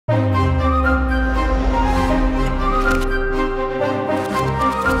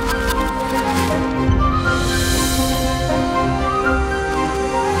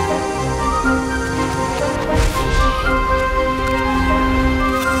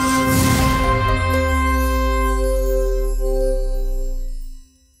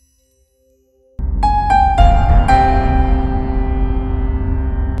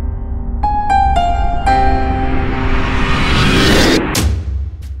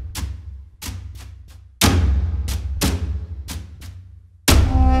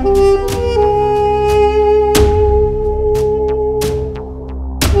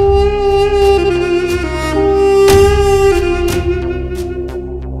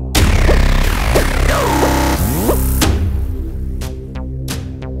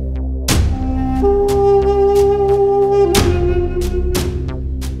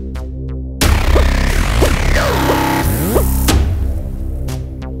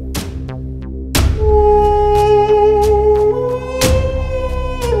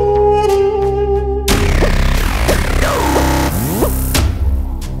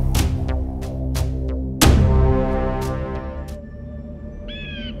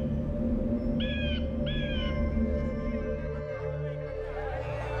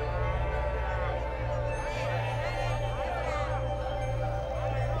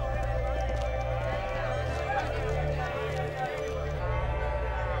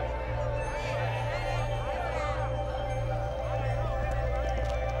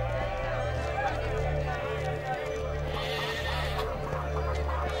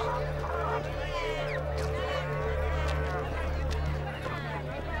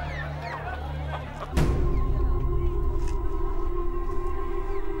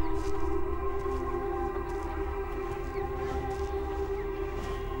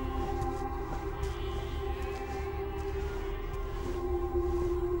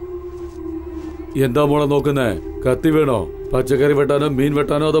എന്താ മോളെ നോക്കുന്നേ? കത്തി വേണോ? പച്ചക്കറി വെട്ടാനോ, മീൻ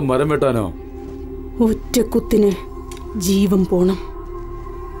വെട്ടാനോ, അതോ മരം വെട്ടാനോ? ഒറ്റ കുത്തിന് ജീവൻ പോണം.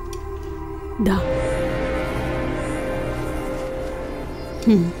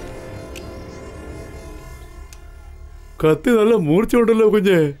 കത്തി നല്ല മൂർച്ച ഉണ്ടല്ലോ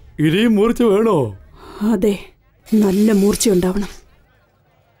കുഞ്ഞെ. ഇനിയും മൂർച്ച വേണോ? അതെ, നല്ല മൂർച്ച ഉണ്ടാവണം.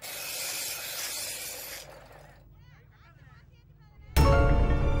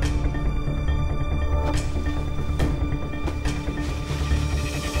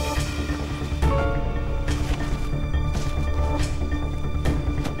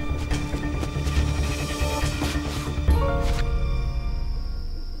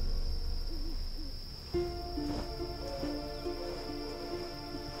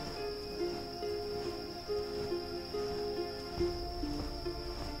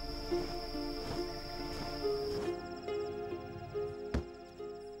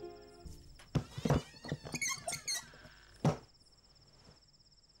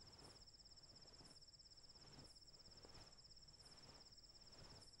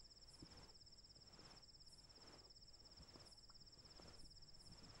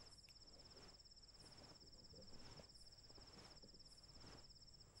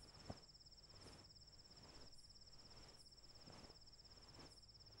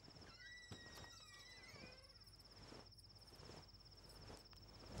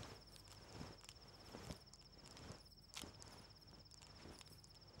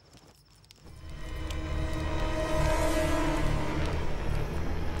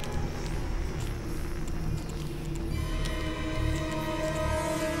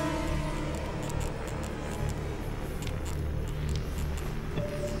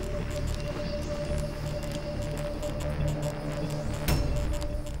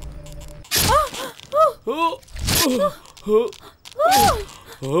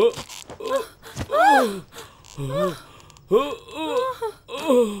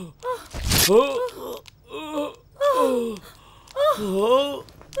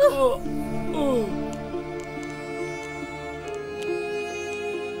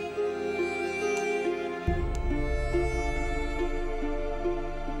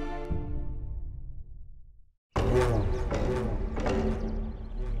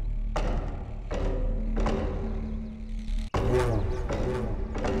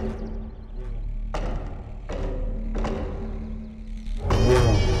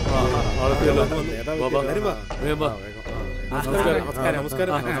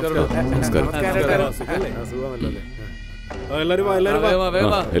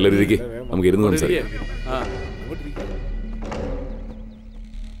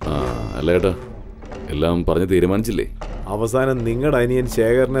 അല്ലേട്ടാ, എല്ലാം പറഞ്ഞ് തീരുമാനിച്ചില്ലേ? അവസാനം നിങ്ങളുടെ അനിയൻ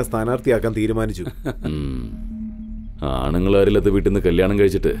ശേഖരനെ സ്ഥാനാർത്ഥിയാക്കാൻ തീരുമാനിച്ചു. ആണുങ്ങളാരില്ലാത്ത വീട്ടിൽ നിന്ന് കല്യാണം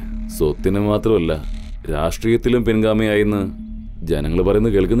കഴിച്ചിട്ട് സ്വത്തിന് മാത്രമല്ല രാഷ്ട്രീയത്തിലും പിൻഗാമിയായിന്ന് ജനങ്ങൾ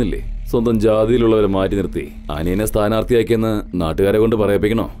പറയുന്നത് കേൾക്കുന്നില്ലേ? സ്വന്തം ജാതിയിലുള്ളവരെ മാറ്റി നിർത്തി അനിയനെ സ്ഥാനാർത്ഥിയാക്കിയെന്ന് നാട്ടുകാരെ കൊണ്ട്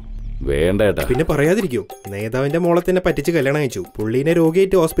പറയിപ്പിക്കണോ? വേണ്ട ഏട്ടാ. പിന്നെ പറയാതിരിക്കോ? നേതാവിന്റെ മോളെ തന്നെ പറ്റിച്ച് കല്യാണം കഴിച്ചു, പുള്ളീനെ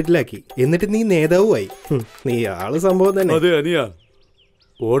രോഗിയായിട്ട് ഹോസ്പിറ്റലാക്കി, എന്നിട്ട് നീ നേതാവുമായി. നീ ആള് സംഭവം തന്നെ. അതെ അനിയ,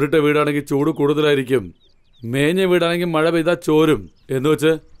 ഓടിട്ട വീടാണെങ്കിൽ ചൂട് കൂടുതലായിരിക്കും, മേഞ്ഞ വീടാണെങ്കിൽ മഴ പെയ്താൽ ചോരും എന്ന്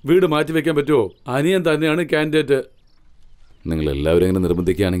വെച്ച് വീട് മാറ്റി വെക്കാൻ പറ്റുമോ? അനിയൻ തന്നെയാണ് കാൻഡിഡേറ്റ്. നിങ്ങൾ എല്ലാവരും ഇങ്ങനെ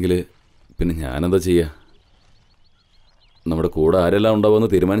നിർബന്ധിക്കുകയാണെങ്കിൽ പിന്നെ ഞാനെന്താ ചെയ്യാ? നമ്മുടെ കൂടെ ആരെല്ലാം ഉണ്ടാവുമെന്ന്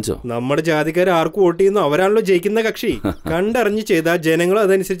തീരുമാനിച്ചോ? നമ്മുടെ ജാതിക്കാർ ആർക്ക് വോട്ട് ചെയ്യുന്നു അവരാണല്ലോ ജയിക്കുന്ന കക്ഷി. കണ്ടറിഞ്ഞ് ചെയ്താൽ ജനങ്ങൾ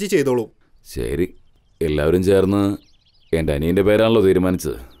അതനുസരിച്ച് ചെയ്തോളൂ. ശരി, എല്ലാവരും ചേർന്ന് എൻ്റെ അനിയൻ്റെ പേരാണല്ലോ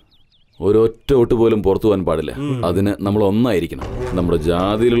തീരുമാനിച്ചത്. ഒരൊറ്റ വോട്ട് പോലും പുറത്തു പോകാൻ പാടില്ല. അതിന് നമ്മൾ ഒന്നായിരിക്കണം. നമ്മുടെ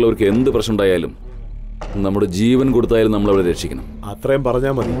ജാതിയിലുള്ളവർക്ക് എന്ത് പ്രശ്നം ഉണ്ടായാലും, നമ്മുടെ ജീവൻ കൊടുത്തായാലും നമ്മളവിടെ രക്ഷിക്കണം. അത്രയും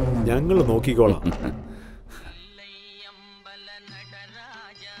പറഞ്ഞാൽ മതി, ഞങ്ങൾ നോക്കിക്കോളാം.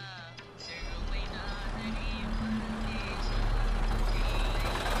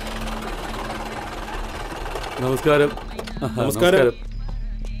 നമസ്കാരം. നമസ്കാരം.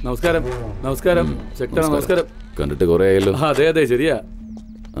 നമസ്കാരം. നമസ്കാരം. സെക്ടർ നമസ്കാരം. കണ്ടിട്ട് കുറേ ആയല്ലോ. അതെ അതെ, ശരിയാ.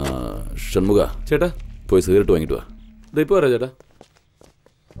 ഷൺമുഖ ചേട്ടാ, പോയി സിഗരറ്റ് വാങ്ങിട്ട് വാ. ഇപ്പൊ വരാം ചേട്ടാ.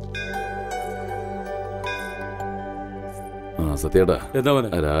 സത്യേട്ടാ, എന്താ മോനെ?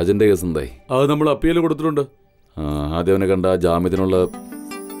 രാജന്റെ കേസ് എന്തായി? അത് നമ്മൾ അപ്പീൽ കൊടുത്തിട്ടുണ്ട്. ആദ്യം അവനെ കണ്ട ജാമ്യത്തിനുള്ള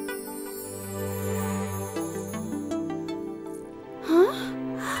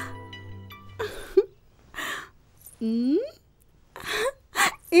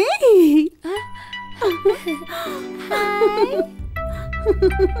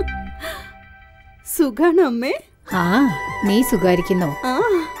സുഖാണോ അമ്മേ? ആ, നീ സുഖായിരിക്കുന്നോ?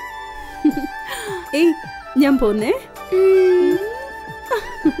 ഏയ്, ഞാൻ പോന്നേ.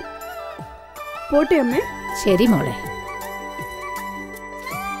 പോട്ടെ അമ്മേ. ശരി മോളെ.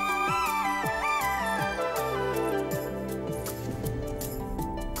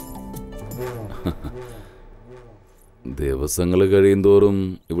 ദിവസങ്ങൾ കഴിയും തോറും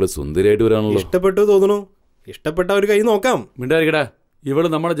ഇവിടെ സുന്ദരിയായിട്ട് വരാണല്ലോ. ഇഷ്ടപ്പെട്ടു തോന്നുന്നു. ഇഷ്ടപ്പെട്ട ഒരു കൈ നോക്കാം. മിണ്ടായിരിക്കടാ, ഇവള്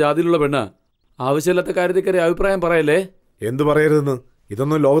നമ്മുടെ ജാതിയിലുള്ള പെണ്ണ. ആവശ്യമില്ലാത്ത കാര്യത്തിൽ കയറി അഭിപ്രായം പറയല്ലേ. എന്തു പറയരുതെന്ന്?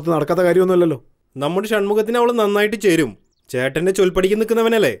 ഇതൊന്നും ലോകത്ത് നടക്കാത്ത കാര്യമൊന്നുമല്ലല്ലോ. നമ്മുടെ ഷൺമുഖത്തിന് അവള് നന്നായിട്ട് ചേരും. ചേട്ടന്റെ ചൊൽപ്പടിക്ക്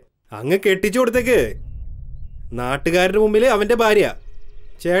നിൽക്കുന്നവനല്ലേ, അങ്ങ് കെട്ടിച്ചു കൊടുത്തേക്ക്. നാട്ടുകാരുടെ മുമ്പിൽ അവന്റെ ഭാര്യ,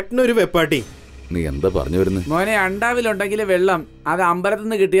 ചേട്ടനൊരു വെപ്പാട്ടി. നീ എന്താ പറഞ്ഞു വരുന്നത്? മോനെ, അണ്ടാവിലുണ്ടെങ്കിൽ വെള്ളം, അത് അമ്പലത്തിൽ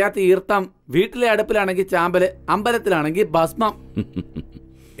നിന്ന് കിട്ടിയ തീർത്ഥം, വീട്ടിലെ അടുപ്പിലാണെങ്കിൽ ചാമ്പല്, അമ്പലത്തിലാണെങ്കിൽ ഭസ്മം.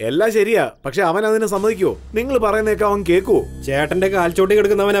 എല്ലാം ശരിയാ, പക്ഷെ അവൻ അതിന് സമ്മതിക്കുവോ? നിങ്ങൾ പറയുന്നേക്കെ അവൻ കേക്കുവോ? ചേട്ടന്റെ കാൽച്ചോട്ടി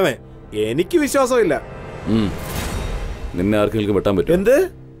കിടക്കുന്നവനവൻ. എനിക്ക് വിശ്വാസമില്ല. നിന്നെ ആർക്കെങ്കിലും വെട്ടാൻ പറ്റും? എന്ത്?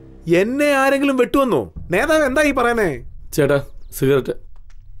 എന്നെ ആരെങ്കിലും വെട്ടുവന്നോ? നേതാവ് എന്താ ഈ പറയുന്നേ? ചേട്ടാ, സിഗരറ്റ്.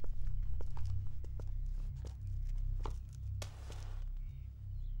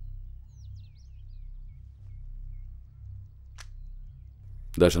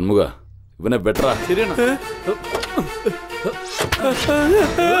 ഷൺമുഖ, ഇവനെ വെട്ടറാ. ശരിയാണ്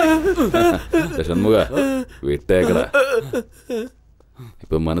ഷൺമുഖ, വിട്ടേക്കടാ.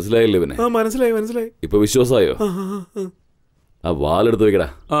 ഇപ്പൊ മനസ്സിലായില്ലേ ഇവനെ? മനസ്സിലായി. ഇപ്പൊ വിശ്വാസമായോ? ആ വാലെടുത്ത് വെക്കടാ.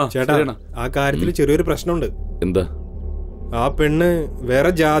 ചേട്ടാ, ആ കാര്യത്തിൽ ചെറിയൊരു പ്രശ്നമുണ്ട്. എന്താ? ആ പെണ്ണ്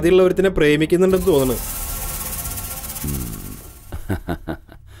വേറെ ജാതിയുള്ള ഒരുത്തിനെ പ്രേമിക്കുന്നുണ്ടെന്ന് തോന്നുന്നു.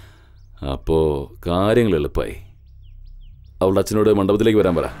 അപ്പോ കാര്യങ്ങൾ എളുപ്പമായി. അവളുടെ അച്ഛനോട് മണ്ഡപത്തിലേക്ക്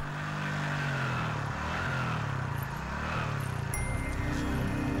വരാൻ പറ.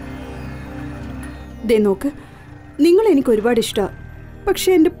 ദേ നോക്ക്, നിങ്ങൾ എനിക്ക് ഒരുപാട് ഇഷ്ടമാണ്. പക്ഷെ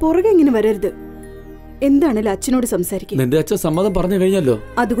എന്റെ പുറകെ ഇങ്ങനെ വരരുത്. എന്താണല്ലോ അച്ഛനോട് സംസാരിക്കുക. നിന്റെ അച്ഛൻ സമ്മതം പറഞ്ഞു കഴിഞ്ഞല്ലോ.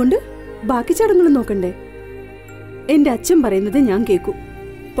 അതുകൊണ്ട് ബാക്കി ചടങ്ങുകൾ നോക്കണ്ടേ? എന്റെ അച്ഛൻ പറയുന്നത് ഞാൻ കേൾക്കൂ.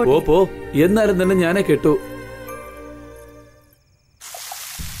 പോ. എന്നാലും തന്നെ ഞാനേ കേട്ടു.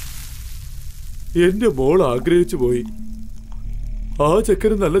 എന്റെ മോൾ ആഗ്രഹിച്ചു പോയി. ആ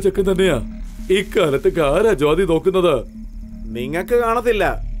ചെക്കന് നല്ല ചെക്കൻ തന്നെയാ. ഇക്കാലത്ത് ആരാ ജാതി നോക്കുന്നത്? നിങ്ങക്ക് കാണത്തില്ല,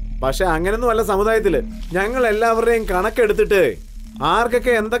 പക്ഷെ അങ്ങനൊന്നും അല്ല സമുദായത്തില്. ഞങ്ങൾ എല്ലാവരുടെയും കണക്കെടുത്തിട്ട്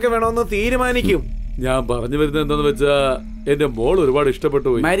ആർക്കൊക്കെ എന്തൊക്കെ വേണമെന്ന് തീരുമാനിക്കും. ഞാൻ പറഞ്ഞു വരുന്നത് എന്താന്ന് വെച്ചാ, എന്റെ മോൾ ഒരുപാട് ഇഷ്ടപ്പെട്ടു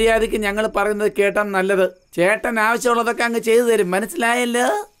പോയി. മര്യാദക്ക് ഞങ്ങൾ പറയുന്നത് കേട്ടാ നല്ലത്. ചേട്ടൻ ആവശ്യമുള്ളതൊക്കെ അങ്ങ് ചെയ്തു തരും. മനസ്സിലായല്ലോ?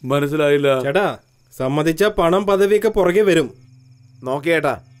 മനസ്സിലായില്ല ചേട്ടാ. സമ്മതിച്ച പണം പദവിയൊക്കെ പുറകെ വരും.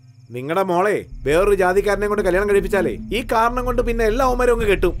 നോക്കിയേട്ടാ, നിങ്ങളുടെ മോളെ വേറൊരു ജാതിക്കാരനെ കൊണ്ട് കല്യാണം കഴിപ്പിച്ചാലേ ഈ കാരണം കൊണ്ട് പിന്നെ എല്ലാ ഉമ്മരും അങ്ങ്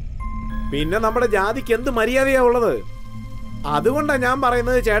കെട്ടും. പിന്നെ നമ്മുടെ ജാതിക്ക് എന്ത് മര്യാദയാ ഉള്ളത്? അതുകൊണ്ടാ ഞാൻ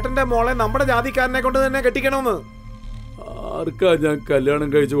പറയുന്നത് ചേട്ടന്റെ മോളെ നമ്മുടെ ജാതിക്കാരനെ കൊണ്ട് തന്നെ കെട്ടിക്കണമെന്ന്. ആർക്കാ ഞാൻ കല്യാണം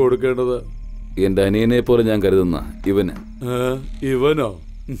കഴിച്ചു കൊടുക്കേണ്ടത്? എന്റെ അനിയനെ പോലെ ഞാൻ കരുതുന്ന ഇവന്. ഇവനോ?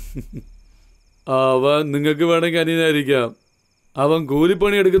 അവൻ നിങ്ങൾക്ക് വേണമെങ്കിൽ അനിയനായിരിക്കാം. അവൻ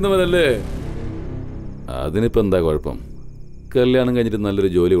കൂലിപ്പണി എടുക്കുന്നവനല്ലേ. അതിനിപ്പോ എന്താ കുഴപ്പം? കല്യാണം കഴിഞ്ഞിട്ട് നല്ലൊരു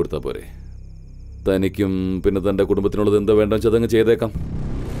ജോലി കൊടുത്താൽ പോരെ? തനിക്കും പിന്നെ തന്റെ കുടുംബത്തിനുള്ളത് എന്താ വേണ്ടെന്ന് വെച്ചാൽ അതങ്ങ് ചെയ്തേക്കാം.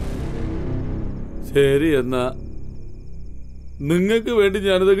 ശരി, എന്നാ നിങ്ങൾക്ക് വേണ്ടി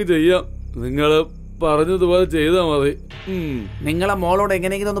ഞാനിതൊക്കെ ചെയ്യാം. നിങ്ങൾ പറഞ്ഞതുപോലെ ചെയ്താൽ മതി. നിങ്ങളെ മോളോട്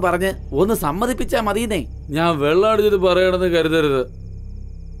എങ്ങനെയെങ്കിലും ഒന്ന് പറഞ്ഞ് ഒന്ന് സമ്മതിപ്പിച്ചാ മതിയെന്നേ. ഞാൻ വെള്ളമടിച്ചിട്ട് പറയണമെന്ന് കരുതരുത്.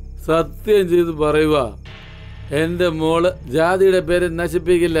 സത്യം ചെയ്ത് പറയുക, എന്റെ മോള് ജാതിയുടെ പേര്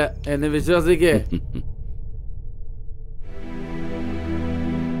നശിപ്പിക്കില്ല. എന്നെ വിശ്വസിക്കേ.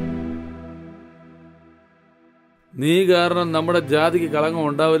 നീ കാരണം നമ്മുടെ ജാതിക്ക് കളങ്കം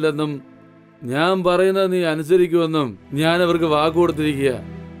ഉണ്ടാവില്ലെന്നും ഞാൻ പറയുന്നത് നീ അനുസരിക്കുമെന്നും ഞാൻ അവർക്ക് വാക്ക് കൊടുത്തിരിക്കുക.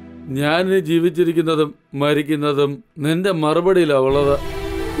 ഞാനിനി ജീവിച്ചിരിക്കുന്നതും മരിക്കുന്നതും നിന്റെ മറുപടിയിലാണ് ഉള്ളത്.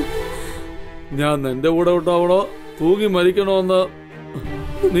 ഞാൻ നിന്റെ കൂടെ ഉണ്ടാവണോ തൂങ്ങി മരിക്കണോന്ന്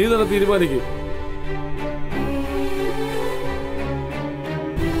നീ തന്നെ തീരുമാനിക്കും.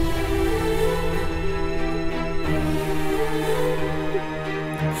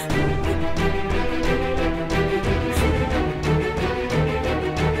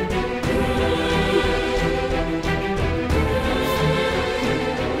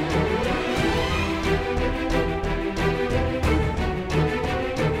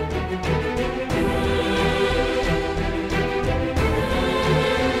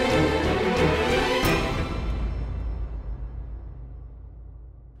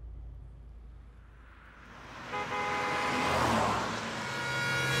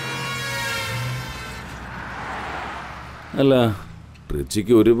 അല്ല,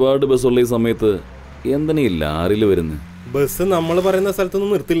 ട്രിച്ചിക്ക് ഒരുപാട് ബസ്സുള്ള ഈ സമയത്ത് എന്തിനാ ഈ ലാറിൽ വരുന്നത്? ബസ് നമ്മൾ പറയുന്ന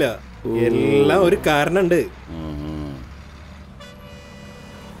സ്ഥലത്തൊന്നും നിർത്തില്ല. എല്ലാം ഒരു കാരണമുണ്ട്.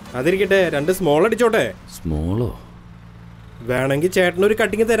 അതിരിക്കട്ടെ, 2 സ്മോൾ അടിച്ചോട്ടെ. സ്മോളോ? വേണമെങ്കിൽ ചേട്ടനൊരു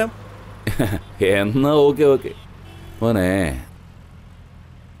കട്ടിങ് തരാം. എന്നാ ഓക്കെ മോനെ,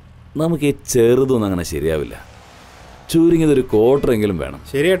 നമുക്ക് ഈ ചെറുതൊന്നും അങ്ങനെ ശരിയാവില്ല. ചുരുങ്ങിയതൊരു ക്വാർട്ടറെങ്കിലും വേണം.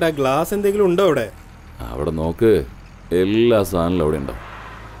 ശരി ചേട്ടാ, ഗ്ലാസ് എന്തെങ്കിലും ഉണ്ടോ അവിടെ? അവിടെ നോക്ക്, എല്ലാ സാധനങ്ങളും അവിടെ ഉണ്ടാവും.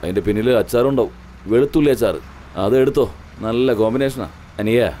 അതിൻ്റെ പിന്നിൽ അച്ചാറുണ്ടാവും, വെളുത്തുള്ളി അച്ചാർ. അതെടുത്തോ, നല്ല കോമ്പിനേഷനാ.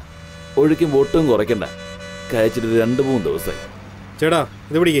 അനിയ ഒഴിക്കുമ്പോൾ ഒട്ടും കുറയ്ക്കണ്ട. കഴിച്ചിട്ട് 2-3 ദിവസമായി. ചേട്ടാ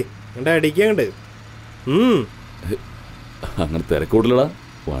ഇത് പിടിക്കേ, എൻ്റെ അടിക്കാണ്ട്. അങ്ങനെ തിരക്കൂട്ടില്ലടാ,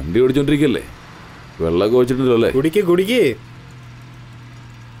 വണ്ടി ഓടിച്ചോണ്ടിരിക്കല്ലേ, വെള്ളമൊക്കെ വെച്ചിട്ടുണ്ടല്ലോ അല്ലേ? കുടിക്കേ.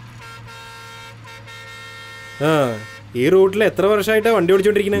 ആ, ഈ റൂട്ടിൽ എത്ര വർഷമായിട്ടാ വണ്ടി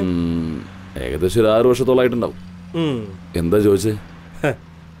ഓടിച്ചോണ്ടിരിക്കുന്നത്? ഏകദേശം ഒരു 6 വർഷത്തോളായിട്ടുണ്ടാവും. എന്താ ചോദിച്ചേ?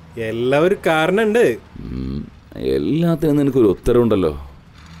 എല്ലാവരും കാരണമുണ്ട്. എല്ലാത്തിനും നിനക്കൊരു ഉത്തരവുണ്ടല്ലോ.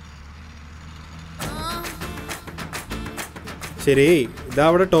 ശരി, ഇതാ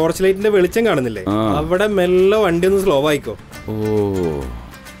അവിടെ ടോർച്ച് ലൈറ്റിന്റെ വെളിച്ചം കാണുന്നില്ലേ? അവിടെ മെല്ലെ വണ്ടി ഒന്ന് സ്ലോ ആയിക്കോ. ഓ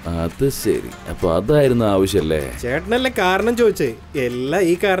അത് ശരി, അപ്പൊ അതായിരുന്നു ആവശ്യല്ലേ? ചേട്ടനല്ലേ കാരണം ചോദിച്ചേ? എല്ലാം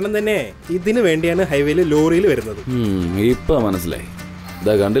ഈ കാരണം തന്നെ. ഇതിനു വേണ്ടിയാണ് ഹൈവേയില് ലോറിയിൽ വരുന്നത്. ഇപ്പൊ മനസ്സിലായി.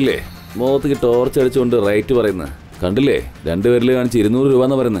 ഇതാ കണ്ടില്ലേ, മുഖത്തേക്ക് ടോർച്ച് അടിച്ചുകൊണ്ട് റൈറ്റ് പറയുന്നത് കണ്ടില്ലേ? 2 പേരിൽ കാണിച്ച് 200 രൂപ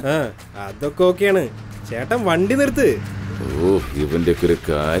എന്നാ പറയുന്നത്. അതൊക്കെ ഓക്കെയാണ്. ചേട്ടൻ വണ്ടി നിർത്ത്. ഓ ഇവന്റെ ഒക്കെ ഒരു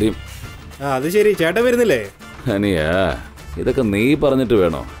കാര്യം. അത് ശരി, ചേട്ടൻ വരുന്നില്ലേ? അനിയാ, ഇതൊക്കെ നീ പറഞ്ഞിട്ട്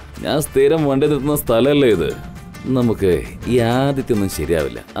വേണോ? ഞാൻ സ്ഥിരം വണ്ടി നിർത്തുന്ന സ്ഥലമല്ലേ ഇത്. നമുക്ക് ഈ ആദ്യത്തൊന്നും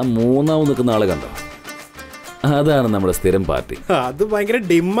ശരിയാവില്ല. ആ 3ാമത് നിൽക്കുന്ന ആളെ കണ്ടോ? അതാണ് നമ്മുടെ സ്ഥിരം പാർട്ടി. അത് ഭയങ്കര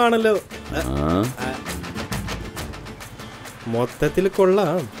ഡിമ്മാണല്ലോ. മൊത്തത്തിൽ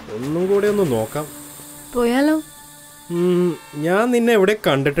കൊള്ളാം. ഒന്നും കൂടെ ഒന്ന് നോക്കാം. പോയാലോ? ഞാൻ നിന്നെ എവിടെ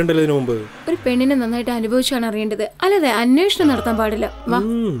കണ്ടിട്ടുണ്ടല്ലോ ഇതിനു മുമ്പ്. ഒരു പെണ്ണിനെ നന്നായിട്ട് അനുഭവിച്ചാണ് അറിയേണ്ടത്, അല്ലാതെ അന്വേഷണം നടത്താൻ പാടില്ല.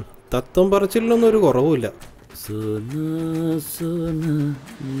 തത്വം പറച്ചിലൊന്നും ഒരു കുറവുമില്ല.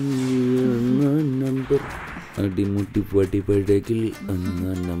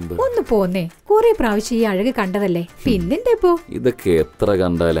 ഒന്ന് പോന്നേ, കുറെ പ്രാവശ്യം ഈ അഴക് കണ്ടതല്ലേ, പിന്നെന്താ ഇപ്പോ? ഇതൊക്കെ എത്ര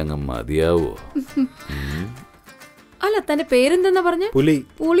കണ്ടാലങ്ങ് മതിയാവോ? അല്ല, തന്റെ പേരെന്തെന്നാ പറഞ്ഞ? പുലി.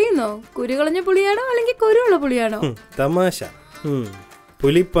 പുളിയെന്നോ? കുരുകളഞ്ഞ പുളിയാണോ അല്ലെങ്കിൽ കുരുള്ള പുളിയാണോ? തമാശ.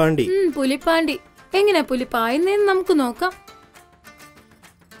 പുലിപ്പാണ്ടി. പുലിപ്പാണ്ടി. എങ്ങനെയാ പുലി പായുന്നേന്ന് നമുക്ക് നോക്കാം.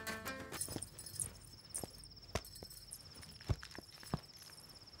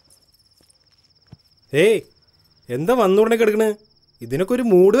 ഏയ്, എന്താ വന്നുടനെ കിടക്കണ്? ഇതിനൊക്കെ ഒരു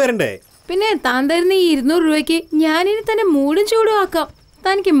മൂഡ് വരണ്ടേ? പിന്നെ താൻ തരുന്ന ഈ 200 രൂപയ്ക്ക് ഞാനിനി തന്നെ മൂടും ചൂടും ആക്കാം.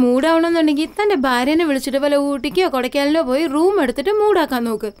 തനിക്ക് മൂടാവണമെന്നുണ്ടെങ്കിൽ തന്റെ ഭാര്യനെ വിളിച്ചിട്ട് വല്ല ഊട്ടിക്കോ കൊടൈക്കനാലിനോ പോയി റൂം എടുത്തിട്ട് മൂടാക്കാൻ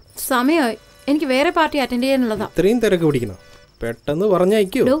നോക്ക്. സമയമായി, എനിക്ക് വേറെ പാർട്ടി അറ്റൻഡ് ചെയ്യാനുള്ളതാ. ഇത്രയും തിരക്ക് പിടിക്കണം, പെട്ടെന്ന്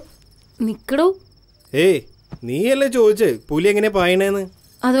പറഞ്ഞയക്കോ. നിക്കടോ. ഏയ്, നീയല്ലേ ചോദിച്ചേ പുലി എങ്ങനെ പായണേന്ന്?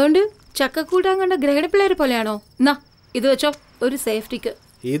 അതുകൊണ്ട് ചക്കക്കൂട്ടാൻ കണ്ട ഗ്രഹണ പിള്ളേരെ പോലെയാണോ? എന്നാ ഇത് വെച്ചോ, ഒരു സേഫ്റ്റിക്ക്.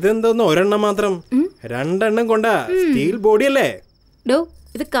 ഇതെന്തോന്ന് ഒരെണ്ണം മാത്രം? 2 എണ്ണം കൊണ്ടാ? സ്റ്റീൽ ബോഡിയല്ലേ? ഡോ,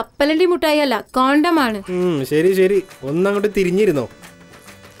 ഇത് കപ്പലണ്ടി മുട്ടായി അല്ല, കോണ്ടമാണ്. ശരി ശരി, ഒന്നങ്ങോട്ട് തിരിഞ്ഞിരുന്നോ.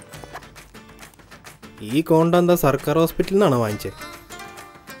 ഈ കോണ്ട എന്താ സർക്കാർ ഹോസ്പിറ്റലിൽ നിന്നാണോ വാങ്ങിച്ചേ?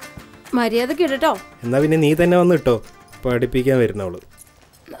 മര്യാദക്ക് ഇടട്ടോ. എന്നാ പിന്നെ നീ തന്നെ വന്ന് ഇട്ടോ, പഠിപ്പിക്കാൻ വരുന്നവള്.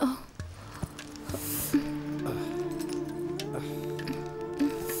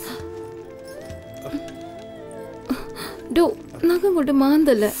 ഡോ, നഖം കൊണ്ട്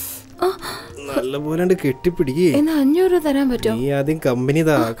മാന്തല്ലേ. നല്ലപോലെ കെട്ടിപ്പിടിക്കേ. എന്നാ 500 രൂപ തരാൻ പറ്റോ? നീ ആദ്യം കമ്പനി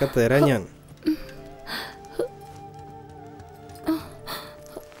താക്കെ തരാം ഞാൻ.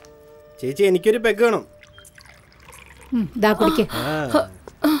 ചേച്ചി, എനിക്കൊരു പെഗ് വേണം.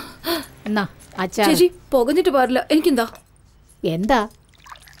 ചേച്ചി പുകഞ്ഞിട്ട് പാടില്ല, എനിക്കെന്താ?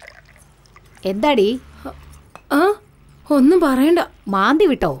 എന്താടി? ഒന്നും പറയണ്ട. മാന്തി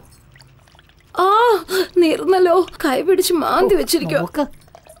വിട്ടോ? നീർന്നല്ലോ, കൈ പിടിച്ച് മാന്തി വെച്ചിരിക്കോ.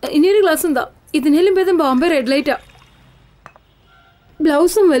 ഇനിയൊരു ഗ്ലാസ് എന്താ? ഇതിനേലും ഭേദം ബോംബെ റെഡ് ലൈറ്റാ.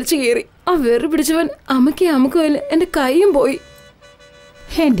 ബ്ലൗസും വലിച്ചു കീറി. ആ വെറു പിടിച്ചവൻ അമുക്കോ എന്റെ കൈയും പോയി.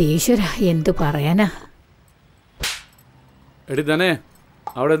 എന്റെ ഈശ്വര, എന്തു പറയാനാ. എടി തന്നെ,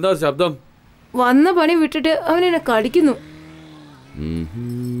 അവിടെ എന്താ ശബ്ദം? വന്ന പണി വിട്ടിട്ട് അവൻ എന്നെ കടിക്കുന്നു.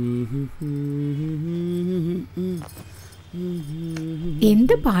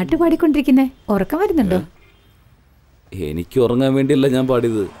 എന്ത് പാട്ട് പാടിക്കൊണ്ടിരിക്കുന്നേ? ഉറക്കം വരുന്നുണ്ടോ? എനിക്ക് ഉറങ്ങാൻ വേണ്ടിയല്ല ഞാൻ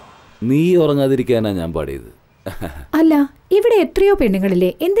പാടിയത്, നീ ഉറങ്ങാതിരിക്കാനാ ഞാൻ പാടിയത്. അല്ല, ഇവിടെ എത്രയോ പെണ്ണുങ്ങളില്ലേ,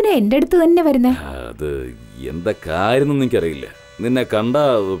 എന്തിനാ എന്റെ അടുത്ത് തന്നെ വരുന്നേ? അത് എന്താ കാര്യം എനിക്കറിയില്ല. നിന്നെ കണ്ടാ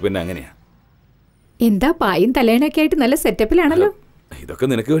പിന്നെ അങ്ങനെയാ. എന്താ പായും തലേണൊക്കെ ആയിട്ട് നല്ല സെറ്റപ്പിലാണല്ലോ. ഇതൊക്കെ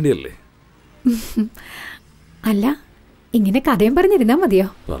നിനക്ക് വേണ്ടിയല്ലേ? അല്ല, ഇങ്ങനെ കഥയും പറഞ്ഞിരുന്നാ മതിയോ?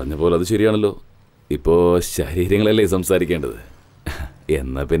 പറഞ്ഞ പോലെ അത് ശരിയാണല്ലോ. ഇപ്പോ ശരീരങ്ങളല്ലേ സംസാരിക്കേണ്ടത്.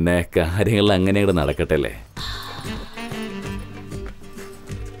 എന്നാ പിന്നെ കാര്യങ്ങൾ അങ്ങനെ നടക്കട്ടെ അല്ലേ?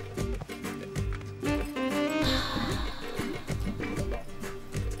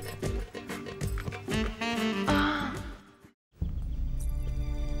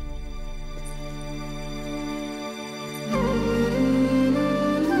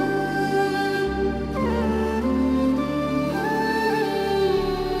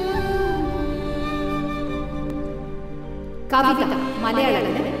 കവിത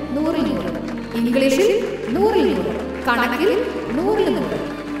മലയാളത്തിൽ 100-100, ഇംഗ്ലീഷിൽ 100-100, കണക്കിൽ 100-100,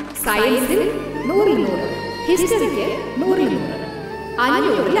 സയൻസിൽ 100-100, ഹിസ്റ്ററിക്ക് 100-100,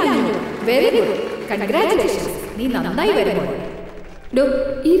 500-500. Very good, congratulations. നീ നന്നായി വരുമോ?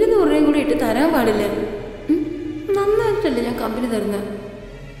 200 രൂപയും കൂടി ഇട്ട് തരാൻ പാടില്ലേ? നന്നായിട്ടല്ലേ ഞാൻ കമ്പനി തരുന്നത്.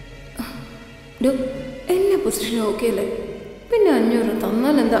 എല്ലാ പൊസിഷനും ഓക്കെ അല്ലേ? പിന്നെ 500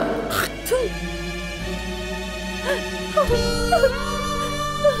 തന്നാൽ എന്താ?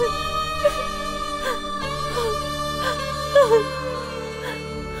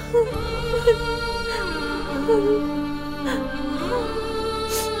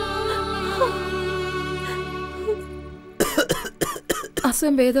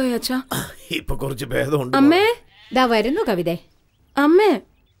 അസുഖം ഭേദമായി അച്ഛാ? ഇപ്പൊ കുറച്ച് ഭേദമുണ്ട്. അമ്മേ, ദാ വരുന്നു കവിതേ. അമ്മേ.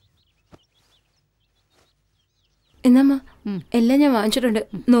 എന്നമ്മ എല്ലാം ഞാൻ വാങ്ങിച്ചിട്ടുണ്ട്.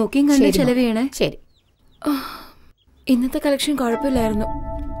 നോക്കിയും കണ്ട് ചെലവ് ചെയ്യണേ. ശരി. ഇന്നത്തെ കളക്ഷൻ കുഴപ്പമില്ലായിരുന്നു.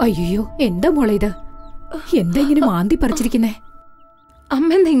 അയ്യോ, എന്താ മോളെ ഇത്? എന്താ ഇങ്ങനെ മാന്തി പറിച്ചിരിക്കുന്നേ? അമ്മ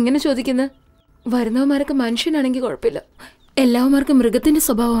എന്താ ഇങ്ങനെ ചോദിക്കുന്നത്? വരുന്നവന്മാരൊക്കെ മനുഷ്യനാണെങ്കിൽ കുഴപ്പമില്ല, എല്ലാവന്മാർക്കും മൃഗത്തിന്റെ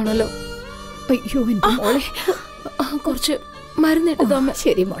സ്വഭാവമാണല്ലോ. അയ്യോ എന്റെ മോളെ, കുറച്ച് മരുന്നിട്ടതോ അമ്മ?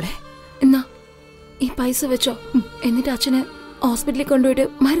 ശരി മോളെ. എന്നാ ഈ പൈസ വെച്ചോ, എന്നിട്ട് അച്ഛനെ ഹോസ്പിറ്റലിൽ കൊണ്ടുപോയിട്ട്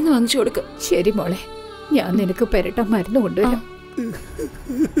മരുന്ന് വാങ്ങിച്ചു കൊടുക്കും. ശരി മോളെ, ഞാൻ നിനക്ക് പെരട്ട മരുന്ന് കൊണ്ടുവരാം.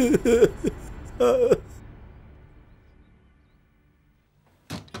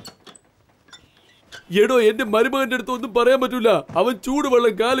 എടോ, എന്റെ മരുമകന്റെ അടുത്ത് ഒന്നും പറയാൻ പറ്റൂല. അവൻ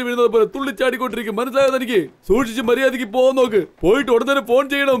ചൂടുവെള്ളം കാലി വീഴുന്നത് പോലെ തുള്ളിച്ചാടിക്കൊണ്ടിരിക്കും. മനസ്സിലായോ തനിക്ക്? സൂക്ഷിച്ച് മര്യാദക്ക് പോകാൻ നോക്ക്. പോയിട്ട് ഉടനെ ഫോൺ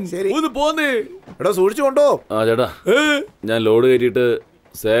ചെയ്യണം. ഒന്ന് പോന്നേ. എടോ, സൂക്ഷിച്ചുകൊണ്ടോ? ആ ചേട്ടാ, ഞാൻ ലോഡ് കയറ്റിയിട്ട്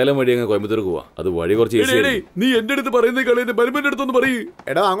സേലം വഴി അങ്ങ് കോയമ്പത്തൂർക്ക് പോവാ. അത് വഴി കുറച്ച് നീ എന്റെ അടുത്ത് പറയുന്ന കളി എന്റെ മരുമന്റെ അടുത്തൊന്ന് പറയും.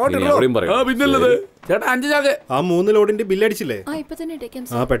 എടോ, അങ്ങോട്ട് പിന്നല്ലത് ചേട്ടാ 5 ചാക്ക്. ആ 3 ലോഡിന്റെ ബില്ലടിച്ചില്ലേ? ഇപ്പൊ തന്നെ ഇട്ടേക്കാം.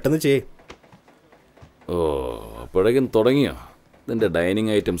 ആ പെട്ടെന്ന് ചെയ്. ഓ, അപ്പോഴേക്കും തുടങ്ങിയോ നിന്റെ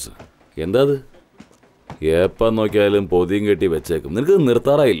ഡൈനിങ് ഐറ്റംസ്? എന്താ അത്? എപ്പം നോക്കിയാലും പൊതിയും കെട്ടി വെച്ചേക്കും. നിനക്ക്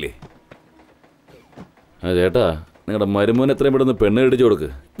നിർത്താറായില്ലേ? ആ ചേട്ടാ, നിങ്ങളുടെ മരുമോൻ എത്രയും പെട്ടെന്ന് പെണ്ണ് കെട്ടിച്ചു കൊടുക്ക്.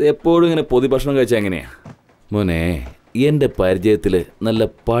 ഇത് എപ്പോഴും ഇങ്ങനെ പൊതി ഭക്ഷണം കഴിച്ചാൽ എങ്ങനെയാ? മോനെ, എൻ്റെ പരിചയത്തിൽ നല്ല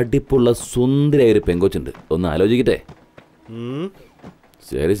പഠിപ്പുള്ള സുന്ദരിയായൊരു പെങ്കൊച്ചുണ്ട്. ഒന്ന് ആലോചിക്കട്ടെ.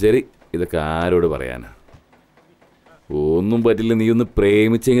 ശരി ശരി, ഇതൊക്കെ ആരോട് പറയാനാ? ഒന്നും പറ്റില്ല, നീ ഒന്ന്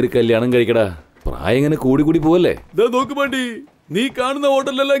പ്രേമിച്ചെങ്കിൽ കല്യാണം കഴിക്കടാ. പ്രായം ഇങ്ങനെ കൂടി കൂടി പോവല്ലേ? നോക്ക് വേണ്ടി നീ കാണുന്ന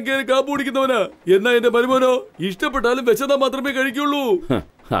ഹോട്ടലിലെല്ലാം കയറി കാപ്പ് കുടിക്കുന്നവനാ. എന്നാ എന്റെ മരുമോനോ ഇഷ്ടപ്പെട്ടാലും വിശന്നാ മാത്രമേ കഴിക്കുള്ളൂ.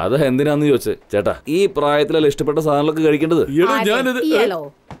 അതാ എന്തിനാന്ന് ചോദിച്ചേ. ചേട്ടാ, ഈ പ്രായത്തിലല്ല ഇഷ്ടപ്പെട്ട സാധനങ്ങളൊക്കെ കഴിക്കേണ്ടത്.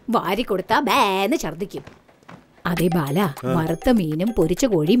 വാരി കൊടുത്താ ബേന്ന് ഛർദിക്കും. അതെ ബാല, വറുത്ത മീനും പൊരിച്ച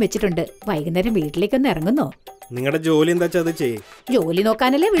കോഴിയും വെച്ചിട്ടുണ്ട്. വൈകുന്നേരം വീട്ടിലേക്കൊന്ന് ഇറങ്ങുന്നോ? നിങ്ങളുടെ ജോലി എന്താ വെച്ചാൽ അത് ചെയ്യ്. ജോലി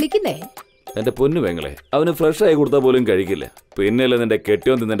നോക്കാനല്ലേ വിളിക്കുന്നേ? എന്റെ പൊന്നു പെങ്ങളെ, അവന് ഫ്രഷ് ആയി കൊടുത്താൽ പോലും കഴിക്കില്ല. പിന്നെയല്ലേ നിന്റെ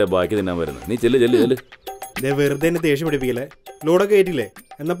കെട്ടിയോൻ തിന്നെ ബാക്കി തിന്നാൻ വരുന്നത്. നീ ചെല്ല് ചെല്ല് ചെല്ല്. വെറുതെ എന്നെ ദേഷ്യം പിടിപ്പിക്കല്ലേ. ലോഡൊക്കെ കയറ്റില്ലേ?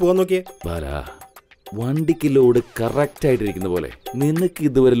 എന്നാ പോവാൻ നോക്കിയേ. ബാലാ, വണ്ടിക്ക് ലോഡ് കറക്റ്റ് ആയിട്ടിരിക്കുന്ന പോലെ നിനക്ക്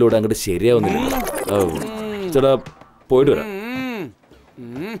ഇതുവരെ ലോഡ് അങ്ങോട്ട് ശരിയാവുന്നില്ല. ചേട്ടാ, പോയിട്ട് വരാം.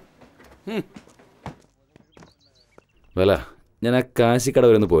 ബാല, ഞാൻ ആ കാശിക്കട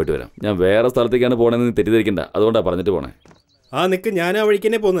വരെ ഒന്ന് പോയിട്ട് വരാം. ഞാൻ വേറെ സ്ഥലത്തേക്കാണ് പോകണമെന്ന് നീ തെറ്റിദ്ധരിക്കണ്ട. അതുകൊണ്ടാണ് പറഞ്ഞിട്ട് പോണേ. ആ നിക്ക്, ഞാൻ ആ വഴിക്ക്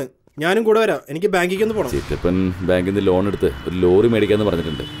തന്നെ പോന്ന്. ഞാനും കൂടെ വരാം. എനിക്ക് ബാങ്കിലേക്ക് ഒന്ന് പോകണം. ചിറ്റപ്പൻ ബാങ്കിൽ നിന്ന് ലോൺ എടുത്ത് ഒരു ലോറി മേടിക്കാന്ന്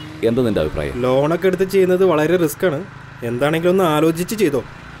പറഞ്ഞിട്ടുണ്ട്. എന്താ നിന്റെ അഭിപ്രായം? ലോണൊക്കെ എടുത്ത് ചെയ്യുന്നത് വളരെ റിസ്ക് ആണ്. എന്താണെങ്കിലും ഒന്ന് ആലോചിച്ച് ചെയ്തോ.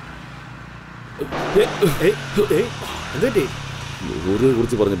 ലോറിയെ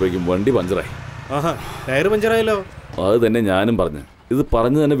കുറിച്ച് പറഞ്ഞപ്പോഴേക്കും വണ്ടി പഞ്ചറായി. ആഹാ, ടയർ പഞ്ചറായല്ലോ. അത് തന്നെ ഞാനും പറഞ്ഞു. ഇത്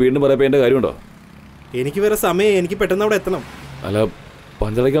പറഞ്ഞു തന്നെ വീണ്ടും പറയപ്പോ എന്റെ കാര്യമുണ്ടോ? എനിക്ക് വേറെ സമയം. എനിക്ക് പെട്ടെന്ന് അവിടെ എത്തണം. അല്ല,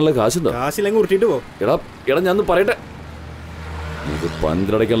 പഞ്ചറയ്ക്കാനുള്ള കാശുണ്ടോ? കാശില്ലെങ്കിൽ ഉരുട്ടിട്ട് പോ. എടാ ഞാനൊന്ന് പറയട്ടെ. ഇത്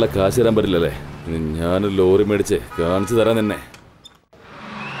പഞ്ചറടയ്ക്കാനുള്ള കാശ് തരാൻ പറ്റില്ലല്ലേ? ഞാനൊരു ലോറി മേടിച്ച് കാണിച്ചു തരാൻ തന്നെ.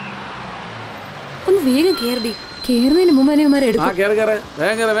 ഒന്ന് വേഗം കേറി. കേറുന്നതിന് മുമ്പ്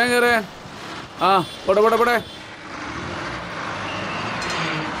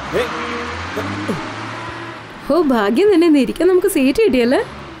ഓ, ഭാഗ്യം തന്നെ ഇരിക്കാൻ നമുക്ക് സീറ്റ് കിട്ടിയല്ലേ?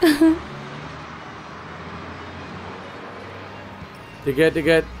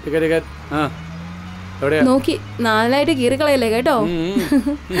 നോക്കി നാലായിട്ട് കീറിക്കളയല്ലേ കേട്ടോ.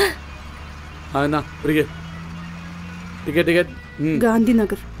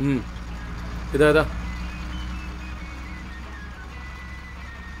 ഗാന്ധിനഗർ. ഇതാ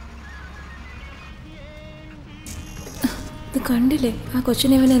ഇത് കണ്ടില്ലേ ആ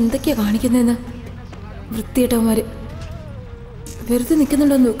കൊച്ചിനെ അവൻ എന്തൊക്കെയാ കാണിക്കുന്നതെന്ന്? വൃത്തിയിട്ടവന്മാര് വെറുതെ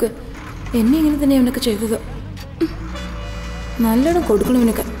നിൽക്കുന്നുണ്ടോ നോക്ക്. എന്നെ ഇങ്ങനെ തന്നെ അവനൊക്കെ ചെയ്തത്. നല്ലോണം കൊടുക്കണം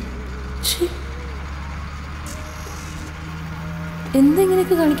ഇവനൊക്കെ. എന്താ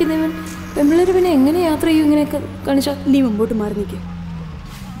ഇങ്ങനെയൊക്കെ കാണിക്കുന്നവൻ? പെമ്പിള്ളേര് പിന്നെ എങ്ങനെ യാത്ര ചെയ്യും ഇങ്ങനെയൊക്കെ കാണിച്ചാ? നീ മുമ്പോട്ട് മാറി നിൽക്കുക.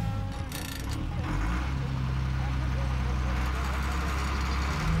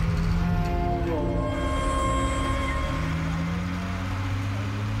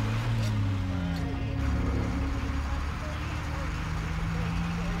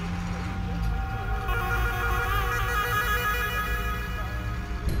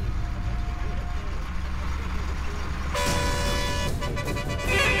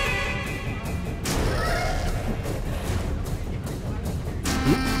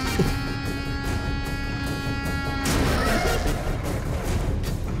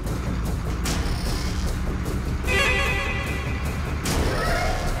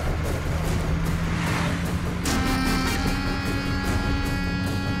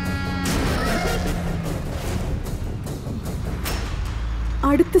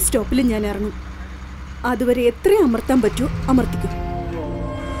 അടുത്ത സ്റ്റോപ്പിൽ ഞാൻ ഇറങ്ങും. അതുവരെ എത്ര അമർത്താൻ പറ്റുമോ അമർത്തിക്കും.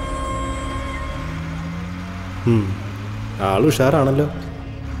 ആള് ഉഷാറാണല്ലോ.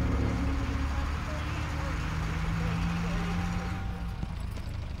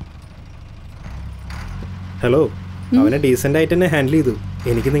 ഹലോ, അവനെ ഡീസന്റ് ആയിട്ട് തന്നെ ഹാൻഡിൽ ചെയ്തു.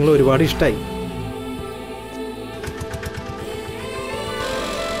 എനിക്ക് നിങ്ങൾ ഒരുപാട് ഇഷ്ടമായി.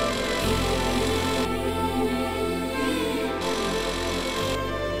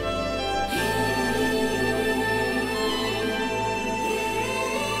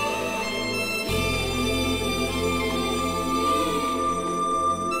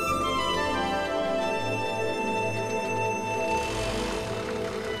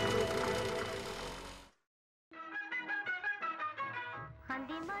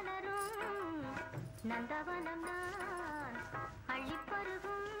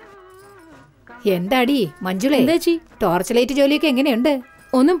 എന്താടി മഞ്ജുളേ, ടോർച്ച് ലൈറ്റ് ജോലിയൊക്കെ എങ്ങനെയുണ്ട്?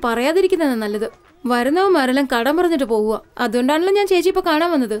 ഒന്നും പറയാതിരിക്കുന്നതാണ് നല്ലത്. വരുന്നവന്മാരെല്ലാം കടം പറഞ്ഞിട്ട് പോവുക. അതുകൊണ്ടാണല്ലോ ഞാൻ ചേച്ചി ഇപ്പൊ കാണാൻ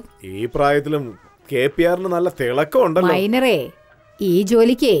വന്നത്. ഈ പ്രായത്തിലും KPR നല്ല തിളക്കം ഉണ്ടല്ലോ. മൈനറേ, ഈ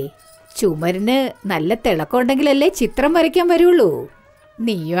ജോലിക്കേ ചുമരിന് നല്ല തിളക്കം ഉണ്ടെങ്കിലല്ലേ ചിത്രം വരയ്ക്കാൻ വരുള്ളൂ.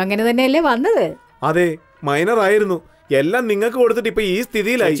 നീയും അങ്ങനെ തന്നെയല്ലേ വന്നത്? അതെ, മൈനർ ആയിരുന്നു. എല്ലാം നിങ്ങൾക്ക് കൊടുത്തിട്ട് ഇപ്പൊ ഈ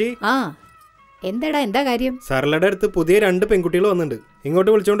സ്ഥിതിയിലായി. ആ, എന്താടാ, എന്താ കാര്യം? സരളയുടെ അടുത്ത് പുതിയ 2 പെൺകുട്ടികൾ വന്നിട്ടുണ്ട്.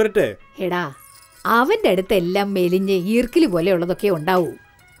 ഇങ്ങോട്ട് വിളിച്ചോണ്ടിരട്ടെ? എടാ, അവന്റെ അടുത്ത് എല്ലാം മെലിഞ്ഞ് ഈർക്കിലി പോലെയുള്ളതൊക്കെ ഉണ്ടാവൂ.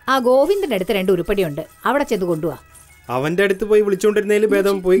 ആ ഗോവിന്ദന്റെ അടുത്ത് 2 ഉരുപ്പടിയുണ്ട്, അവിടെ ചെന്ന് കൊണ്ടുപോവാ. അവന്റെ അടുത്ത് പോയി വിളിച്ചോണ്ടിരുന്നതിൽ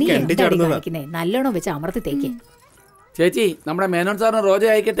ഭേദം പോയി കണ്ടി ചടന്നതാ. നല്ലോണം വെച്ച് അമർത്തി തേക്ക്. ചേച്ചി, നമ്മുടെ മേനോൻ സാറിന് റോജ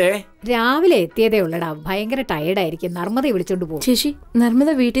അയക്കട്ടെ. രാവിലെ എത്തിയതേ ഉള്ളടാ, ഭയങ്കര ടയർഡായിരിക്കും. നർമ്മദയെ വിളിച്ചോണ്ട് പോകും. ചേച്ചി, നർമ്മദ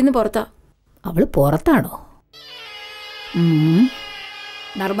വീട്ടിൽ നിന്ന് പുറത്താ. അവള് പുറത്താണോ?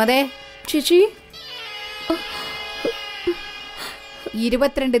 നർമ്മദേ ചേച്ചി,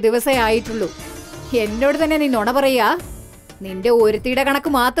 22 ദിവസമേ ആയിട്ടുള്ളൂ. എന്നോട് തന്നെ നീ നുണ പറയാ? നിന്റെ ഒരുത്തിയുടെ കണക്ക്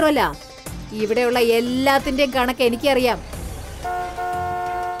മാത്രമല്ല, ഇവിടെയുള്ള എല്ലാത്തിന്റെയും കണക്ക് എനിക്കറിയാം.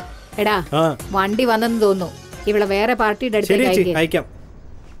 എടാ, വണ്ടി വന്നെന്ന് തോന്നുന്നു. ഇവിടെ വേറെ പാർട്ടിയുടെ അടുത്ത് അയക്കാം.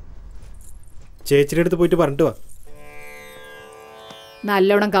 ചേച്ചിയുടെ അടുത്ത് പോയിട്ട് പറഞ്ഞിട്ട് വാ.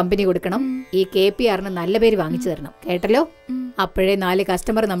 നല്ലോണം കമ്പനി കൊടുക്കണം. ഈ KPRന് നല്ല പേര് വാങ്ങിച്ചു തരണം, കേട്ടല്ലോ? അപ്പോഴേ 4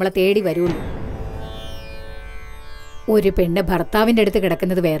 കസ്റ്റമർ നമ്മളെ തേടി വരുള്ളൂ. ഒരു പെണ്ണ് ഭർത്താവിന്റെ അടുത്ത്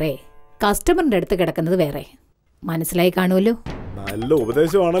കിടക്കുന്നത് വേറെ, കസ്റ്റമറിന്റെ അടുത്ത് കിടക്കുന്നത് വേറെ. മനസ്സിലായി കാണുമല്ലോ? നല്ല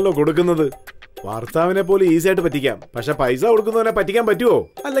ഉപദേശമാണല്ലോ കൊടുക്കുന്നത്. ഭർത്താവിനെ പോലെ ഈസി ആയിട്ട് പറ്റിക്കാം. പക്ഷെ പൈസ കൊടുക്കുന്നവനെ പറ്റിക്കാൻ പറ്റുമോ?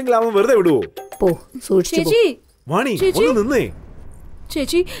 അല്ലെങ്കിൽ അവൻ വെറുതെ വിടുവോ? പോ, സൂക്ഷിച്ചു. വാണി, ഒന്ന് നിന്നേ.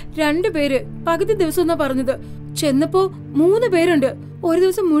 ചേച്ചി, 2 പേര് പകുതി ദിവസം എന്നാ പറഞ്ഞത്. ചെന്നപ്പോ 3 പേരുണ്ട്. ഒരു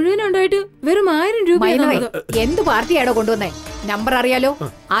ദിവസം മുഴുവനുണ്ടായിട്ട് വെറും 1000 രൂപ. എന്ത് പാർട്ടിയാണോ കൊണ്ടുവന്നേ? നമ്പർ അറിയാലോ?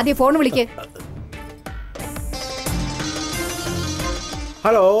 ആദ്യം ഫോൺ വിളിക്ക്.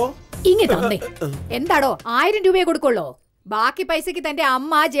 ഹലോ, ഇങ്ങ തന്നെ. എന്താടോ, 1000 രൂപയെ കൊടുക്കുള്ളൂ. ബാക്കി പൈസക്ക് തന്റെ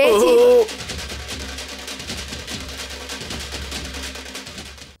അമ്മ ചേച്ചി.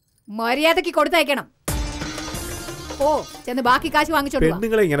 മര്യാദക്ക് കൊടുത്തയക്കണം. ഓ, ചെന്ന് ബാക്കി കാശ് വാങ്ങിച്ചോളൂ.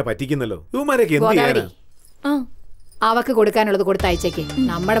 പെണ്ണുങ്ങളെ ഇങ്ങനെ പറ്റിക്കുന്നല്ലോ. ഇവന്മാരൊക്കെ എന്ത് ചെയ്യാനാ? അവക്ക് കൊടുക്കാനുള്ളത് കൊടുത്തയച്ചേക്ക്.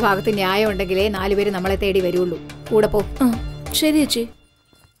 നമ്മുടെ ഭാഗത്ത് ന്യായം ഉണ്ടെങ്കിലേ 4 പേര് നമ്മളെ തേടി വരുള്ളൂ. കൂടെ പോ. ശരി ചേച്ചി.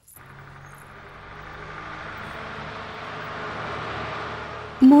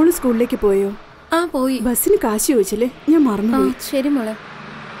 മോള് സ്കൂളിലേക്ക് പോയോ? പോയി. ബസ്സിന് കാശ് ചോദിച്ചില്ലേ? ഞാൻ മറന്നുപോയി. ശരി മോളെ.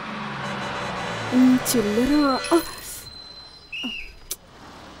 ചില്ലറ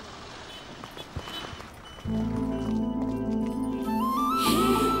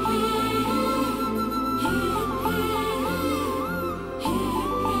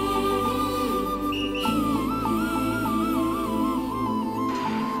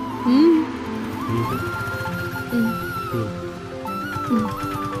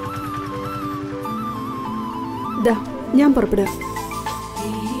ഞാൻ പുറപ്പെടാം.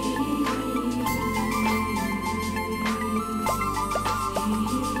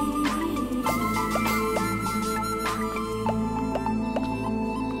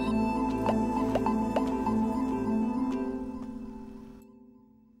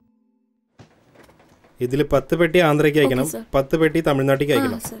 ഇതിൽ 10 പെട്ടി ആന്ധ്രയ്ക്ക് അയക്കണം, 10 പെട്ടി തമിഴ്നാട്ടിലേക്ക്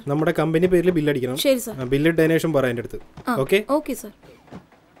അയക്കണം. നമ്മുടെ കമ്പനി പേരിൽ ബില്ലടിക്കണം. ബില്ല് ഡൊനേഷൻ പറ എൻ്റെ അടുത്ത്. ഓക്കെ? Okay sir.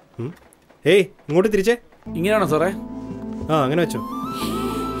 ഏയ്, ഇങ്ങോട്ട് തിരിച്ചേ. ഇങ്ങനെയാണോ സാറേ? അങ്ങനെ വെച്ചോ.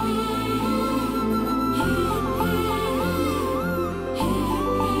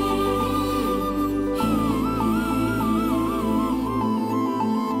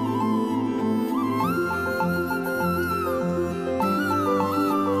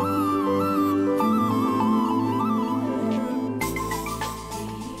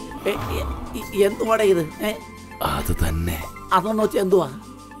 എന്തുവാടേ ഇത്? അത് തന്നെ. അതൊന്നു വെച്ചാൽ എന്തുവാ?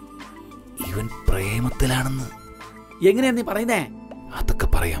 ഇവൻ പ്രേമത്തിലാണെന്ന്. എങ്ങനെയാ നീ പറയുന്നേ? അതൊക്കെ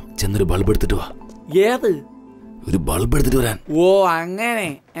പറയാം. ചെന്നൊരു ബൾബ് എടുത്തിട്ട് വാ. ഏത്? ഒരു ബൾബ് എടുത്തിട്ട് വരാൻ. ഓ അങ്ങനെ.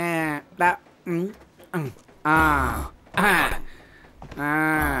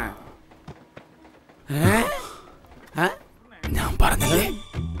 ഞാൻ പറഞ്ഞില്ലേ,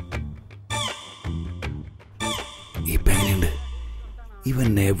 ഇപ്പൊ എങ്ങനെയുണ്ട്?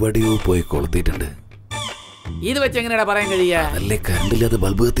 ഇവൻ എവിടെയോ പോയി കൊളുത്തിയിട്ടുണ്ട്. ഇത് വെച്ച് എങ്ങനെയാ പറയാൻ കഴിയാ? അല്ലേ കറണ്ടില്ലാതെ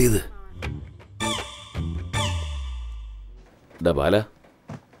ബൾബ് കത്തിയത്. ബാല,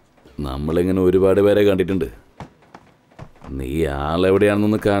 നമ്മളിങ്ങനെ ഒരുപാട് പേരെ കണ്ടിട്ടുണ്ട്. നീ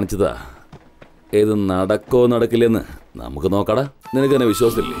ആളെവിടെയാണെന്നൊന്ന് കാണിച്ചതാ. ഏത് നടക്കോ നടക്കില്ലെന്ന് നമുക്ക് നോക്കടാ. നിനക്ക് തന്നെ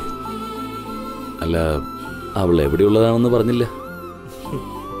വിശ്വാസമില്ലേ? അല്ല, അവൾ എവിടെയുള്ളതാണെന്ന് പറഞ്ഞില്ല.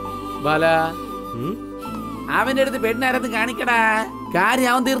 ബാല, അവന്റെ അടുത്ത് പെണ്ണാരത്ത് കാണിക്കടാ. കാര്യം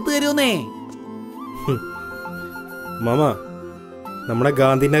അവൻ തീർത്തു തരുന്നേ. മാമ, നമ്മുടെ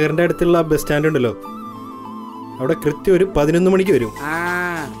ഗാന്ധിനഗറിന്റെ അടുത്തുള്ള ബസ് സ്റ്റാൻഡ് ഉണ്ടല്ലോ, അവിടെ കൃത്യം ഒരു 11 മണിക്ക് വരും.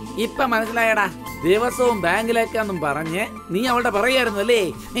 ഇപ്പൊ മനസ്സിലായടാ. ദിവസവും ബാങ്കിലേക്കാന്നും പറഞ്ഞ് നീ അവളുടെ പറയായിരുന്നു അല്ലേ?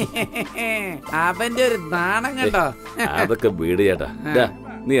 അവന്റെ ഒരു നാണം കണ്ടോ? അതൊക്കെ വീട് ചേട്ടാ.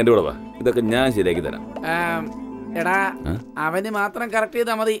 നീ എന്റെ കൂടെ വാ, ഇതൊക്കെ ഞാൻ ശരിയാക്കി തരാം. എടാ, അവന് മാത്രം കറക്റ്റ്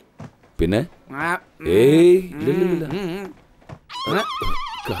ചെയ്താ മതി. പിന്നെ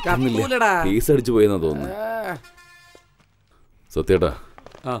ഫീസ് അടിച്ചു പോയെന്നാ തോന്നുന്നു. സത്യേട്ടാ,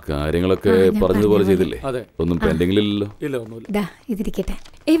 കാര്യങ്ങളൊക്കെ പറഞ്ഞതുപോലെ ചെയ്തില്ലേ? ഒന്നും പെൻഡിങ്ങിലില്ലല്ലോ? ഇതിരിക്കട്ടെ.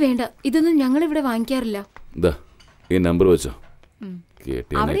 വേണ്ട, ഇതൊന്നും ഞങ്ങൾ ഇവിടെ വാങ്ങിക്കാറില്ല. ഈ നമ്പർ വെച്ചോ.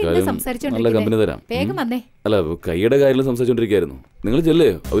 നല്ല കമ്പനി തരാം. അല്ല, കൈയുടെ കാര്യം സംസാരിച്ചോണ്ടിരിക്കായിരുന്നു. നിങ്ങൾ ചെല്ലേ,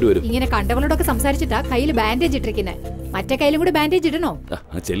 അവര് വരും. ഇങ്ങനെ കണ്ടവളോടൊക്കെ സംസാരിച്ചിട്ടാ കയ്യിൽ ബാൻഡേജ് ഇട്ടിരിക്കുന്നത്. മറ്റേ കയ്യിലും കൂടി ബാൻഡേജ് ഇടണോ?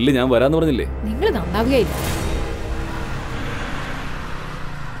 ചെല്ല്, ഞാൻ വരാന്ന് പറഞ്ഞില്ലേ? നിങ്ങൾ നന്നാവുകയില്ല.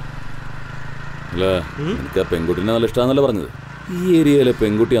 അല്ല, എനിക്ക് ആ പെൺകുട്ടീനെ നല്ല ഇഷ്ടമാണെന്നല്ലേ പറഞ്ഞത്? ഈ ഏരിയയിലെ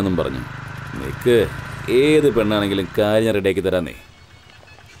പെൺകുട്ടിയാണെന്നും പറഞ്ഞു. നിനക്ക് ഏത് പെണ്ണാണെങ്കിലും കാര്യം ഞാൻ റെഡിയാക്കി തരാന്നേ.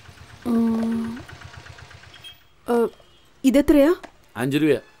 ഇതെത്രയാ? 5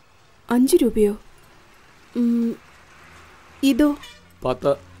 രൂപ. 5 രൂപയോ? ഇതോ?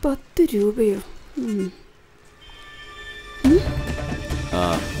 10 രൂപയോ?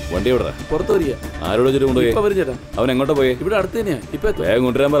 വണ്ടി എവിടെ? പുറത്ത് വരിക. ആരോട് വെച്ചിട്ട് കൊണ്ടുപോയി? അവൻ എങ്ങോട്ടാ പോയി? ഇവിടെ അടുത്ത് തന്നെയാ. ഇപ്പൊ വേഗം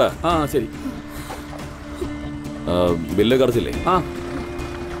കൊണ്ടുവരാൻ പറ. ശരി. ബില്ലൊക്കെ അടച്ചില്ലേ?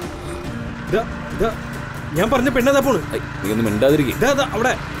 ഞാൻ പറഞ്ഞ പെണ്ണതാ പോണ്. നീ ഒന്നും മിണ്ടാതിരിക്കും.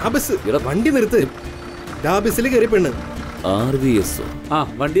 അവിടെ ആ ബസ്, വണ്ടി നിർത്ത്. ആ ബസ്സിൽ കയറി പെണ്ണ്. RVS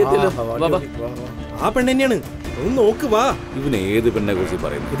വണ്ടി ആ പെണ്ണ് തന്നെയാണ്. ഒന്ന് നോക്ക് വാ. ഇവൻ ഏത് പെണ്ണെ കുറിച്ച്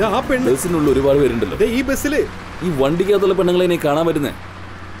പറയുന്നത്? ഇത് ആ പെണ്ണ്. ബസ്സിനുള്ള ഒരുപാട് പേരുണ്ടല്ലോ. ഈ ബസ്സില് ഈ വണ്ടിക്കകത്തുള്ള പെണ്ണുങ്ങളെ ഇനി കാണാൻ പറ്റുന്നേ?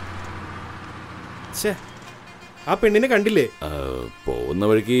 ആ പെണ്ണിനെ കണ്ടില്ലേ? പോകുന്ന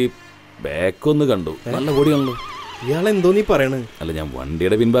വഴിക്ക് ബാക്കൊന്ന് കണ്ടു. നല്ല ഓടിയാണല്ലോ. ഇയാളെന്തോ നീ പറയണ്? അല്ല, ഞാൻ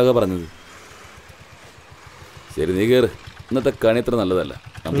വണ്ടിയുടെ പിൻഭാഗം പറഞ്ഞത്. ശരി, നീ കേറ്. ഇന്നത്തെ കണി അത്ര നല്ലതല്ല.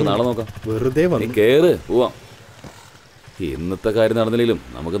 നമുക്ക് നാളെ നോക്കാം. വെറുതെ നീ കേറ്, പോവാം. ഇന്നത്തെ കാര്യം നടന്നില്ലെങ്കിലും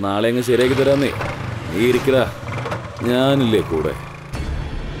നമുക്ക് നാളെ അങ്ങ് ശരിയാക്കി തരാന്നേ. നീ ഇരിക്കടാ, ഞാനില്ലേ കൂടെ.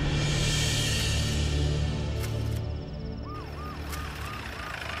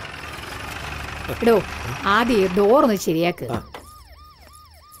 ആദ്യം ഡോറൊന്ന് ശരിയാക്ക്.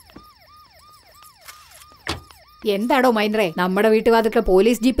 എന്താടോ മൈൻഡ്രേ, നമ്മുടെ വീട്ടുവാതിൽക്ക്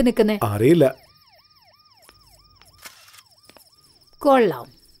പോലീസ് ജീപ്പ് നിൽക്കുന്നേ? അറിയില്ല. കൊള്ളാം.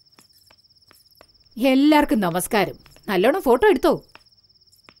 എല്ലാവർക്കും നമസ്കാരം. നല്ലോണം ഫോട്ടോ എടുത്തോ.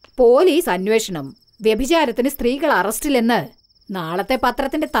 പോലീസ് അന്വേഷണം, വ്യഭിചാരത്തിന് സ്ത്രീകൾ അറസ്റ്റിലെന്ന് നാളത്തെ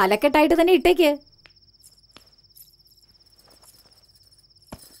പത്രത്തിന്റെ തലക്കെട്ടായിട്ട് തന്നെ ഇട്ടേക്ക്.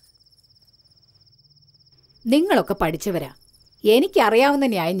 നിങ്ങളൊക്കെ പഠിച്ചവരാ. എനിക്കറിയാവുന്ന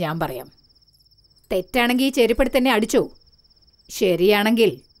ന്യായം ഞാൻ പറയാം. തെറ്റാണെങ്കിൽ ഈ ചെരുപ്പെടുത്ത് തന്നെ അടിച്ചോ. ശരിയാണെങ്കിൽ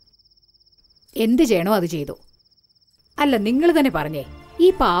എന്ത് ചെയ്യണോ അത് ചെയ്തോ. അല്ല, നിങ്ങൾ തന്നെ പറഞ്ഞേ, ഈ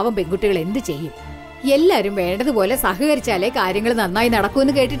പാവം പെൺകുട്ടികൾ എന്ത് ചെയ്യും? എല്ലാരും വേണ്ടതുപോലെ സഹകരിച്ചാലേ കാര്യങ്ങൾ നന്നായി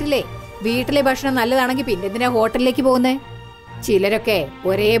നടക്കൂന്ന് കേട്ടിട്ടില്ലേ? വീട്ടിലെ ഭക്ഷണം നല്ലതാണെങ്കിൽ പിന്നെ എന്തിനാ ഹോട്ടലിലേക്ക് പോകുന്നേ? ചിലരൊക്കെ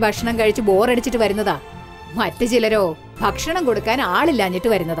ഒരേ ഭക്ഷണം കഴിച്ച് ബോറടിച്ചിട്ട് വരുന്നതാ. മറ്റു ചിലരോ ഭക്ഷണം കൊടുക്കാൻ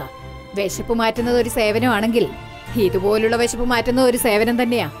ആളില്ലാഞ്ഞിട്ട് വരുന്നതാ. വിശപ്പ് മാറ്റുന്നത് ഒരു സേവനമാണെങ്കിൽ ഇതുപോലുള്ള വിശപ്പ് മാറ്റുന്നത് ഒരു സേവനം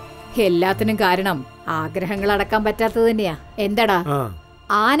തന്നെയാ. എല്ലാത്തിനും കാരണം ആഗ്രഹങ്ങൾ അടക്കാൻ പറ്റാത്തത് തന്നെയാ. എന്താടാ,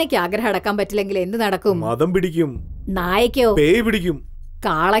 ആനയ്ക്ക് ആഗ്രഹം അടക്കാൻ പറ്റില്ലെങ്കിൽ എന്ത് നടക്കും? മതം പിടിക്കും. നായക്കോ? പേയ് പിടിക്കും.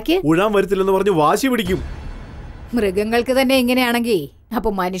 കാളയ്ക്ക് ഉഴാൻ വരത്തില്ലെന്ന് പറഞ്ഞ് വാശി പിടിക്കും. മൃഗങ്ങൾക്ക് തന്നെ എങ്ങനെയാണെങ്കിൽ അപ്പൊ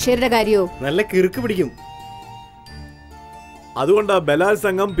മനുഷ്യരുടെ കാര്യോ? നല്ല കിറുക്ക് പിടിക്കും. അതുകൊണ്ടാ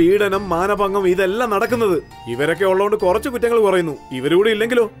ബലാത്സംഗം, പീഡനം, മാനഭംഗം ഇതെല്ലാം നടക്കുന്നത്. ഇവരൊക്കെ ഉള്ളതുകൊണ്ട് കുറച്ച് കുറ്റങ്ങൾ കുറയുന്നു. ഇവരൂടെ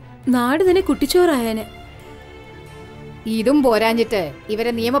ഇല്ലെങ്കിലോ നാട് തന്നെ കുട്ടിച്ചോറായനെ. ഇതും പോരാഞ്ഞിട്ട്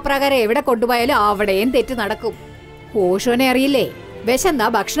ഇവരെ നിയമപ്രകാരം എവിടെ കൊണ്ടുപോയാലും അവിടെയും തെറ്റ് നടക്കും. ഓഷോനെ അറിയില്ലേ? വിശന്നാ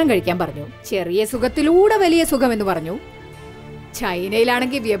ഭക്ഷണം കഴിക്കാൻ പറഞ്ഞു. ചെറിയ സുഖത്തിലൂടെ വലിയ സുഖം എന്ന് പറഞ്ഞു.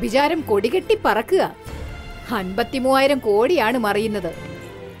 ചൈനയിലാണെങ്കിൽ വ്യഭിചാരം കൊടികെട്ടി പറക്കുക. 53,000 കോടിയാണ് മറിയുന്നത്.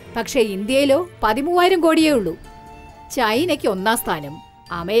 പക്ഷെ ഇന്ത്യയിലോ 13,000 കോടിയേ ഉള്ളൂ. ചൈനയ്ക്ക് 1ാം സ്ഥാനം,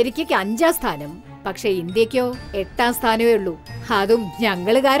 അമേരിക്കയ്ക്ക് 5ാം സ്ഥാനം. പക്ഷെ ഇന്ത്യക്കോ 8ാം സ്ഥാനമേ ഉള്ളൂ. അതും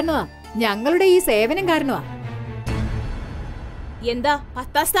ഞങ്ങള് കാരണമാ, ഞങ്ങളുടെ ഈ സേവനം കാരണമാ. എന്താ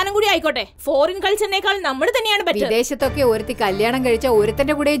 10ാം സ്ഥാനം കൂടി ആയിക്കോട്ടെ, ഫോറിൻ കൾച്ചറിനേക്കാൾ നമ്മൾ തന്നെയാണ് ബെറ്റർ. വിദേശത്തൊക്കെ ഒരുത്തി കല്യാണം കഴിച്ച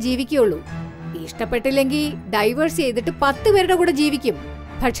ഒരുത്തന്റെ കൂടെ ജീവിക്കുള്ളൂ. ഇഷ്ടപ്പെട്ടില്ലെങ്കിൽ ഡൈവേഴ്സ് ചെയ്തിട്ട് 10 പേരുടെ കൂടെ ജീവിക്കും.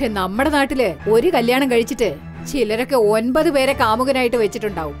 പക്ഷെ നമ്മുടെ നാട്ടില് ഒരു കല്യാണം കഴിച്ചിട്ട് ചിലരൊക്കെ 9 പേരെ കാമുകനായിട്ട്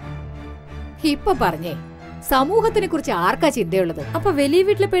വെച്ചിട്ടുണ്ടാവും. ഇപ്പൊ പറഞ്ഞേ, സമൂഹത്തിനെ കുറിച്ച് ആർക്കാ ചിന്തയുള്ളത്? അപ്പൊ വലിയ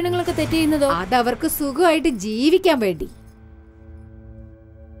വീട്ടിലെ പെണ്ണുങ്ങളൊക്കെ തെറ്റ് ചെയ്യുന്നതോ? അതവർക്ക് സുഖമായിട്ട് ജീവിക്കാൻ വേണ്ടി.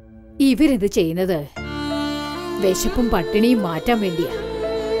 ഇവരിത് ചെയ്യുന്നത് വിശപ്പും പട്ടിണിയും മാറ്റാൻ വേണ്ടിയാ.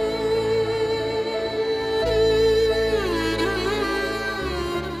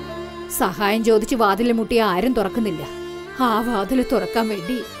 സഹായം ചോദിച്ച് വാതിൽ മുട്ടിയ ആരും തുറക്കുന്നില്ല. ആ വാതിൽ തുറക്കാൻ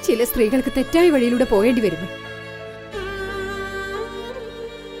വേണ്ടി ചില സ്ത്രീകൾക്ക് തെറ്റായ വഴിയിലൂടെ പോകേണ്ടി വരുന്നു.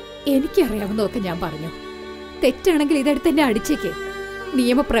 എനിക്കറിയാവുന്നതൊക്കെ ഞാൻ പറഞ്ഞു. തെറ്റാണെങ്കിൽ ഇതെടുത്ത് എന്നെ അടിച്ചേക്ക്.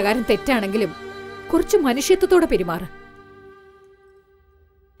 നിയമപ്രകാരം തെറ്റാണെങ്കിലും കുറച്ച് മനുഷ്യത്വത്തോടെ പെരുമാറ്.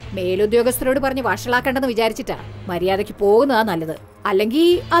 മേലുദ്യോഗസ്ഥരോട് പറഞ്ഞ് വഷളാക്കണ്ടെന്ന് വിചാരിച്ചിട്ടാ മര്യാദയ്ക്ക് പോകുന്നതാ നല്ലത്. അല്ലെങ്കിൽ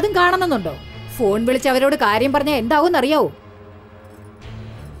അതും കാണണമെന്നുണ്ടോ? ഫോൺ വിളിച്ച് അവരോട് കാര്യം പറഞ്ഞാൽ എന്താവും അറിയാവോ?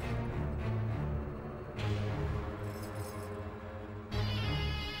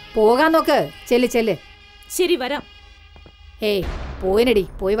 പോകാൻ നോക്ക്. ചെല്ല് ചെല്ല്. ശരി, വരാം. ഏയ് പോയിനടി,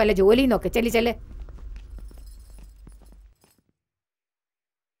 പോയി വല്ല ജോലി നോക്ക്. ചെല്ല് ചെല്ല്.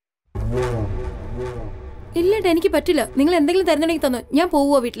 ഇല്ലേട്ടാ, എനിക്ക് പറ്റില്ല. നിങ്ങൾ എന്തെങ്കിലും തരുന്നുണ്ടെങ്കിൽ തന്നു, ഞാൻ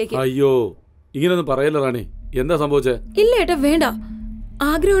പോവുക വീട്ടിലേക്ക്. അയ്യോ, ഇങ്ങനൊന്നും പറയല്ല റാണി. എന്താ സംഭവിച്ചേ? ഇല്ല ഏട്ടാ, വേണ്ട.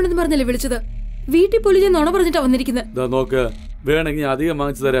 ആഗ്രഹമാണെന്ന് പറഞ്ഞല്ലേ വിളിച്ചത്. വീട്ടിൽ പോലും ഞാൻ നുണ പറഞ്ഞിട്ടാ വന്നിരിക്കുന്നത്. നോക്ക്, വേണമെങ്കിൽ അധികം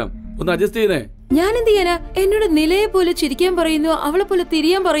വാങ്ങിച്ചു തരാം. ഒന്ന് അഡ്ജസ്റ്റ് ചെയ്യണേ. ഞാൻ എന്ത് ചെയ്യാനാ? എന്നോട് നിലയെ പോലെ ചിരിക്കാൻ പറയുന്നു, അവളെ പോലെ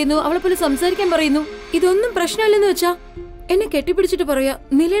തിരിയാൻ പറയുന്നു, അവളെ പോലെ സംസാരിക്കാൻ പറയുന്നു. ഇതൊന്നും പ്രശ്നമല്ലെന്ന് വെച്ചാ എന്നെ കെട്ടിപ്പിടിച്ചിട്ട് പറയാ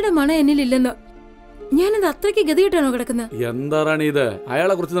നിലയുടെ മണം എന്നിലില്ലെന്ന്. ഞാനത് അത്രയ്ക്ക് ഗതികെട്ടാണോ കിടക്കുന്നത്? എന്താ റാണി ഇത്?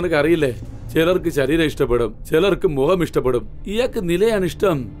 അയാളെ കുറിച്ച് നിനക്ക് അറിയില്ലേ? ചിലർക്ക് ശരീരം ഇഷ്ടപ്പെടും, ചിലർക്ക് മുഖം ഇഷ്ടപ്പെടും. ഇയാൾക്ക് നിലയാണ്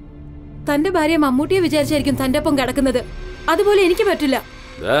ഇഷ്ടം. തന്റെ ഭാര്യ മമ്മൂട്ടിയെ വിചാരിച്ചായിരിക്കും തന്റെ ഒപ്പം കിടക്കുന്നത്. അതുപോലെ എനിക്ക് പറ്റില്ല.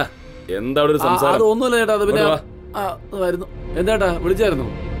 അതൊന്നുമല്ല ചേട്ടാ. അത് പിന്നെ വരുന്നു. എന്താ വിളിച്ചായിരുന്നു?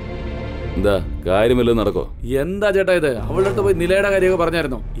 എന്താ കാര്യമല്ലോ നടക്കോ? എന്താ ചേട്ടാ ഇത്? അവളുടെ അടുത്ത് പോയി നിലയുടെ കാര്യമൊക്കെ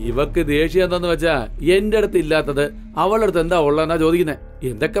പറഞ്ഞായിരുന്നു. ഇവക്ക് ദേഷ്യം എന്താന്ന് വെച്ചാ എന്റെ അടുത്ത് ഇല്ലാത്തത് അവളുടെ അടുത്ത് എന്താ ഉള്ളതെന്നാ ചോദിക്കുന്നത്.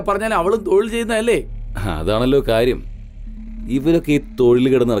 എന്തൊക്കെ പറഞ്ഞാലും അവളും തൊഴിൽ ചെയ്യുന്നതല്ലേ? അതാണല്ലോ കാര്യം. ഇവരൊക്കെ ഈ തൊഴിൽ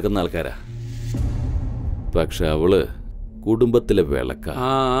കിടന്ന് നടക്കുന്ന ആൾക്കാരാ. പക്ഷെ അവള് കുടുംബത്തിലെ വിളക്ക.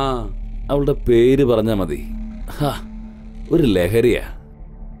 അവളുടെ പേര് പറഞ്ഞാ മതി, ഒരു ലഹരിയാ.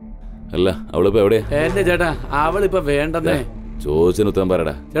 അല്ല, അവളിപ്പോ എവിടെയാ? എന്റെ ചേട്ടാ, അവളിപ്പോ വേണ്ടെന്നേ. ചോദിച്ചതിന് ഉത്തരം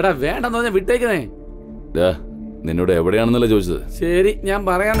പറയടാ. ചേട്ടാ, വേണ്ടെന്ന് പറഞ്ഞാ വിട്ടേക്കുന്നേ. നിന്നോട് എവിടെയാണെന്നല്ല ചോദിച്ചത്. ശരി, ഞാൻ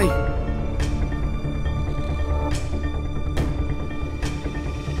പറയാന്നേ.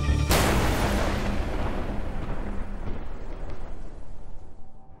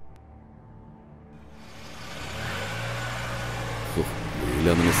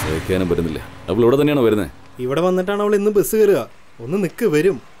 സഹിക്കാനും പറ്റുന്നില്ല. അവൾ ഇവിടെ തന്നെയാണോ വരുന്നത്? ഇവിടെ വന്നിട്ടാണ് അവൾ ഇന്ന് ബസ് കയറുക. ഒന്ന് നിക്ക്,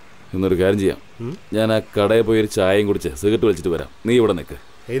 വരും. എന്നൊരു കാര്യം ചെയ്യാം, ഞാൻ ആ കടയിൽ പോയി ഒരു ചായയും കുടിച്ച് സിഗരറ്റ് വലിച്ചിട്ട് വരാം. നീ ഇവിടെ നിക്ക്.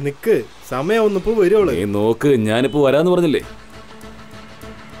 നിക്ക്, സമയം ഒന്നിപ്പോ വരുവോള്. നീ നോക്ക്, ഞാനിപ്പോ വരാന്ന് പറഞ്ഞില്ലേ.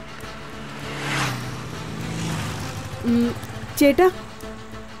 ചേട്ടാ,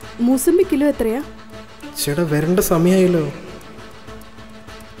 മൂസമ്പി കിലോ എത്രയാ? ചേട്ടാ, വരേണ്ട സമയമായല്ലോ.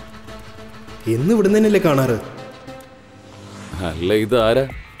 എന്ന് ഇവിടെ തന്നെയല്ലേ കാണാറ്? അല്ല, ഇത് ആരാ?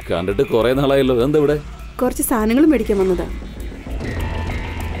 കണ്ടിട്ട് കുറെ നാളായല്ലോ. എന്താ ഇവിടെ? കുറച്ച് സാധനങ്ങൾ മേടിക്കാൻ വന്നതാ.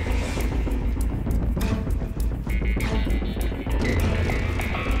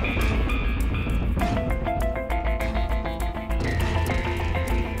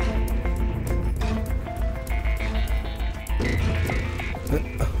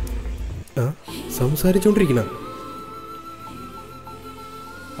 സംസാരിച്ചോണ്ടിരിക്കണ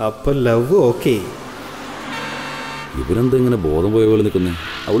അപ്പൊ ലവ് ഓക്കെ. ഇവരെന്താ ഇങ്ങനെ ബോധം പോയ പോലെ നിൽക്കുന്നേ?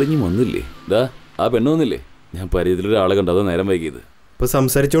 അവളിഞ്ഞി വന്നില്ലേ? ആ പെണ്ണ് വന്നില്ലേ? ഞാൻ പരിചയത്തിലൊരാളെ കണ്ടത് നേരം വൈകിയത്. ഇപ്പൊ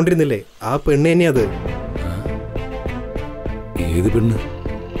സംസാരിച്ചോണ്ടിരുന്നില്ലേ? ആ പെണ്ണ് തന്നെയാ അത്. ഏത് പെണ്ണ്?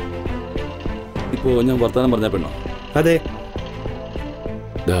 ഇപ്പോ ഞാൻ വർത്താനം പറഞ്ഞ പെണ്ണോ? അതെ.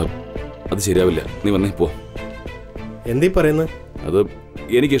 അത് ശരിയാവില്ല. നീ വന്നേ, പോ. എന്തീ പറയുന്നത്? അത്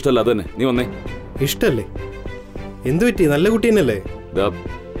എനിക്കിഷ്ടല്ല. അത് തന്നെ, നീ വന്നേ. ഇഷ്ടല്ലേ? എന്തു പറ്റി? നല്ല കുട്ടി തന്നെയല്ലേ?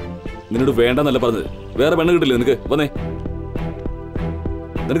 നിന്നോട് വേണ്ടെന്നല്ല പറഞ്ഞത്. വേറെ പെണ്ണ് കിട്ടില്ലേ നിനക്ക്? വന്നേ.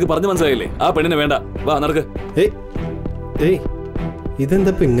 നിനക്ക് പറഞ്ഞു മനസ്സിലായില്ലേ? ആ പെണ്ണിനെ വേണ്ട. വാ, നടക്ക്. ഏയ്,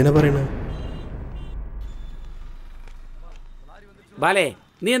 ഇതെന്താ ഇങ്ങനെ പറയണേ? ബാലേ,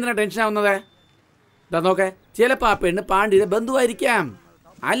 നീ എന്തിനാ ടെൻഷൻ ആവുന്നത്? നോക്കെ, ചിലപ്പോ ആ പെണ്ണ് പാണ്ഡ്യയുടെ ബന്ധുവായിരിക്കാം.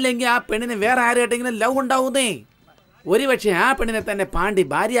 അല്ലെങ്കിൽ ആ പെണ്ണിന് വേറെ ആരായിട്ടെങ്കിലും ലവ് ഉണ്ടാവുന്നേ. ഒരുപക്ഷെ ആ പെണ്ണിനെ തന്നെ പാണ്ഡ്യ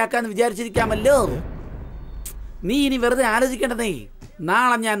ഭാര്യയാക്കാന്ന് വിചാരിച്ചിരിക്കാമല്ലോ. നീ ഇനി വെറുതെ ആലോചിക്കേണ്ടതേ.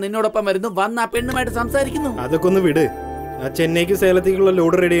 നാളെ ഞാൻ നിന്നോടൊപ്പം വരുന്നു, വന്ന് ആ പെണ്ണുമായിട്ട് സംസാരിക്കുന്നു. അതൊക്കെ ഒന്ന് വിട്. ആ ചെന്നൈക്ക് സേലത്തേക്കുള്ള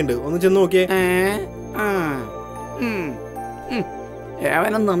ലോഡ് റെഡി ഉണ്ട്, ഒന്ന് ചെന്ന് നോക്കിയേ.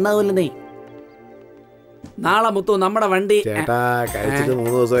 ഏവനും നന്നാവില്ല നീ. നാളെ മുത്തു നമ്മുടെ വണ്ടി. ചേട്ടാ കഴിച്ചിട്ട്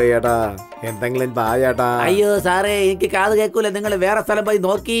 3 ദിവസമായി ചേട്ടാ, എന്തെങ്കിലും ചേട്ടാ. അയ്യോ സാറേ, എനിക്ക് കാത് കേൾക്കൂല. നിങ്ങൾ വേറെ സ്ഥലം പോയി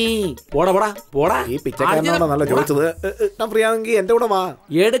നോക്കി. പോടാ പോടാ പോടാ. ഈ പിച്ചക്കാരനാണോ നല്ല ചോദിച്ചത്? ഫ്രീ ആണെങ്കിൽ എന്റെ കൂടെ വാ.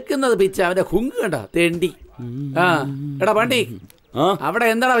 എടുക്കുന്നത് പിച്ച, അവന്റെ ഹുങ്ക് കണ്ട തെണ്ടി. ആ എടാ വണ്ടി അവിടെ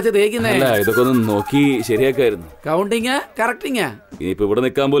എന്താടാ വെച്ച് തേക്കുന്നേ? ഇതൊക്കെ ഒന്ന് നോക്കി ശരിയാക്കായിരുന്നു. കൗണ്ടിങ് കറക്റ്റിങ്. ഇനിയിപ്പോ ഇവിടെ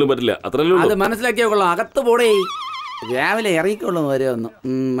നിൽക്കാൻ പോലും പറ്റില്ല, അത്രയല്ലേ ഉള്ളൂ. അത് മനസ്സിലാക്കിയോ കൊള്ളാം. അകത്ത് പോടേ, രാവിലെ ഇറങ്ങിക്കൊള്ളും വരെ ഒന്ന്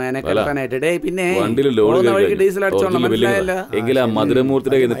മെനക്കെടുക്കാനായിട്ട്. ഡേ പിന്നെ വഴിക്ക് ഡീസൽ അടിച്ചോളാം, മനസ്സിലായല്ലോ. എങ്കിലാ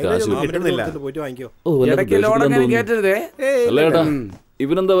മധുരമൂർത്തിയുടെ കയ്യിൽ നിന്ന് കാശ് പോയിട്ട് വാങ്ങിക്കോ. ഇടയ്ക്ക് ലോഡങ്ങനെ കേട്ടരുതേ. അല്ല ചേട്ടാ,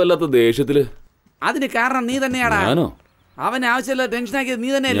 ഇവനെന്താ വല്ലാത്ത ദേഷ്യത്തില്? അതിന് കാരണം നീ തന്നെയാടാ. ഞാനോ? അവന് ആവശ്യമില്ല ടെൻഷനാക്കിയത്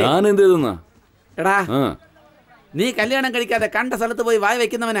നീ തന്നെയല്ലേ? ഞാൻ എന്ത് ചെയ്തെന്നാ? എടാ നീ കല്യാണം കഴിക്കാതെ കണ്ട സ്ഥലത്ത് പോയി വായ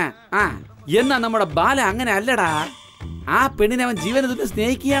വെക്കുന്നവനാ. ആ എന്നാ നമ്മുടെ ബാല അങ്ങനെ അല്ലടാ. ആ പെണ്ണിനെ അവൻ ജീവന തുല്യം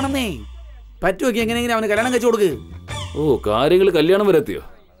സ്നേഹിക്കുകയാണെന്നേ. പറ്റുമൊക്കെ എങ്ങനെയെങ്കിലും അവന് കല്യാണം കഴിച്ചു കൊടുക്ക്. ഓ, കാര്യങ്ങൾ കല്യാണം വരെ എത്തിയോ?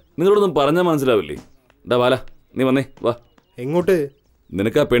 നിങ്ങളോടൊന്നും പറഞ്ഞാൽ മനസ്സിലാവില്ലേ? ഡാ ബാല, നീ വന്നേ, വാ. എങ്ങോട്ട്?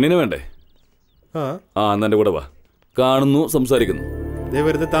 നിനക്ക് ആ പെണ്ണിനെ വേണ്ടേ? ആ എന്നാ എന്റെ കൂടെ വാ. കാണുന്നു, സംസാരിക്കുന്നു.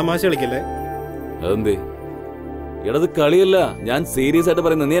 വെറുതെ തമാശ കളിക്കല്ലേ? അതെന്തേ? എടത് കളിയല്ല, ഞാൻ സീരിയസ് ആയിട്ട്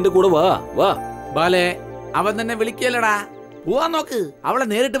പറയുന്നത്. നീ എന്റെ കൂടെ വാ. വാ ബാലേ, അവൻ തന്നെ വിളിക്കല്ലടാ. പോവാൻ നോക്ക്. അവളെ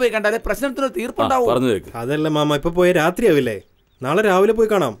നേരിട്ട് പോയി കണ്ടാലേ പ്രശ്നത്തിന് തീർപ്പുണ്ടാവും. പറഞ്ഞു കേക്ക്. അതല്ല മാമ, ഇപ്പൊ പോയ രാത്രിയാവില്ലേ? നാളെ രാവിലെ പോയി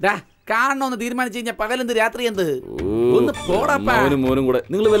കാണാം. കാണണമെന്ന് തീരുമാനിച്ചു കഴിഞ്ഞാൽ പകലെന്ത് രാത്രി എന്ത്? ഒന്ന് പോടാപ്പാ. മോനും കൂടെ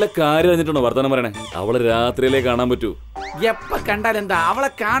നിങ്ങൾ വല്ല കാര്യം അറിഞ്ഞിട്ടുണ്ടോ വർത്തമാനം പറയണേ? അവളെ രാത്രിയിലേ കാണാൻ പറ്റൂ. എപ്പ കണ്ടാലെന്താ? അവളെ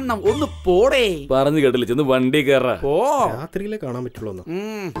കാണണം, ഒന്ന് പോടേ. പറഞ്ഞു കേട്ടില്ല, ചെന്ന് വണ്ടി കയറാ. പോ. രാത്രിയിലേ കാണാൻ പറ്റുള്ളൂ.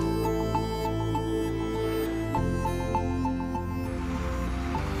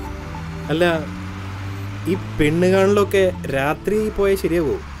 അല്ല, ഈ പെണ്ണ് കാണലൊക്കെ രാത്രി പോയാൽ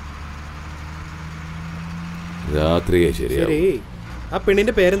ശരിയാവോ? രാത്രിയെ ശരിയാവും. ശരി, ആ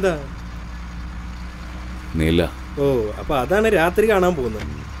പെണ്ണിന്റെ പേരെന്താ? നീല. ഓ, അപ്പൊ അതാണ് രാത്രി കാണാൻ പോകുന്നത്.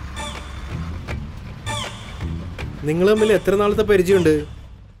 നിങ്ങൾ തമ്മിൽ എത്ര നാളത്തെ പരിചയമുണ്ട്?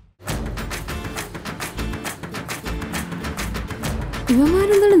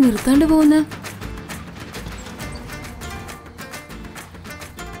 ഇവന്മാരെന്താണ് നിർത്താണ്ട് പോകുന്ന?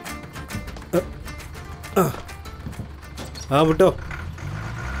 ആ വിട്ടോ.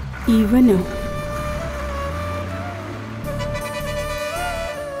 ഇവനോ?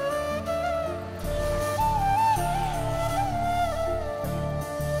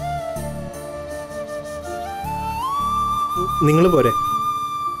 നിങ്ങൾ പോരെ?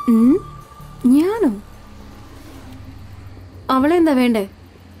 ഞാനോ? അവളെന്താ വേണ്ടേ?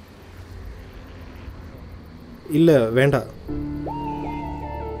 ഇല്ല, വേണ്ട.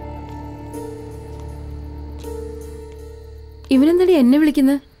 ഇവനെന്താടി എന്നെ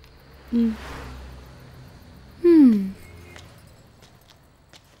വിളിക്കുന്നത്?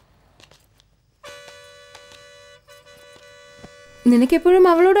 നിനക്കെപ്പോഴും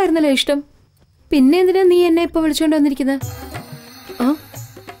അവളോടായിരുന്നല്ലോ ഇഷ്ടം. പിന്നെ എന്തിനാ നീ എന്നെ ഇപ്പൊ വിളിച്ചോണ്ട് വന്നിരിക്കുന്നത്? ആ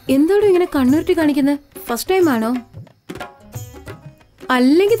എന്തോടും ഇങ്ങനെ കണ്ണുരുട്ടി കാണിക്കുന്നത്? ഫസ്റ്റ് ടൈം ആണോ?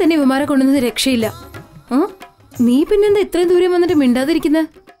 അല്ലെങ്കിൽ തന്നെ ഇവന്മാരെ കൊണ്ടുവന്നത് രക്ഷയില്ല. ആ നീ പിന്നെന്താ ഇത്രയും ദൂരം വന്നിട്ട് മിണ്ടാതിരിക്കുന്നത്?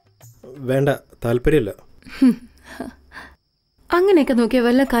 വേണ്ട, താല്പര്യമില്ല. അങ്ങനെയൊക്കെ നോക്കിയാൽ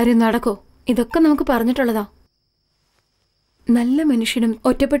വല്ല കാര്യം നടക്കോ? ഇതൊക്കെ നമുക്ക് പറഞ്ഞിട്ടുള്ളതാ. നല്ല മനുഷ്യനും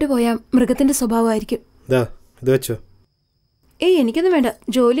ഒറ്റപ്പെട്ടു പോയാൽ മൃഗത്തിന്റെ സ്വഭാവമായിരിക്കും. ഇത് വെച്ചോ. ഏയ് എനിക്കൊന്നും വേണ്ട.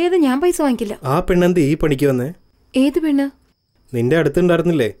 ജോലി ചെയ്ത് ഞാൻ പൈസ വാങ്ങിക്കില്ല. ആ പെണ്ണെന്ത് ഈ പണിക്ക് വന്നേ? ഏത് പെണ്ണ്? നിന്റെ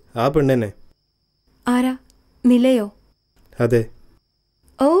അടുത്തുണ്ടായിരുന്നില്ലേ ആ പെണ്ണെന്നെ. ആരാ? നിലയോ? അതെ.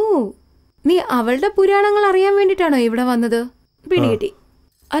 ഓ, നീ അവളുടെ പുരാണങ്ങൾ അറിയാൻ വേണ്ടിട്ടാണോ ഇവിടെ വന്നത്? പിടികിട്ടി.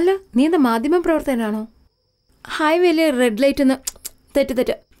 അല്ല, നീ എന്താ മാധ്യമ പ്രവർത്തകനാണോ? ഹൈവേയിലെ റെഡ് ലൈറ്റ്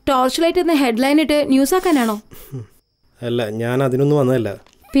തെറ്റ് ടോർച്ച് ലൈറ്റ് എന്ന ഹെഡ്ലൈൻ ഇട്ട് ന്യൂസ് ആക്കാനാണോ? അല്ല, ഞാൻ അതിനൊന്നും വന്നതല്ല.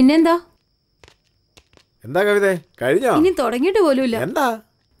 പിന്നെന്താ? എന്താ കവിത കഴിഞ്ഞോ? ഇനി തുടങ്ങിയിട്ട് പോലുമില്ല. എന്താ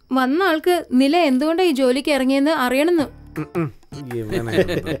വന്ന ആൾക്ക് നില എന്തുകൊണ്ടാ ഈ ജോലിക്ക് ഇറങ്ങിയെന്ന് അറിയണമെന്ന്.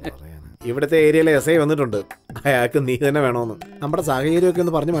 ഇവിടുത്തെ ഏരിയയിലെ എസ് ഐ വന്നിട്ടുണ്ട്. അയാൾക്ക് നീ തന്നെ വേണോന്ന്. നമ്മുടെ സാഹചര്യമൊക്കെ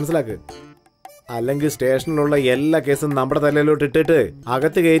ഒന്ന് പറഞ്ഞ് മനസ്സിലാക്ക്. അല്ലെങ്കിൽ സ്റ്റേഷനിലുള്ള എല്ലാ കേസും നമ്മുടെ തലയിലോട്ട് ഇട്ടിട്ട്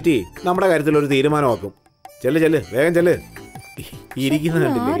അകത്ത് കയറ്റി നമ്മുടെ കാര്യത്തിൽ ഒരു തീരുമാനമാക്കും. ചെല്ല് വേഗം ചെല്ല്. ഇരിക്കുന്ന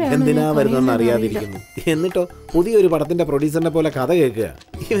കണ്ടില്ലേ, എന്തിനാ വരുന്നെന്ന് അറിയാതിരിക്കുന്നു. എന്നിട്ടോ പുതിയൊരു പടത്തിന്റെ പ്രൊഡ്യൂസറിനെ പോലെ കഥ കേൾക്കുക.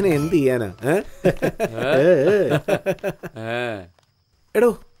 ഇവനെ എന്ത് ചെയ്യാനാ? എടോ,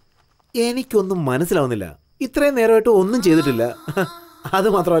 എനിക്കൊന്നും മനസ്സിലാവുന്നില്ല. ഇത്രയും നേരമായിട്ട് ഒന്നും ചെയ്തിട്ടില്ല. അത്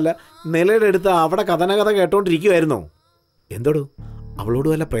മാത്രമല്ല നിലയുടെ അടുത്ത് അവിടെ കഥനകഥ കേട്ടോണ്ടിരിക്കുവായിരുന്നോ? എന്തോടോ അവളോട്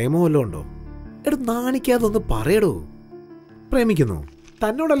വല്ല പ്രേമോ വല്ലതും ഉണ്ടോ? എടോ നാണിക്കാതൊന്ന് പറയടോ. പ്രേമിക്കുന്നു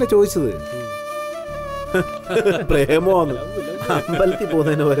തന്നോടല്ലേ ചോദിച്ചത്? പ്രേമോ വന്നു അമ്പലത്തിൽ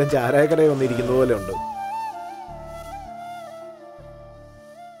പോകുന്നതിന് പകരം ചാരായക്കടയിൽ വന്നിരിക്കുന്ന പോലെ ഉണ്ട്.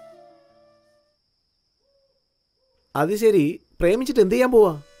 അത് ശരി, പ്രേമിച്ചിട്ട് എന്ത് ചെയ്യാൻ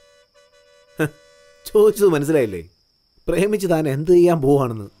പോവാ? ചോദിച്ചത് മനസ്സിലായില്ലേ? പ്രേമിച്ച് താൻ എന്ത് ചെയ്യാൻ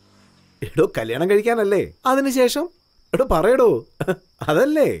പോവാണെന്ന്. എടോ കല്യാണം കഴിക്കാനല്ലേ? അതിനുശേഷം എടോ പറയടോ,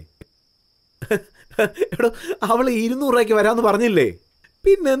 അതല്ലേ? എടോ അവള് 200 രൂപയ്ക്ക് വരാമെന്ന് പറഞ്ഞില്ലേ?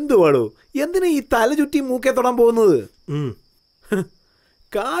 പിന്നെന്തുവാടോ, എന്തിനാ ഈ തല ചുറ്റി മൂക്കെ തൊടാൻ പോകുന്നത്?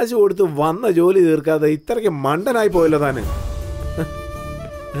 കാശ് കൊടുത്ത് വന്ന ജോലി തീർക്കാതെ ഇത്രയ്ക്ക് മണ്ടനായി പോയല്ലോ താന്.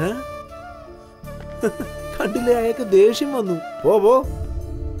 കണ്ടില്ലേ, അയാൾക്ക് ദേഷ്യം വന്നു. പോ.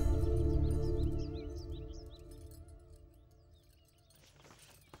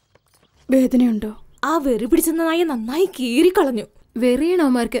 വേദനയുണ്ടോ? ആ വെറി പിടിച്ച നായ നന്നായി കീറിക്കളഞ്ഞു.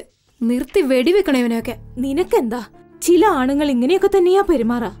 വെറിയണവന്മാർക്ക് നിർത്തി വെടിവെക്കണ ഇവനൊക്കെ. നിനക്കെന്താ? ചില ആണുങ്ങൾ ഇങ്ങനെയൊക്കെ തന്നെയാ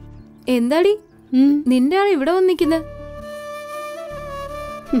പെരുമാറാ. എന്താടി നിന്റെ ആൾ ഇവിടെ വന്നിക്കുന്നത്?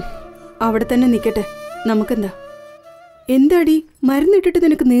 അവിടെ തന്നെ നിക്കട്ടെ, നമുക്കെന്താ? എന്താടി മരുന്നിട്ടിട്ട്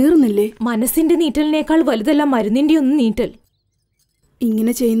നിനക്ക് നേറുന്നില്ലേ? മനസ്സിന്റെ നീറ്റലിനേക്കാൾ വലുതല്ല മരുന്നിന്റെ ഒന്നും നീറ്റൽ.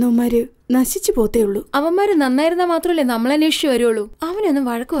 ഇങ്ങനെ ചെയ്യുന്നവന്മാര് നശിച്ചു പോത്തേ ഉള്ളൂ. അവന്മാര് നന്നായിരുന്നാ മാത്രമല്ലേ നമ്മളന്വേഷിച്ചു വരുള്ളൂ. അവനൊന്നും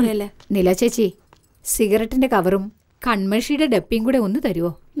വഴക്ക് പറയല്ലേ. നില ചേച്ചി, സിഗരറ്റിന്റെ കവറും കൺമഷിയുടെ ഡപ്പിയും കൂടെ ഒന്ന്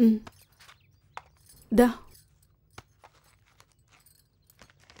തരുമോ?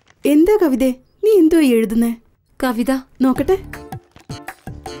 എന്താ കവിതേ, നീ എന്തോ എഴുതുന്നേ? കവിത നോക്കട്ടെ.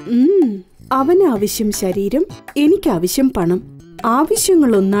 അവനാവശ്യം ശരീരം, എനിക്കാവശ്യം പണം.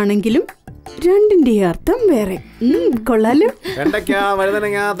 ആവശ്യങ്ങൾ ഒന്നാണെങ്കിലും രണ്ടിന്റെ അർത്ഥം വേറെ. കൊള്ളാലോ.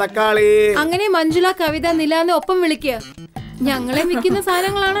 തക്കാളി. അങ്ങനെ മഞ്ജുള കവിത നിലാന്ന് ഒപ്പം വിളിക്കുക. ഞങ്ങളെ വിൽക്കുന്ന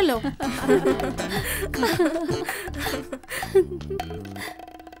സാധനങ്ങളാണല്ലോ.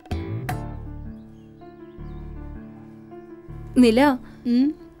 നില,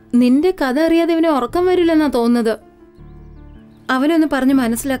 നിന്റെ കഥ അറിയാതെ ഇവനെ ഉറക്കം വരില്ലെന്നാ തോന്നുന്നത്. അവനൊന്ന് പറഞ്ഞ്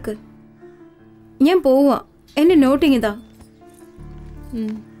മനസ്സിലാക്ക്. ഞാൻ പോവാ, എന്റെ നോട്ടിങ് ഇതാ.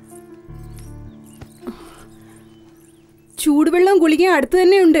 ചൂടുവെള്ളവും ഗുളികയും അടുത്ത്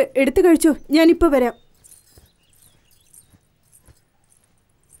തന്നെ ഉണ്ട്, എടുത്തു കഴിച്ചോ. ഞാനിപ്പോ വരാം.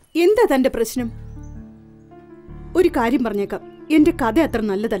 എന്താ തന്റെ പ്രശ്നം? ഒരു കാര്യം പറഞ്ഞേക്കാം, എന്റെ കഥ അത്ര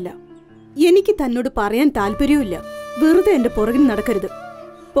നല്ലതല്ല. എനിക്ക് തന്നോട് പറയാൻ താല്പര്യവുമില്ല. വെറുതെ എന്റെ പുറകിൽ നടക്കരുത്.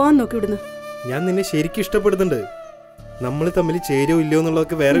 പോവാൻ നോക്കി ഇവിടുന്ന്. ഞാൻ നിന്നെ ശരിക്കും ഇഷ്ടപ്പെടുന്നുണ്ട്. നമ്മൾ തമ്മിൽ ചേരോ ഇല്ലയോ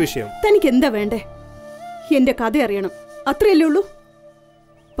എന്നുള്ളതൊക്കെ വേറെ വിഷയം. തനിക്ക് എന്താ വേണ്ടേ? എന്റെ കഥ അറിയണം, അത്രയല്ലേ ഉള്ളൂ.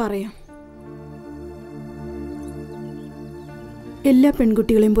 പറയാം. എല്ലാ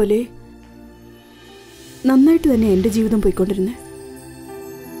പെൺകുട്ടികളെയും പോലെ നന്നായിട്ട് തന്നെ എന്റെ ജീവിതം പോയിക്കൊണ്ടിരുന്നേ.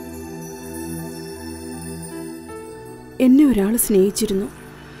 എന്നെ ഒരാൾ സ്നേഹിച്ചിരുന്നു.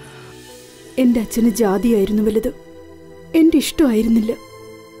 എന്റെ അച്ഛന് ജാതിയായിരുന്നു വലുത്. എന്റെ ഇഷ്ടമായിരുന്നില്ല.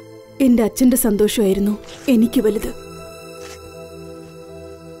 എന്റെ അച്ഛന്റെ സന്തോഷമായിരുന്നു എനിക്ക് വലുത്.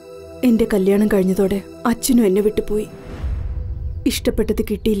 എന്റെ കല്യാണം കഴിഞ്ഞതോടെ അച്ഛനും എന്നെ വിട്ടുപോയി. ഇഷ്ടപ്പെട്ടത്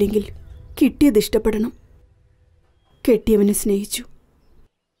കിട്ടിയില്ലെങ്കിൽ കിട്ടിയത് ഇഷ്ടപ്പെടണം. കെട്ടിയവനെ സ്നേഹിച്ചു.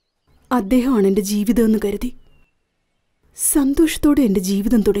 അദ്ദേഹമാണ് എന്റെ ജീവിതം എന്ന് കരുതി സന്തോഷത്തോടെ എന്റെ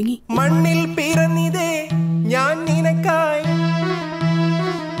ജീവിതം തുടങ്ങി. മണ്ണിൽ പിറന്നിതേ ഞാൻ നിനക്കായി,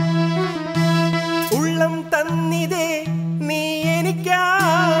 ഉള്ളം തന്നിതേ നീ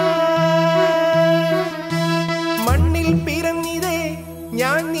എനിക്കായി. മണ്ണിൽ പിറന്നിതേ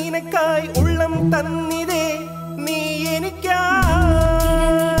ഞാൻ നിനക്കായി, ഉള്ളം തന്നിതേ നീ എനിക്കായി.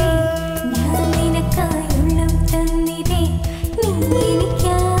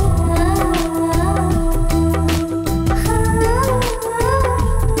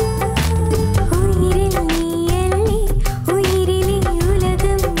 ഉയിരിൽ നീയല്ലേ ഉയിരിൽ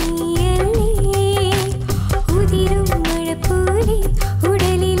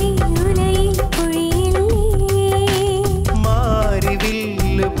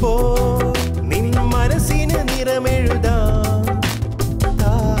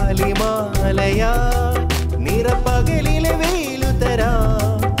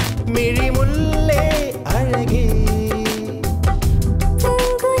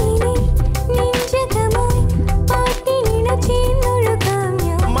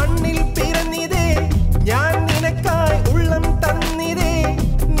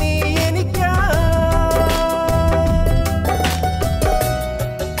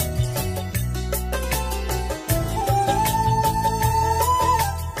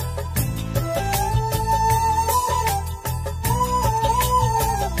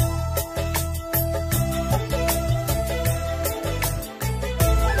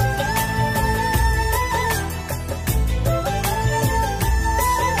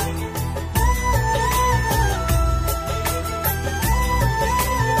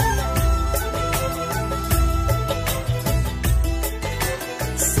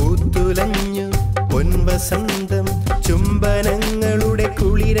വസന്തം ചുംബനങ്ങളുടെ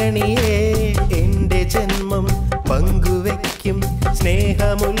കുളിരണിയേ എന്റെ ജന്മം പങ്കുവെക്കും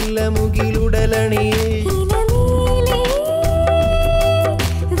സ്നേഹമുള്ള മുകിലുടലണിയേ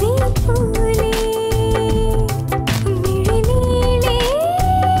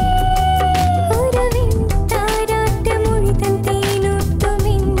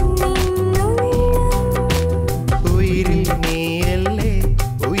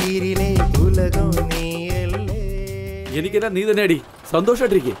എനിക്കെന്നാ നീ തന്നെ അടി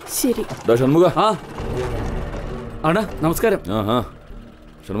സന്തോഷായിട്ടിരിക്കേ. ശരി ഷൺമുഖ. ആ ആണാ നമസ്കാരം.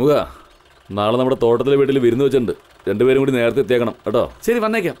 ഷൺമുഖ, നാളെ നമ്മുടെ തോട്ടത്തിലെ വീട്ടിൽ വിരുന്ന് വെച്ചിട്ടുണ്ട്. രണ്ടുപേരും കൂടി നേരത്തെ എത്തിയേക്കണം കേട്ടോ. ശരി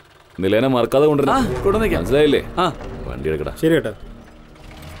വന്നേക്കാം. നിലേനെ മറക്കാതെ കൊണ്ടുവരണം. കൊണ്ടുവന്നേക്കാം. മനസ്സിലായില്ലേ? ആ വണ്ടി എടുക്കടാ. ശരി കേട്ടോ.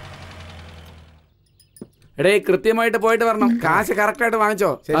 എടേ കൃത്യമായിട്ട് പോയിട്ട് വരണം. കാശ് കറക്റ്റ് ആയിട്ട്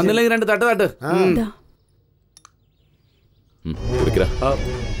വാങ്ങിച്ചോ. അന്നില്ലെങ്കിൽ 2 തട്ട്. കുടിക്കടാ,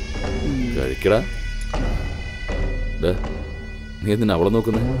 കഴിക്കടാ. നീ എന്തിനാ അവളെ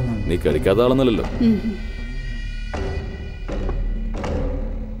നോക്കുന്നേ? നീ കഴിക്കാത്ത ആളൊന്നുമല്ലല്ലോ.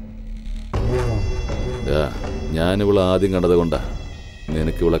 ഞാനിവളെ ആദ്യം കണ്ടത് കൊണ്ടാ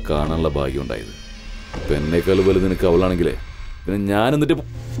നിനക്ക് ഇവളെ കാണാനുള്ള ഭാഗ്യം ഉണ്ടായത്. ഇപ്പൊ എന്നേക്കാൾ വലുത് നിനക്ക് അവളാണെങ്കിലേ പിന്നെ ഞാൻ എന്നിട്ട്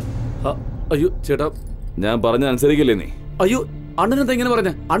അയ്യോ ചേട്ടാ, ഞാൻ പറഞ്ഞ അനുസരിക്കില്ലേ നീ? അയ്യോ അണ്ണനെന്താ ഇങ്ങനെ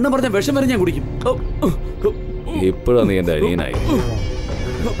പറഞ്ഞ? അണ്ണൻ പറഞ്ഞ വിഷം വരെ ഞാൻ കുടിക്കും. ഇപ്പോഴാ നീ എന്റെ അനിയനായി.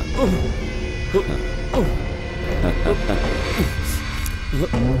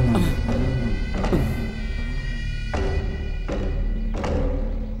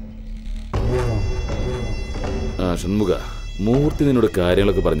 ഷൺമുഖ, മൂർത്തി നിന്നോട്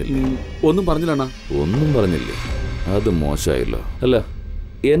കാര്യങ്ങളൊക്കെ പറഞ്ഞില്ലേ? ഒന്നും പറഞ്ഞില്ല. ഒന്നും പറഞ്ഞില്ലേ? അത് മോശമായല്ലോ. അല്ല,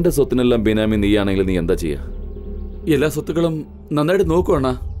 എന്റെ സ്വത്തിനെല്ലാം ബിനാമി നീയാണെങ്കിൽ നീ എന്താ ചെയ്യാ? എല്ലാ സ്വത്തുക്കളും നന്നായിട്ട് നോക്കുവാണ.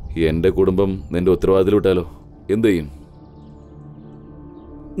 എന്റെ കുടുംബം നിന്റെ ഉത്തരവാദിത്തത്തിൽ വിട്ടാലോ? എന്ത് ചെയ്യും?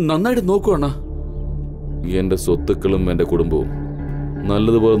 നന്നായിട്ട് നോക്കുവാണ. എന്റെ സ്വത്തുക്കളും എന്റെ കുടുംബവും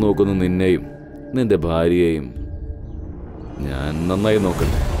നല്ലതുപോലെ നോക്കുന്ന നിന്നെയും നിന്റെ ഭാര്യയെയും ഞാൻ നന്നായി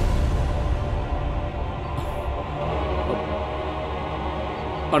നോക്കണ്ടേ?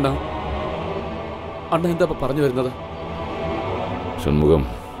 അണ്ണ എന്താ പറഞ്ഞു വരുന്നത്? ഷൺമുഖം,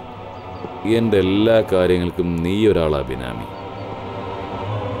 എന്റെ എല്ലാ കാര്യങ്ങൾക്കും നീ ഒരാളാ ബിനാമി.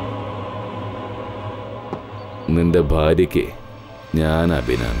 നിന്റെ ഭാര്യയ്ക്ക് ഞാനാ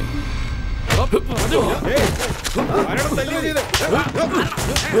ബിനാമി.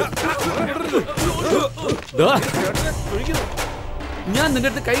 ഞാൻ നിന്റെ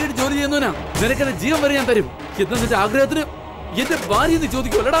അടുത്ത് കൈയിട്ട് ജോലി ചെയ്യുന്നവനാ. നിനക്കെന്നെ ജീവൻ വരെ ഞാൻ തരും. എന്താ നിന്റെ ആഗ്രഹത്തിന് എന്റെ ഭാര്യ എന്ന്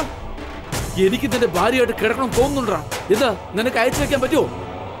ചോദിക്കുമല്ലടാ. എനിക്ക് നിന്റെ ഭാര്യയായിട്ട് കിടക്കണം തോന്നുന്നുണ്ടാ. എന്താ നിനക്ക് അയച്ചു വെക്കാൻ പറ്റുമോ?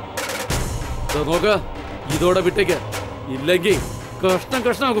 നോക്ക, ഇതോടെ വിട്ടേക്ക്. ഇല്ലെങ്കിൽ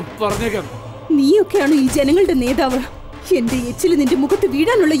കഷ്ണമാകും. പറഞ്ഞേക്കാം. നീയൊക്കെയാണ് ഈ ജനങ്ങളുടെ നേതാവ്. എന്റെ എച്ചില് നിന്റെ മുഖത്ത്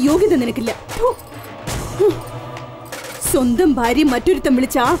വീഴാനുള്ള യോഗ്യത നിനക്കില്ല. സ്വന്തം ഭാര്യ മറ്റൊരുത്തം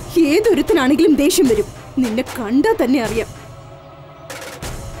വിളിച്ചാ ഏതൊരുത്തനാണെങ്കിലും ദേഷ്യം വരും. നിന്നെ കണ്ടാ തന്നെ അറിയാം.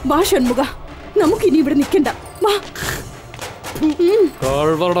 വാ ഷൺമുഖ, നമുക്കിനി ഇവിടെ നിൽക്കണ്ട. വാ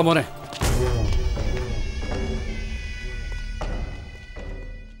മോനെ.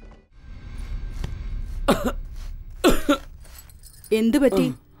 എന്തു പറ്റി?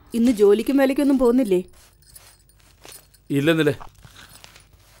 ഇന്ന് ജോലിക്കും വേലയ്ക്കൊന്നും പോകുന്നില്ലേ? ഇല്ലെന്നില്ലേ.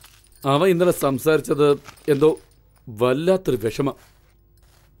 അവൻ ഇന്നലെ സംസാരിച്ചത് എന്തോ വല്ലാത്തൊരു വിഷമം.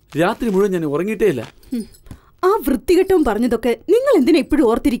 രാത്രി മുഴുവൻ ഞാൻ ഉറങ്ങിയിട്ടേ ഇല്ല. ആ വൃത്തികെട്ടവും പറഞ്ഞതൊക്കെ നിങ്ങൾ എന്തിനാ ഇപ്പോഴും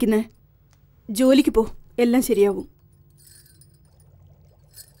ഓർത്തിരിക്കുന്നേ? ജോലിക്ക് പോ, എല്ലാം ശരിയാവും.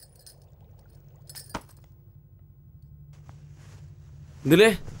 നിലേ,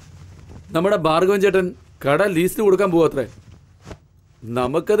 നമ്മുടെ ഭാർഗവൻ ചേട്ടൻ കട ലീസിന് കൊടുക്കാൻ പോവാത്രേ.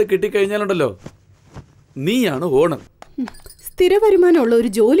 നമുക്കത് കിട്ടിക്കഴിഞ്ഞാലുണ്ടല്ലോ, നീയാണ് ഓണർ. സ്ഥിര വരുമാനമുള്ള ഒരു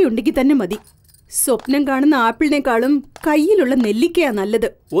ജോലി ഉണ്ടെങ്കിൽ തന്നെ മതി. സ്വപ്നം കാണുന്ന ആപ്പിളിനേക്കാളും കയ്യിലുള്ള നെല്ലിക്കയാ നല്ലത്.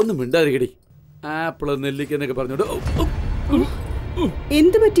 ഒന്നും മിണ്ടാതിരിക്കടി. ആപ്പിള് നെല്ലിക്ക എന്നൊക്കെ പറഞ്ഞോണ്ട്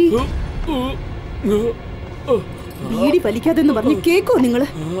എന്തു പറ്റി? ബീഡി വലിക്കാതെന്ന് പറഞ്ഞ് കേക്കോ നിങ്ങള്?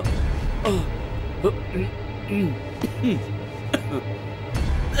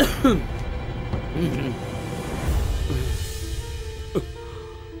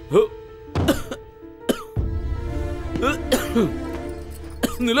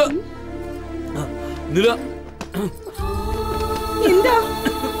 നില നില എന്താ?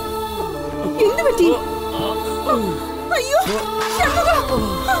 എന്തു പറ്റി? അയ്യോ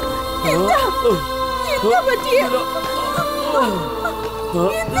എന്താ? എന്താ പറ്റിയ?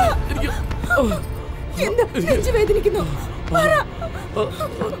 എന്താ നെഞ്ചു വേദനിക്കുന്നു?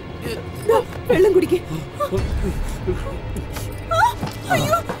 വെള്ളം കുടിക്കേ.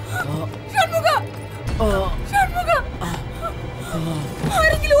 അയ്യോ ഷൺമുഖ, ഷൺമുഖ,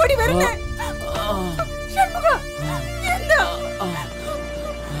 ആരെങ്കിലും ഓടി വരണേ.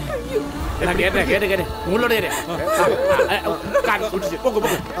 കേട്ടെ കേട്ടെ കേട്ടെ മുകളിലോട്ട് കേട്ടെ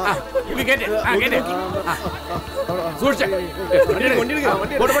സൂക്ഷിച്ചേ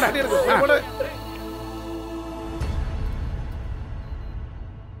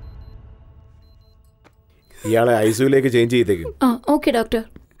ഇയാളെ ഐസിയുലേക്ക് ചേഞ്ച് ചെയ്തേക്കും. Okay doctor.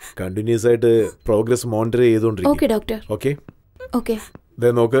 കണ്ടിന്യൂസ് ആയിട്ട് progress monitor ചെയ്തോണ്ടിരിക്കും. Okay doctor. Okay okay.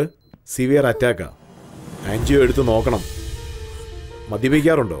 നോക്ക്, സിവിയർ അറ്റാക്കാ. ആൻജിയോ എടുത്ത് നോക്കണം.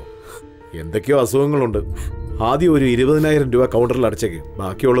 മദ്യപിക്കാറുണ്ടോ? എന്തൊക്കെയോ അസുഖങ്ങളുണ്ട്. ആദ്യം ഒരു 20,000 രൂപ കൗണ്ടറിൽ അടച്ചേക്ക്.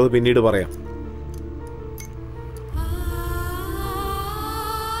 ബാക്കിയുള്ളത് പിന്നീട് പറയാം.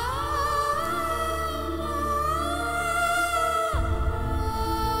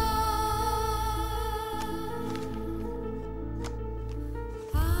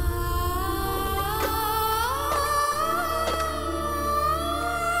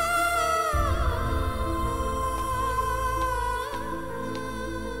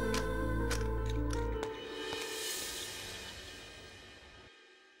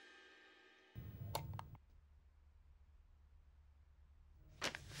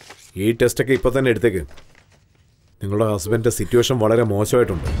 ഈ ടെസ്റ്റൊക്കെ ഇപ്പോൾ തന്നെ എടുത്തേക്ക്. നിങ്ങളുടെ ഹസ്ബൻഡിൻ്റെ സിറ്റുവേഷൻ വളരെ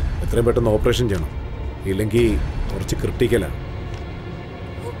മോശമായിട്ടുണ്ട്. എത്രയും പെട്ടെന്ന് ഓപ്പറേഷൻ ചെയ്യണം. ഇല്ലെങ്കിൽ കുറച്ച് ക്രിട്ടിക്കലാണ്.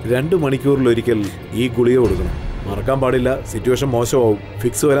 2 മണിക്കൂറിലൊരിക്കൽ ഈ ഗുളിക കൊടുക്കണം. മറക്കാൻ പാടില്ല. സിറ്റുവേഷൻ മോശമാവും.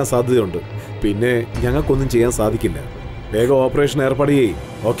 ഫിക്സ് വരാൻ സാധ്യതയുണ്ട്. പിന്നെ ഞങ്ങൾക്കൊന്നും ചെയ്യാൻ സാധിക്കില്ല. വേഗം ഓപ്പറേഷൻ ഏർപ്പാട് ചെയ്യ്.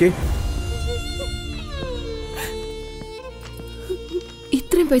 ഓക്കെ?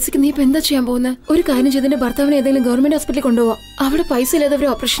 ഇത്രയും പൈസക്ക് നീ ഇപ്പൊ എന്താ ചെയ്യാൻ പോകുന്നത്? ഒരു കാര്യം ചെയ്തതിന്റെ ഭർത്താവിനെ ഏതെങ്കിലും ഗവൺമെന്റ് ഹോസ്പിറ്റലിൽ കൊണ്ടുപോവാ. അവിടെ പൈസ ഇല്ലാതെ അവർ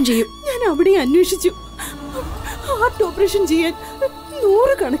ഓപ്പറേഷൻ ചെയ്യും. ഞാൻ അവിടെ അന്വേഷിച്ചു. ഹാർട്ട് ഓപ്പറേഷൻ ചെയ്യാൻ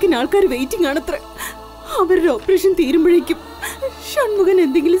 100 കണക്കിന് ആൾക്കാർ വെയിറ്റിംഗ് ആണത്ര. അവരുടെ ഓപ്പറേഷൻ തീരുമ്പോഴേക്കും ഷൺമുഖൻ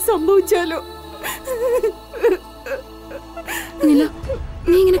എന്തെങ്കിലും സംഭവിച്ചാലോ?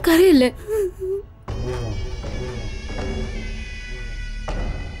 നീ ഇങ്ങനെ കരയല്ലേ?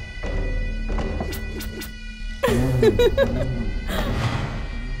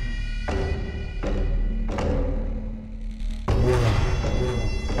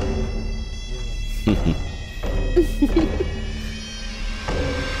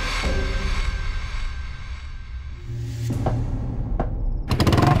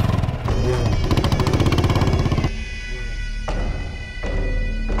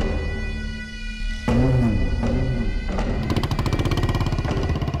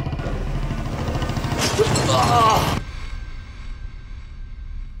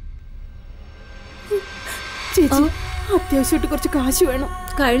 ചേച്ചി, അത്യാവശ്യമായിട്ട് കുറച്ച് കാശ് വേണം.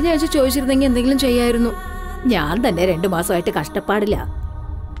 കഴിഞ്ഞ ആഴ്ച ചോദിച്ചിരുന്നെങ്കിൽ എന്തെങ്കിലും ചെയ്യായിരുന്നു. ഞാൻ തന്നെ 2 മാസമായിട്ട് കഷ്ടപ്പാടില്ല.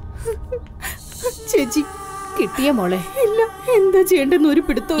 ചേച്ചി, കിട്ടിയ മോളെ. ഇല്ല, എന്താ ചെയ്യേണ്ടെന്ന് ഒരു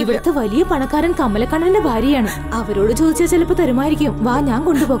പിടുത്തവും. ഇവിടുത്തെ വലിയ പണക്കാരൻ കമലക്കണ്ണന്റെ ഭാര്യയാണ്. അവരോട് ചോദിച്ചാൽ ചിലപ്പോ തരുമായിരിക്കും. വാ, ഞാൻ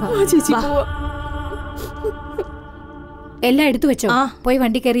കൊണ്ടുപോകാം. ചേച്ചി, എല്ലാം എടുത്തു വെച്ചോ. പോയി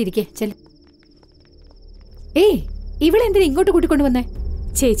വണ്ടി കയറി ഇരിക്കേ. ചെൽ. ഏയ്, ഇവളെന്തിനാ ഇങ്ങോട്ട് കൂട്ടിക്കൊണ്ടുവന്നേ?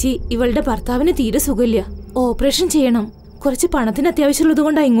 ചേച്ചി, ഇവളുടെ ഭർത്താവിന് തീരെ സുഖമില്ല. ഓപ്പറേഷൻ ചെയ്യണം. കുറച്ച് പണത്തിന് അത്യാവശ്യമുള്ളത്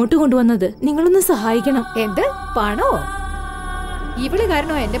കൊണ്ടാണ് ഇങ്ങോട്ട് കൊണ്ടുവന്നത്. നിങ്ങളൊന്ന് സഹായിക്കണം. എന്ത് പണോ? ഇവള്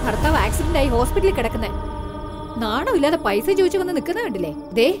കാരണോ എന്റെ ഭർത്താവ് ആക്സിഡന്റ് ആയി ഹോസ്പിറ്റലിൽ കിടക്കുന്നേ. നാണോ ഇല്ലാതെ പൈസ ചോദിച്ചു വന്ന് നിൽക്കുന്ന കണ്ടില്ലേ?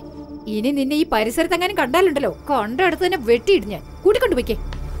 ദേ, ഇനി നിന്നെ ഈ പരിസരത്ത് എങ്ങാനും കണ്ടാലുണ്ടല്ലോ, കൊണ്ടടുത്ത് തന്നെ വെട്ടിയിട്. ഞാൻ കൂട്ടിക്കൊണ്ടുപോയിക്കേ.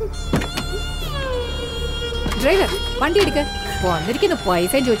 ഡ്രൈവർ, വണ്ടി എടുക്ക. വന്നിരിക്കുന്നു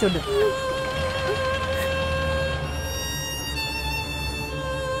പൈസയും ചോദിച്ചോണ്ട്.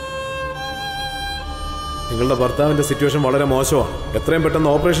 നിങ്ങളുടെ ഭർത്താവിൻ്റെ സിറ്റുവേഷൻ വളരെ മോശമാണ്. എത്രയും പെട്ടെന്ന്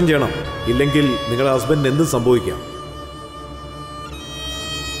ഓപ്പറേഷൻ ചെയ്യണം. ഇല്ലെങ്കിൽ നിങ്ങളുടെ ഹസ്ബൻഡിന് എന്തും സംഭവിക്കാം.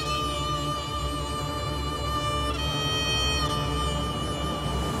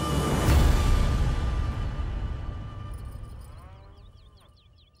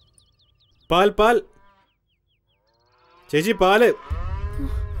 പാൽ. ചേച്ചി, പാല്.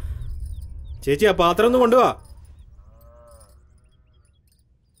 ചേച്ചി, ആ പാത്രം ഒന്ന് കൊണ്ടുവാ.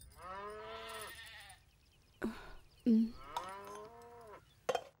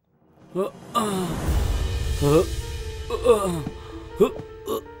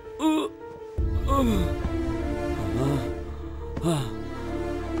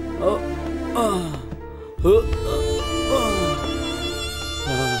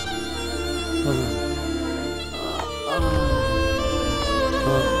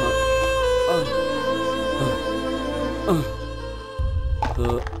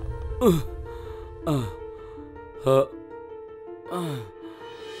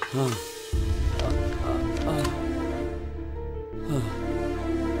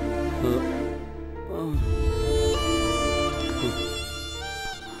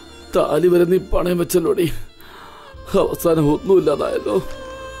 താലി വരെ നീ പണയം വെച്ചല്ലോടി. അവസാനം ഒന്നുമില്ലാതായല്ലോ.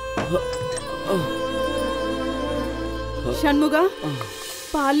 ഷൺമുഖ,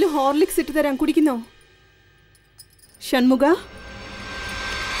 പാലില് ഹോർലിക്സ് ഇട്ട് തരാൻ, കുടിക്കുന്നോ? ഷൺമുഖ,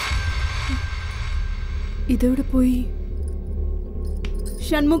 ഇതെവിടെ പോയി?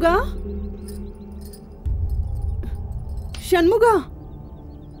 ഷൺമുഖ, ഷൺമുഖ,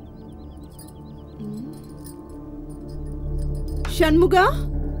 ഷൺമുഖ,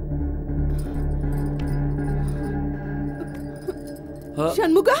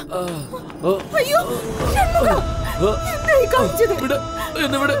 ഷൺമുഖ, അയ്യോ ഷൺമുഖ, എന്തായി കാണിച്ചത്?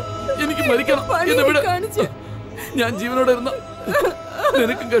 എനിക്ക് മരിക്കണം. എന്നെ വിട്. ഞാൻ ജീവനോടെ ഇരുന്ന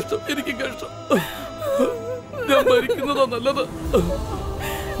നിനക്കും കഷ്ടം, എനിക്കും കഷ്ടം. ഞാൻ മരിക്കുന്നതാ നല്ലത്.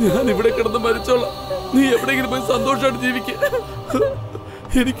 ഞാൻ ഇവിടെ കിടന്ന് മരിച്ചോളാം. നീ എവിടെയെങ്കിലും പോയി സന്തോഷമായിട്ട് ജീവിക്ക.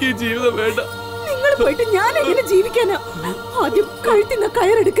 എനിക്ക് ഈ ജീവിതം വേണ്ട. നിങ്ങൾ പോയിട്ട് ഞാൻ എങ്ങനെ ജീവിക്കാനാ? ആദ്യം കഴുത്തിന്ന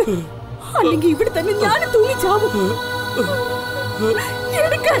കയറെടുക്ക, അല്ലെങ്കിൽ ഇവിടെ തന്നെ ഞാൻ തൂങ്ങി ചാവും.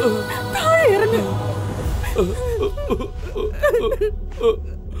 എടുക്കാൻ താഴെ ഇറങ്ങ്.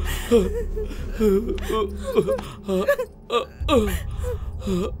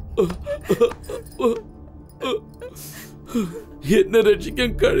 എന്നെ രക്ഷിക്കാൻ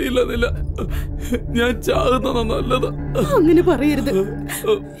കഴിയില്ലെന്നില്ല. ഞാൻ ചാകുന്നതാ നല്ലത്. അങ്ങനെ പറയരുത്.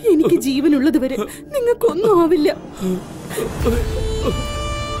 എനിക്ക് ജീവനുള്ളത് വരെ നിങ്ങൾക്കൊന്നും ആവില്ല.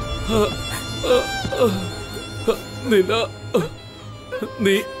 നില,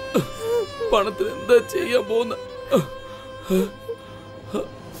 നീ പണത്തിന് എന്താ ചെയ്യാൻ പോകുന്ന?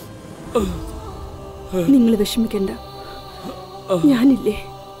 നിങ്ങൾ വിഷമിക്കണ്ട. ഞാനില്ലേ,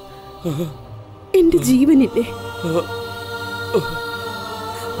 എന്റെ ജീവനില്ലേ.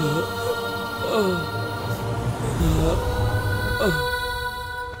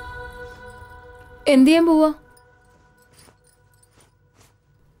 എന്ത് ചെയ്യാൻ പോവാ?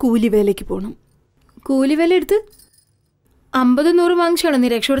 കൂലിവേലയ്ക്ക് പോണം. കൂലിവേല എടുത്ത് 50-100 വാങ്ങിച്ചാണോ നീ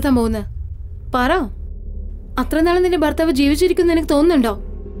രക്ഷപ്പെടുത്താൻ പോകുന്നത്? പറ, അത്ര നാളെ നിന്റെ ഭർത്താവ് ജീവിച്ചിരിക്കുന്ന എനിക്ക് തോന്നുന്നുണ്ടോ?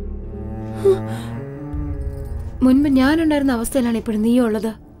 മുൻപ് ഞാനുണ്ടായിരുന്ന അവസ്ഥയിലാണ് ഇപ്പോഴും നീ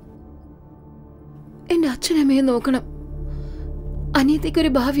ഉള്ളത്. എന്റെ അച്ഛനമ്മയെ നോക്കണം, അനിയത്തേക്ക്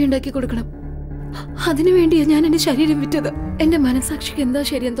ഒരു ഭാവി ഉണ്ടാക്കി കൊടുക്കണം. അതിനുവേണ്ടിയാ ഞാൻ എന്റെ ശരീരം വിറ്റത്. എന്റെ മനസാക്ഷിക്ക് എന്താ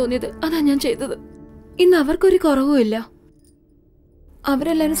ശരിയെന്ന് തോന്നിയത് അതാ ഞാൻ ചെയ്തത്. ഇന്ന് അവർക്കൊരു കുറവുമില്ല.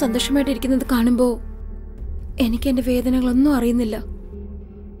 അവരെല്ലാരും സന്തോഷമായിട്ടിരിക്കുന്നത് കാണുമ്പോ എനിക്ക് എന്റെ വേദനകളൊന്നും അറിയുന്നില്ല.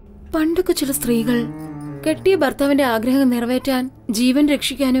 പണ്ടൊക്കെ ചില സ്ത്രീകൾ കെട്ടിയ ഭർത്താവിന്റെ ആഗ്രഹം നിറവേറ്റാൻ, ജീവൻ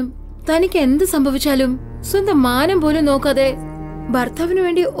രക്ഷിക്കാനും, തനിക്ക് എന്ത് സംഭവിച്ചാലും സ്വന്തം മാനം പോലും നോക്കാതെ ഭർത്താവിന്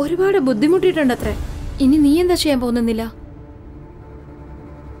വേണ്ടി ഒരുപാട് ബുദ്ധിമുട്ടിയിട്ടുണ്ടത്രേ. ഇനി നീ എന്താ ചെയ്യാൻ പോകുന്നില്ല?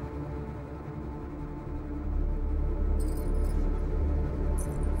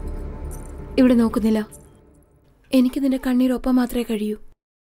 ഇവിടെ നോക്കുന്നില്ല. എനിക്ക് നിന്റെ കണ്ണീരൊപ്പം മാത്രമേ കഴിയൂ.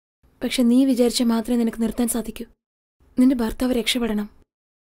 പക്ഷെ നീ വിചാരിച്ച മാത്രമേ നിനക്ക് നിർത്താൻ സാധിക്കൂ. നിന്റെ ഭർത്താവ് രക്ഷപ്പെടണം.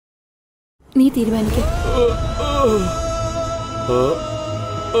 നീ തീരുമാനിക്ക.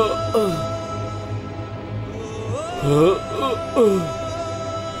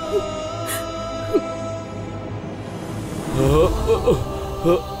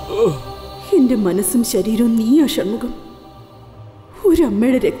 എന്റെ മനസ്സും ശരീരവും നീയാ ഷൺമുഖം.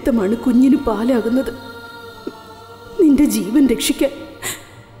 ഒരമ്മയുടെ രക്തമാണ് കുഞ്ഞിന് പാലാകുന്നത്. നിന്റെ ജീവൻ രക്ഷിക്കാൻ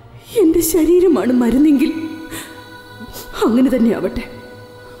എന്റെ ശരീരമാണ് മരുന്നെങ്കിൽ അങ്ങനെ തന്നെ ആവട്ടെ.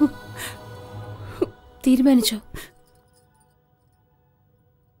 തീരുമാനിച്ചോ?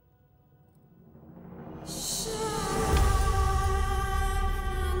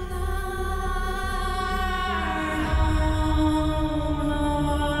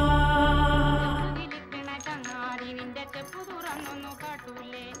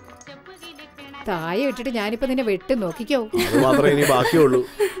 താഴെ ഇട്ടിട്ട് ഞാനിപ്പോ നിന്നെ വെട്ട് നോക്കിക്കോ. മാത്രമേ ഇനി ബാക്കിയുള്ളൂ.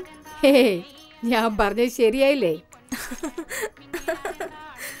 ഹേ, ഞാൻ പറഞ്ഞത് ശരിയായില്ലേ?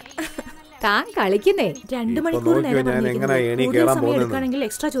 താൻ കളിക്കുന്നേ. 2 മണിക്കൂർ നേരം എടുക്കുകയാണെങ്കിൽ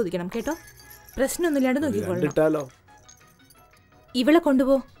എക്സ്ട്രാ ചോദിക്കണം കേട്ടോ. പ്രശ്നമൊന്നുമില്ലാണ്ട് നോക്കിക്കോളാം. ഇവളെ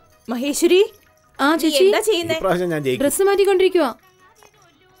കൊണ്ടുപോ. മഹേശ്വരി. ആ ചേച്ചി, എന്താ ചെയ്യുന്നേ? ഡ്രസ് മാറ്റിക്കൊണ്ടിരിക്കുവാ.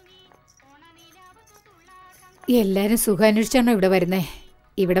 എല്ലാരും സുഖം അന്വേഷിച്ചാണോ ഇവിടെ വരുന്നേ?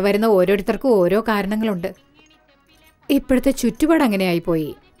 ഇവിടെ വരുന്ന ഓരോരുത്തർക്കും ഓരോ കാരണങ്ങളുണ്ട്. ഇപ്പോഴത്തെ ചുറ്റുപാട് അങ്ങനെ ആയിപ്പോയി.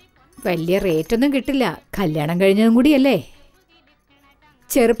 വലിയ റേറ്റൊന്നും കിട്ടില്ല. കല്യാണം കഴിഞ്ഞതും കൂടിയല്ലേ.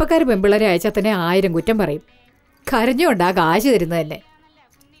 ചെറുപ്പക്കാർ പെമ്പിള്ളേരെ അയച്ചാൽ തന്നെ 1000 കുറ്റം പറയും. കരഞ്ഞുകൊണ്ടാ കാശ് തരുന്നത് തന്നെ.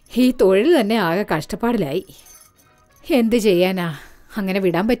 ഈ തൊഴിൽ തന്നെ ആകെ കഷ്ടപ്പാടിലായി. എന്ത് ചെയ്യാനാ? അങ്ങനെ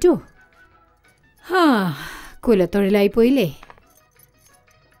വിടാൻ പറ്റുമോ? ആ, കുലത്തൊഴിലായിപ്പോയില്ലേ.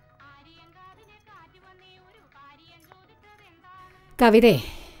 കവിതേ,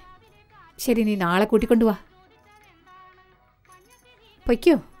 ശരി, നീ നാളെ കൂട്ടിക്കൊണ്ടുവാ.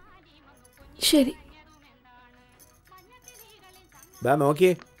 പൊയ്ക്കോ. ശരി.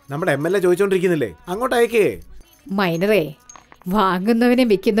 നോക്കിയേ, നമ്മുടെ MLA ചോദിച്ചോണ്ടിരിക്കുന്നില്ലേ, അങ്ങോട്ട് അയക്കേ. മൈനറേ, വാങ്ങുന്നവനെയും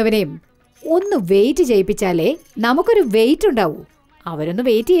വിൽക്കുന്നവനെയും ഒന്ന് വെയിറ്റ് ചെയ്യിപ്പിച്ചാലേ നമുക്കൊരു വെയിറ്റ് ഉണ്ടാവൂ. അവരൊന്ന്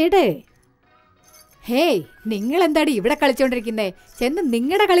വെയിറ്റ് ചെയ്യട്ടെ. ഹേയ്, നിങ്ങൾ എന്താടി ഇവിടെ കളിച്ചോണ്ടിരിക്കുന്നേ? ചെന്ന്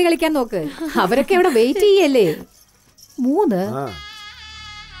നിങ്ങളുടെ കളി കളിക്കാൻ നോക്ക്. അവരൊക്കെ ഇവിടെ വെയിറ്റ് ചെയ്യല്ലേ. 3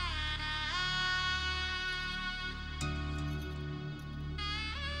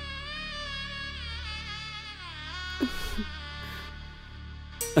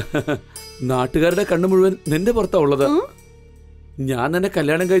 നാട്ടുകാരുടെ കണ്ണു മുഴുവൻ നിന്റെ പുറത്താ ഉള്ളത്. ഞാൻ നിന്നെ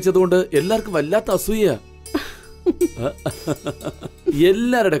കല്യാണം കഴിച്ചതുകൊണ്ട് എല്ലാവർക്കും വല്ലാത്ത അസൂയ.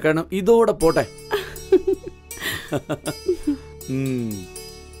 എല്ലാരുടെ കണ്ണും ഇതോടെ പോട്ടെ.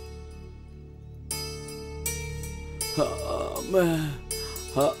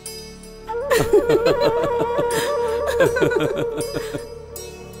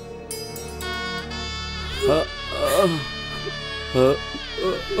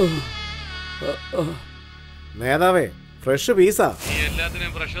 നേതാവേ, ഫ്രഷ് പീസാ.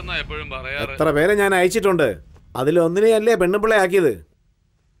 എത്ര പേരെ ഞാൻ അയച്ചിട്ടുണ്ട്. അതിലൊന്നിനെയല്ലേ പെണ്ണുപിള്ളയാക്കിയത്.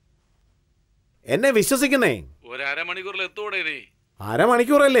 എന്നെ വിശ്വസിക്കുന്നേ.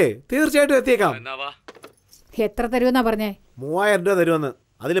 അരമണിക്കൂറല്ലേ? തീർച്ചയായിട്ടും എത്തിയേക്കാം. എത്ര തരുമെന്നാ പറഞ്ഞേ? 3000 രൂപ തരുമെന്ന്.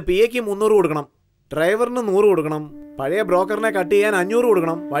 അതിൽ PAക്ക് 300 കൊടുക്കണം, ഡ്രൈവറിന് 100 കൊടുക്കണം, പഴയ ബ്രോക്കറിനെ കട്ട് ചെയ്യാൻ 500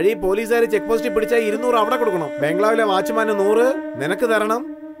 കൊടുക്കണം, വഴി പോലീസുകാർ ചെക്ക് പോസ്റ്റിൽ പിടിച്ചാൽ 200 അവിടെ കൊടുക്കണം, ബംഗ്ലാവിലെ വാച്ച്മാന് 100 നിനക്ക് തരണം.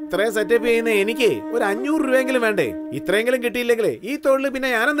 ഇത്രയും സെറ്റപ്പ് ചെയ്യുന്ന എനിക്ക് ഒരു 500 രൂപയെങ്കിലും വേണ്ടേ? ഇത്രയെങ്കിലും കിട്ടിയില്ലെങ്കിലേ ഈ തൊഴിൽ പിന്നെ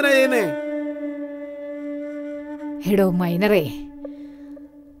ഞാനെന്തിനാ ചെയ്യുന്നേ? എടോ മൈനറേ,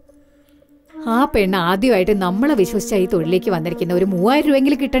 ആ പെണ്ണ് ആദ്യമായിട്ട് നമ്മളെ വിശ്വസിച്ച ഈ തൊഴിലേക്ക് വന്നിരിക്കുന്ന ഒരു 3000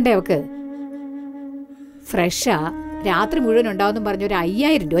 രൂപയെങ്കിലും കിട്ടണ്ടേ അവക്ക്? ഫ്രഷാ, രാത്രി മുഴുവൻ ഉണ്ടാവും പറഞ്ഞ ഒരു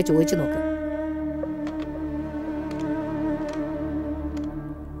 5000 രൂപ ചോദിച്ചു നോക്ക്.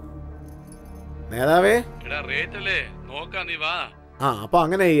 നേതാവേ, അപ്പൊ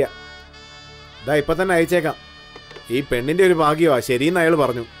അങ്ങനെ ചെയ്യാ. ഇപ്പൊ തന്നെ അയച്ചേക്കാം. ഈ പെണ്ണിന്റെ ഒരു ഭാഗ്യമാ ശരിയെന്ന് അയാൾ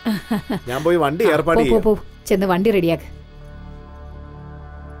പറഞ്ഞു. ഞാൻ പോയി വണ്ടി ഏർപ്പാട് ചെയ്യാം. ചെന്ന് വണ്ടി റെഡിയാക്ക്.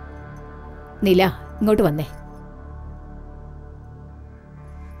 നീല, ഇങ്ങോട്ട് വന്നേ.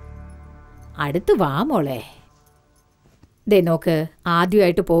 അടുത്ത് വാ മോളെ. ദേ നോക്ക്,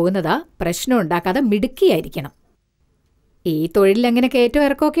 ആദ്യമായിട്ട് പോകുന്നതാ. പ്രശ്നം ഉണ്ടാക്കാതെ മിടുക്കിയായിരിക്കണം. ഈ തൊഴിലിൽ അങ്ങനെ കയറ്റം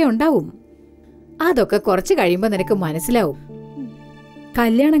ഇറക്കമൊക്കെ ഉണ്ടാവും. അതൊക്കെ കുറച്ച് കഴിയുമ്പോൾ നിനക്ക് മനസ്സിലാവും.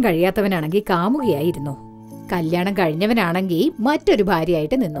 കല്യാണം കഴിയാത്തവനാണെങ്കിൽ കാമുകയായിരുന്നു, കല്യാണം കഴിഞ്ഞവനാണെങ്കിൽ മറ്റൊരു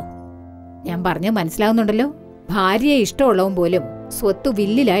ഭാര്യയായിട്ട് നിന്നു. ഞാൻ പറഞ്ഞു മനസ്സിലാവുന്നുണ്ടല്ലോ? ഭാര്യയെ ഇഷ്ടമുള്ളവൻ പോലും സ്വത്ത്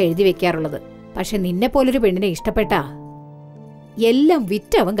വില്ലിലാ എഴുതി വെക്കാറുള്ളത്. പക്ഷെ നിന്നെ പോലൊരു പെണ്ണിനെ ഇഷ്ടപ്പെട്ടാ എല്ലാം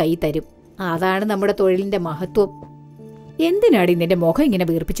വിറ്റവൻ കൈ തരും. അതാണ് നമ്മുടെ തൊഴിലിന്റെ മഹത്വം. എന്തിനാടി നിന്റെ മുഖം ഇങ്ങനെ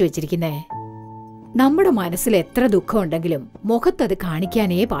വീർപ്പിച്ചു വെച്ചിരിക്കുന്നേ? നമ്മുടെ മനസ്സിൽ എത്ര ദുഃഖം ഉണ്ടെങ്കിലും മുഖത്തത്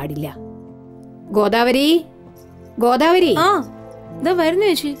കാണിക്കാനേ പാടില്ല. ഗോദാവരി, ഗോദാവരി. വരുന്നു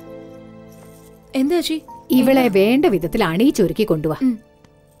ചേച്ചി. എന്താ ചേച്ചി? ഇവളെ വേണ്ട വിധത്തിൽ അണിയിച്ചൊരുക്കി കൊണ്ടുവാ.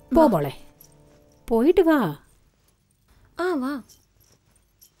 പോ മോളെ, പോയിട്ട് വാ. വാ.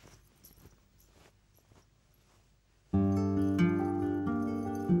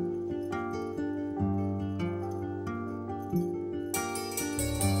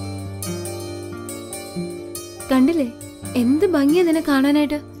 കണ്ടില്ലേ എന്ത് ഭംഗിയാ നിന്നെ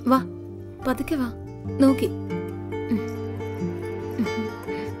കാണാനായിട്ട്. വാ, പതുക്കെ വാ. നോക്കി.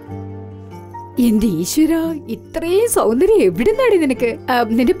 എന്റെ ഈശ്വര, ഇത്രയും സൗന്ദര്യം എവിടുന്നാടി നിനക്ക്?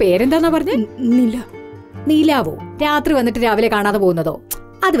 നിന്റെ പേരെന്താന്നാ പറഞ്ഞ? നീല. നീലാവോ? രാത്രി വന്നിട്ട് രാവിലെ കാണാതെ പോകുന്നതോ?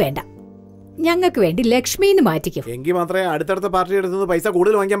 അത് വേണ്ട, ഞങ്ങൾക്ക് വേണ്ടി ലക്ഷ്മിന്ന് മാറ്റിക്കും. എങ്കിൽ മാത്രമേ അടുത്തടുത്ത പാർട്ടി എടുത്തുനിന്ന് പൈസ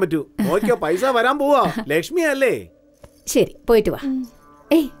കൂടുതൽ വാങ്ങിക്കാൻ പറ്റൂ. നോക്കിയോ, പൈസ വരാൻ പോവാ. ലക്ഷ്മി അല്ലേ? ശരി, പോയിട്ട് വാ.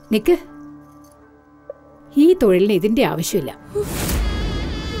 ഏയ് നിക്ക്, ഈ തൊഴിലിന് ഇതിന്റെ ആവശ്യമില്ല.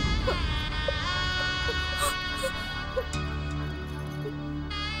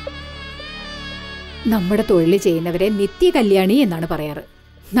 നമ്മുടെ തൊഴിൽ ചെയ്യുന്നവരെ നിത്യ കല്യാണി എന്നാണ് പറയാറ്.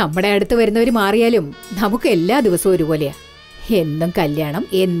 നമ്മുടെ അടുത്ത് വരുന്നവർ മാറിയാലും നമുക്ക് എല്ലാ ദിവസവും ഒരുപോലെയാ. എന്നും കല്യാണം,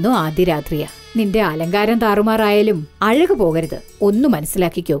 എന്നും ആദ്യ രാത്രിയാ. നിന്റെ അലങ്കാരം താറുമാറായാലും അഴക് പോകരുത്. ഒന്ന്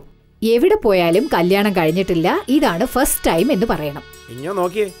മനസ്സിലാക്കിക്കോ. എവിടെ പോയാലും കല്യാണം കഴിഞ്ഞിട്ടില്ല, ഇതാണ് ഫസ്റ്റ് ടൈം എന്ന് പറയണം. ഇങ്ങനെ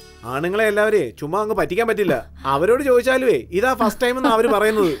നോക്കിയേ, ആണുങ്ങളെ എല്ലാവരെയും ചുമ്മാ അങ്ങ് പറ്റിക്കാൻ പറ്റില്ല. അവരോട് ചോദിച്ചാലുവേ ഇതാ ഫസ്റ്റ് ടൈം എന്ന് അവര്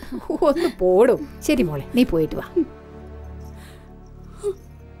പറയുന്നത്. ഒന്ന് പോടും. ശരി മോളെ, നീ പോയിട്ട് വാ.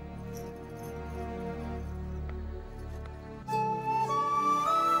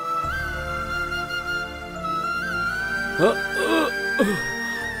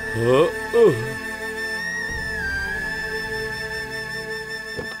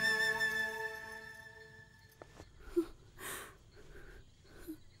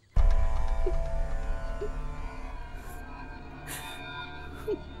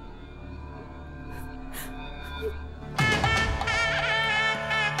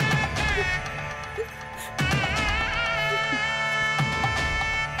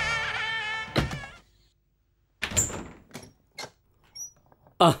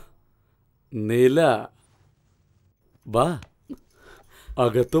 നില, വാ,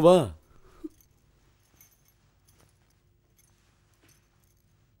 അകത്ത് വാ.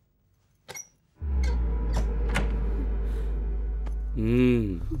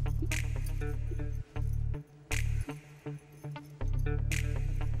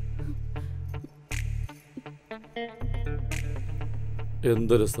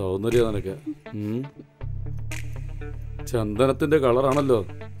 എന്തൊരു സൗന്ദര്യം നിനക്ക്. ചന്ദനത്തിന്റെ കളറാണല്ലോ.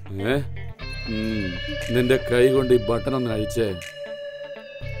 നിന്റെ കൈ കൊണ്ട് ഈ ബട്ടൺ ഒന്ന് അഴിച്ചേ.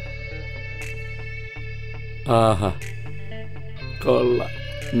 ആഹാ, കൊള്ള.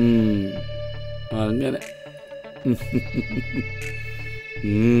 അങ്ങനെ.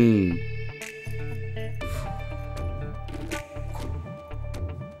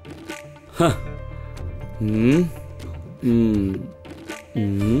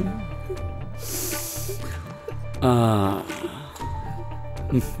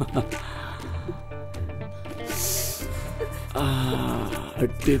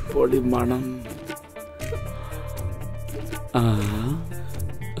 അടിപൊളി മണം.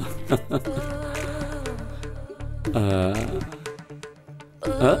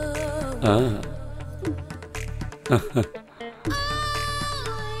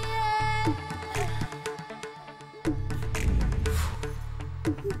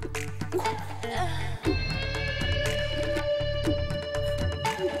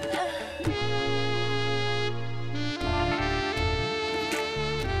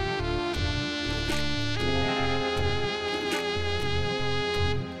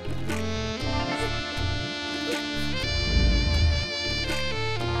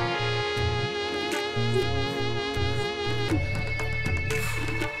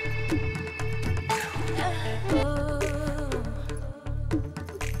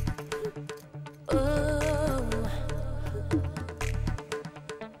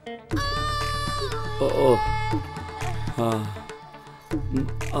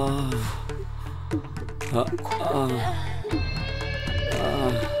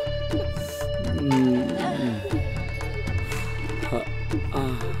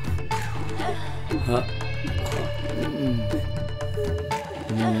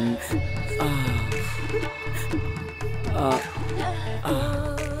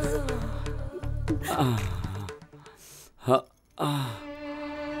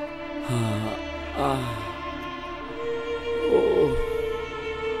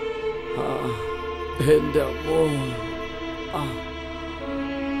 എന്റെ അമ്മോ.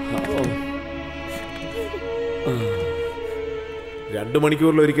 2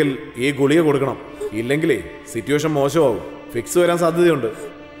 മണിക്കൂറിലൊരിക്കൽ ഈ ഗുളിക കൊടുക്കണം. ഇല്ലെങ്കിലേ സിറ്റുവേഷൻ മോശമാവും. ഫിക്സ് വരാൻ സാധ്യതയുണ്ട്.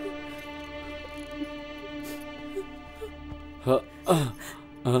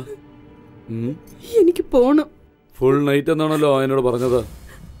 എനിക്ക് പോണം. ഫുൾ നൈറ്റ് എന്നാണല്ലോ എന്നോട് പറഞ്ഞത്.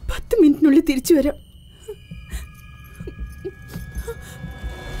 10 മിനിറ്റിനുള്ളിൽ തിരിച്ചു വരാം.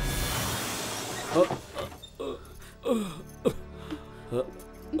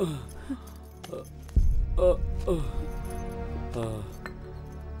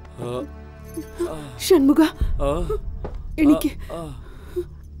 ഷൺമുഖ, എനിക്ക്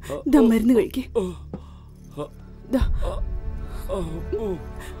മരുന്ന് കഴിക്കേ.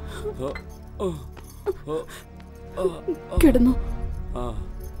 കിടന്നു.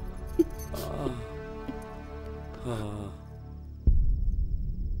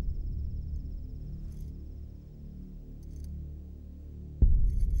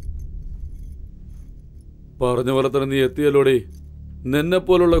 പറഞ്ഞ പോലെ തന്നെ നീ എത്തിയല്ലോടി. നിന്നെ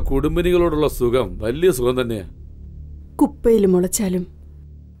പോലുള്ള കുടുംബിനികളോടുള്ള സുഖം വലിയ സുഖം തന്നെയാ. കുപ്പയിൽ മുളച്ചാലും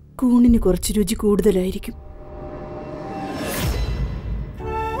കൂണിന് കുറച്ച് രുചി കൂടുതലായിരിക്കും.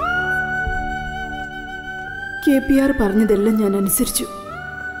 KPR പറഞ്ഞതെല്ലാം ഞാൻ അനുസരിച്ചു.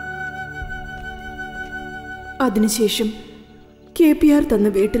 അതിനുശേഷം KPR തന്ന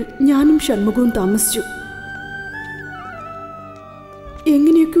വീട്ടിൽ ഞാനും ഷൺമുഖവും താമസിച്ചു.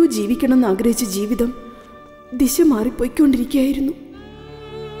 എങ്ങനെയൊക്കെയോ ജീവിക്കണമെന്ന് ആഗ്രഹിച്ച ജീവിതം ദിശ മാറിപ്പോയിക്കൊണ്ടിരിക്കുകയായിരുന്നു.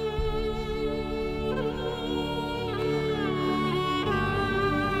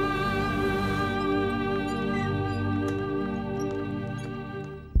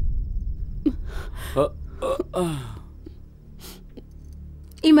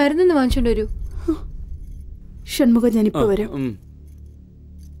 ഈ മരുന്നൊന്ന് വാങ്ങിച്ചോണ്ട് വരൂ. ഷൺമുഖ, ഞാനിപ്പോ വരാം.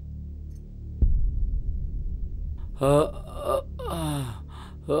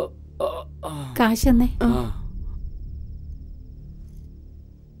 കാശെന്നേ.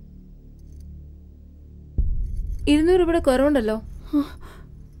 200 രൂപയുടെ കുറവുണ്ടല്ലോ.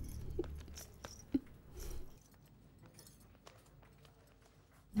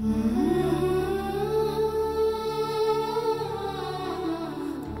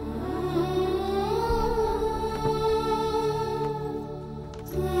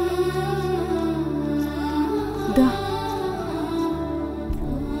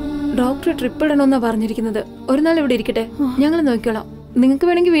 ഡോക്ടർ ട്രിപ്പ് ഇടണമെന്നാ പറഞ്ഞിരിക്കുന്നത്. ഒരു നാൾ ഇവിടെ ഇരിക്കട്ടെ, ഞങ്ങൾ നോക്കിക്കോളാം. നിങ്ങൾക്ക്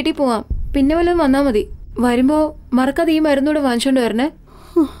വേണമെങ്കിൽ വീട്ടിൽ പോവാം, പിന്നെ വല്ലതും വന്നാ മതി. വരുമ്പോ മറക്കാതെ ഈ മരുന്നൂടെ വാങ്ങിച്ചോണ്ട് വരണേ.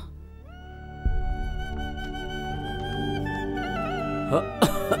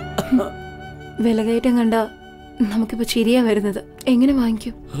 വിലകയറ്റം കണ്ട നമുക്കിപ്പോ ചിരിയാ വരുന്നത്. എങ്ങനെ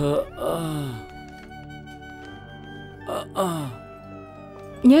വാങ്ങിക്കും?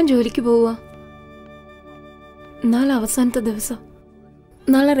 ഞാൻ ജോലിക്ക് പോവാ. നാളെ അവസാനത്തെ ദിവസം.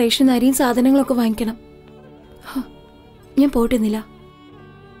 നാളെ റേഷൻ അരിയും സാധനങ്ങളൊക്കെ വാങ്ങിക്കണം. ഞാൻ പോട്ടുന്നില്ല.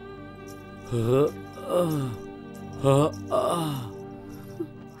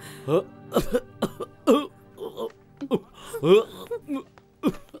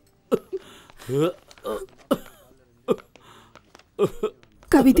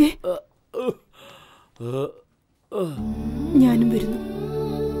 കവിതേ, ഞാനും വരുന്നു.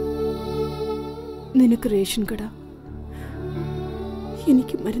 നിനക്ക് റേഷൻ കട,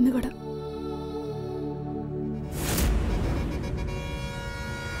 എനിക്ക് മരുന്ന് കട.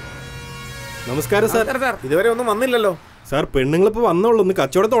 നമസ്കാരം സാർ. ഇതുവരെ ഒന്നും വന്നില്ലല്ലോ സാർ. പെണ്ണുങ്ങളിപ്പോ വന്നോളൂ, ഒന്ന്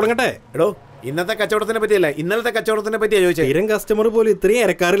കച്ചവടം തുടങ്ങട്ടെ. എടോ, ഇന്നത്തെ കച്ചവടത്തിനെ പറ്റിയല്ല, ഇന്നലത്തെ കച്ചവടത്തിനെ പറ്റിയാ ചോദിച്ചത്. സ്ഥിരം കസ്റ്റമർ പോലും ഇത്രയും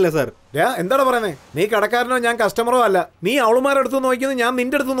ഇറക്കാറില്ല സാർ. എന്താണ് പറയുന്നത്? നീ കടക്കാരനോ ഞാൻ കസ്റ്റമറോ അല്ല. നീ അവളുമാരുടെ അടുത്ത് നോക്കുന്നു, ഞാൻ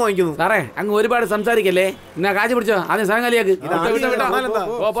നിന്റെ അടുത്ത് നോക്കുന്നു. സാറേ, അങ്ങ് ഒരുപാട് സംസാരിക്കല്ലേ. എന്നാ കാശ് പിടിച്ചോ, ആദ്യം സാധനം കാലിയാക്ക്.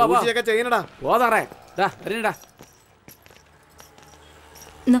 ചെയ്യണടാ. ഓ സാറേ, വരണടാ.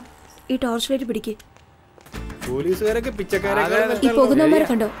 ഈ ടോർച്ച് ലൈറ്റ് പിടിക്കേ. പോലീസുകാരൊക്കെ ഈ പോകുന്നവന്മാരെ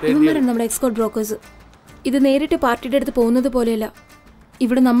കണ്ടോ? ഇവന്മാരാണ് നമ്മുടെ എക്സ്പോർട്ട് ബ്രോക്കേഴ്സ്. ഇത് നേരിട്ട് പാർട്ടിയുടെ അടുത്ത് പോകുന്നത് പോലെയല്ല.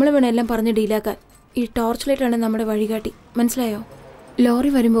 ഇവിടെ നമ്മൾ വേണം എല്ലാം പറഞ്ഞ് ഡീലാക്കാൻ. ഈ ടോർച്ച് ലൈറ്റ് ആണ് നമ്മുടെ വഴികാട്ടി, മനസ്സിലായോ? ലോറി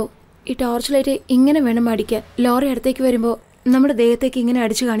വരുമ്പോൾ ഈ ടോർച്ച് ലൈറ്റ് ഇങ്ങനെ വേണം അടിക്കാൻ. ലോറി അടുത്തേക്ക് വരുമ്പോൾ നമ്മുടെ ദേഹത്തേക്ക് ഇങ്ങനെ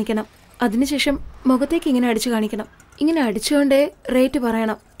അടിച്ചു കാണിക്കണം. അതിനുശേഷം മുഖത്തേക്ക് ഇങ്ങനെ അടിച്ചു കാണിക്കണം. ഇങ്ങനെ അടിച്ചുകൊണ്ടേ റേറ്റ്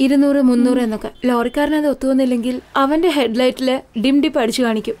പറയണം, 200, 300 എന്നൊക്കെ. ലോറിക്കാരനത് ഒത്തുവന്നില്ലെങ്കിൽ അവന്റെ ഹെഡ്ലൈറ്റില് ഡിം ഡിപ്പ് അടിച്ചു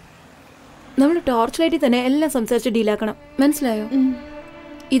കാണിക്കും. നമ്മൾ ടോർച്ച് ലൈറ്റിൽ തന്നെ എല്ലാം സംസാരിച്ച് ഡീലാക്കണം, മനസ്സിലായോ?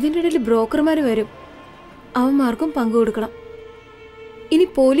 ഇതിൻ്റെ ഇടയിൽ ബ്രോക്കർമാർ വരും, അവന്മാർക്കും പങ്കു കൊടുക്കണം. ഇനി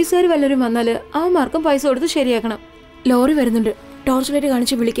പോലീസുകാർ വല്ലവരും വന്നാല് അവന്മാർക്കും പൈസ കൊടുത്ത് ശരിയാക്കണം. ലോറി വരുന്നുണ്ട്, ടോർച്ച് ലൈറ്റ്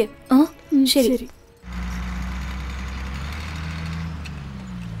കാണിച്ച് വിളിക്കേ. ശരി.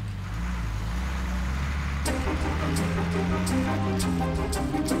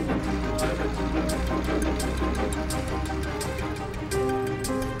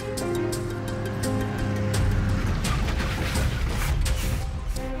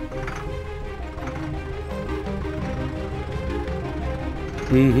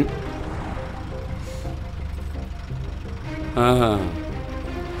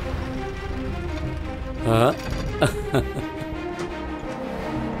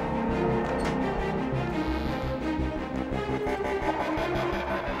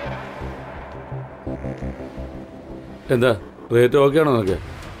 എന്താ റേറ്റ് ഓക്കെ ആണോ നോക്കെ?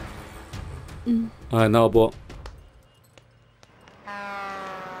 എന്നാ പോ.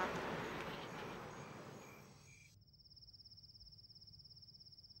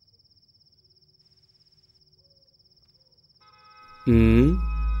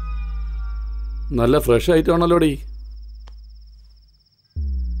 നല്ല ഫ്രഷ് ഐറ്റം ആണല്ലോടി.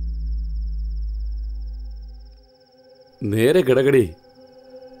 നേരെ കിടക്കടി,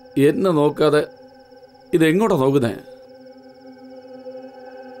 എന്നെ നോക്കാതെ. ഇതെങ്ങോട്ടാ നോക്കുന്നേ?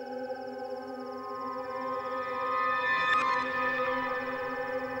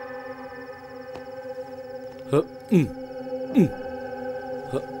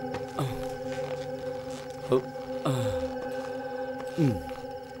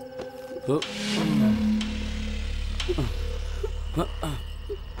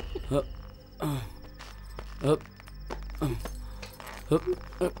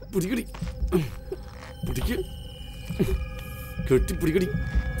 പിടിക്കടി, പിടിക്ക്, കെട്ടിപ്പിടിക്കടി.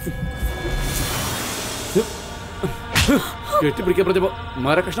 കെട്ടിപ്പിടിക്കാൻ പറഞ്ഞപ്പോ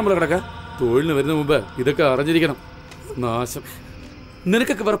മരക്കഷ്ണം പോലെ കിടക്ക. തൊഴിലിന് വരുന്ന മുമ്പ് ഇതൊക്കെ അറിഞ്ഞിരിക്കണം. നാശം.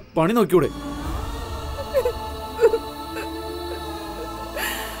 നിനക്കൊക്കെ വേറെ പണി നോക്കിയൂടെ?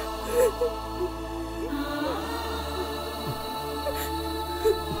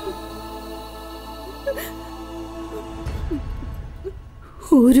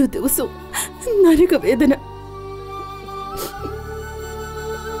 ഓരോ ദിവസവും നരകവേദന.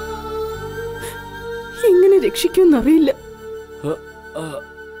 എങ്ങനെ രക്ഷിക്കുമെന്നറിയില്ല.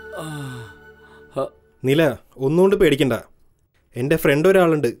 നില, ഒന്നുകൊണ്ട് പേടിക്കണ്ട. എൻ്റെ ഫ്രണ്ട്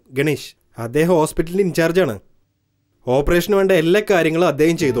ഒരാളുണ്ട്, ഗണേഷ്. അദ്ദേഹം ഹോസ്പിറ്റലിൻ്റെ ഇൻചാർജാണ്. ഓപ്പറേഷന് വേണ്ട എല്ലാ കാര്യങ്ങളും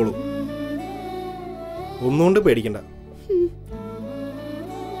അദ്ദേഹം ചെയ്തോളൂ. ഒന്നുകൊണ്ട് പേടിക്കണ്ട.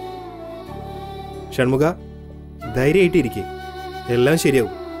 ഷൺമുഖ, ധൈര്യമായിട്ടിരിക്കെ, എല്ലാം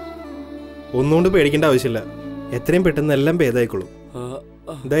ശരിയാവും. ഒന്നുകൊണ്ട് പേടിക്കേണ്ട ആവശ്യമില്ല. എത്രയും പെട്ടെന്ന് എല്ലാം ഭേദമായിക്കോളും.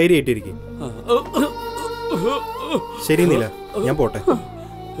 ധൈര്യമായിട്ടിരിക്കും. ശരി നീല, ഞാൻ പോട്ടെ.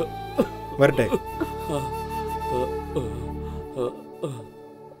 വരട്ടെ.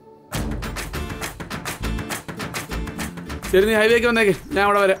 ശരി, നീ ഹൈവേക്ക് വന്നേക്ക്, ഞാൻ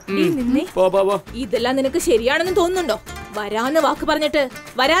അവിടെ വരാം. പോ. ഇതെല്ലാം നിനക്ക് ശരിയാണെന്ന് തോന്നുന്നുണ്ടോ? വരാന്ന് വാക്ക് പറഞ്ഞിട്ട്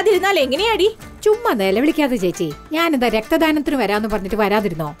വരാതിരുന്നാൽ എങ്ങനെയാടി? ചുമ്മാ നിലവിളിക്കാതെ ചേച്ചി. ഞാനെന്താ രക്തദാനത്തിന് വരാന്ന് പറഞ്ഞിട്ട്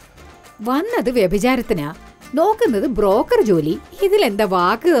വരാതിരുന്നോ? വന്നത് വ്യഭിചാരത്തിനാ, നോക്കുന്നത് ബ്രോക്കർ ജോലി. ഇതിലെന്താ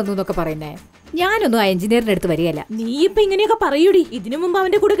വാക്ക് തന്നു എന്നൊക്കെ പറയുന്നേ? ഞാനൊന്നും ആ എഞ്ചിനീയറിന്റെ അടുത്ത് വരികയല്ല. നീ ഇപ്പൊ ഇങ്ങനെയൊക്കെ പറയൂടി. ഇതിനു മുമ്പ്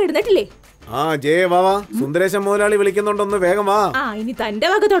അവന്റെ കൂടെ കിടന്നിട്ടില്ലേ? സുന്ദരേശൻ മുതലാളി വിളിക്കുന്നുണ്ടൊന്ന്, വേഗം വാ. ഇനി തന്റെ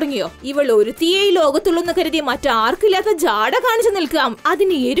വക തുടങ്ങിയോ? ഇവൾ ഒരുത്തിയെ ഈ ലോകത്തുള്ളൂന്ന് കരുതി മറ്റാർക്കില്ലാത്ത ജാട കാണിച്ചു നിൽക്കാം.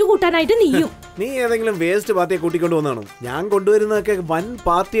 അതിന് എരു കൂട്ടാനായിട്ട് നീയും. നീ ഏതെങ്കിലും വേസ്റ്റ് പാർട്ടിയെ കൂട്ടിക്കൊണ്ടു വന്നാണോ? ഞാൻ കൊണ്ടുവരുന്നതൊക്കെ വൻ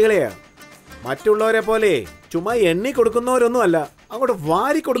പാർട്ടികളെയാ. മറ്റുള്ളവരെ പോലെ ചുമ്മാ എണ്ണി കൊടുക്കുന്നവരൊന്നും അല്ല, അങ്ങോട്ട്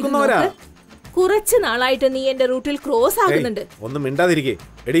വാരി കൊടുക്കുന്നവരാ. കുറച്ചു നാളായിട്ട് നീ എന്റെ റൂട്ടിൽ ക്രോസ് ആകുന്നുണ്ട്. ഒന്നും മിണ്ടാതിരിക്കേ.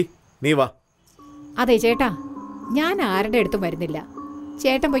 എടി നീ വാ. അതെ ചേട്ടാ, ഞാൻ ആരുടെ അടുത്തും വരുന്നില്ല.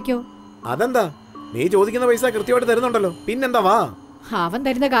 ചേട്ടൻ പൊയ്ക്കോ. അതെന്താ? നീ ചോദിക്കുന്ന പൈസ കൃത്യമായിട്ട് തരുന്നുണ്ടല്ലോ, പിന്നെന്താ? വാ. അവൻ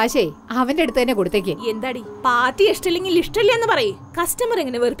തരുന്ന കാശേ അവന്റെ അടുത്ത് തന്നെ കൊടുത്തേക്ക്. എന്താടി, പാർട്ടി ഇഷ്ടമില്ലെങ്കിൽ ഇഷ്ടമില്ല എന്ന് പറയേ. കസ്റ്റമർ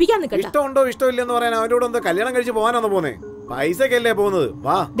എങ്ങനെ വെറുപ്പിക്കാൻ നിൽക്കണ്ട. ഇഷ്ടമുണ്ടോ ഇഷ്ടമില്ലെന്ന് പറയാൻ അവരോട് എന്താ കല്യാണം കഴിച്ച് പോകാനാണോ പോന്നെ? പൈസക്കല്ലേ പോകുന്നത്?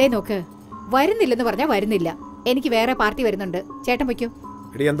 വാ. ദേ നോക്ക്, വരുന്നില്ലെന്ന് പറഞ്ഞാ വരുന്നില്ല. എനിക്ക് വേറെ പാർട്ടി വരുന്നുണ്ട്. ചേട്ടൻ പൊയ്ക്കോ.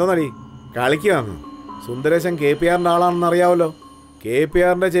 എടി എന്തോന്നടി കളിക്കുകയാണ്? സുന്ദരേശൻ KPRന്റെ ആളാണെന്ന് അറിയാവല്ലോ.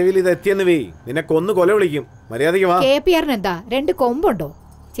 KPRന്റെ ചെവിയിൽ ഇത് എത്തിയെന്ന് വേ, നിന്നെ കൊന്നു കൊല വിളിക്കും. മര്യാദയ്ക്ക് വാ. KPRന് എന്താ 2 കൊമ്പുണ്ടോ?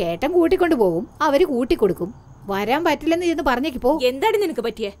 ചേട്ടൻ കൂട്ടിക്കൊണ്ടു പോകും, അവര് കൂട്ടിക്കൊടുക്കും. വരാൻ പറ്റില്ലെന്ന് ചെന്ന് പറഞ്ഞേക്ക് പോ. എന്താടി നിനക്ക്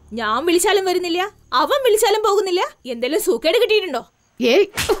പറ്റിയേ? ഞാൻ വിളിച്ചാലും വരുന്നില്ല, അവൻ വിളിച്ചാലും പോകുന്നില്ല. എന്തെങ്കിലും സൂക്കേട് കിട്ടിയിട്ടുണ്ടോ? ഏയ്,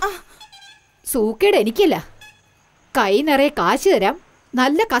 സൂക്കേട് എനിക്കല്ല. കൈ നിറയെ കാശ് തരാം,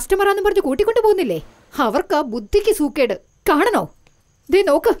 നല്ല കസ്റ്റമറാന്ന് പറഞ്ഞ് കൂട്ടിക്കൊണ്ടു പോകുന്നില്ലേ? അവർക്ക് ബുദ്ധിക്ക് സൂക്കേട്. കാണണോ? ദേ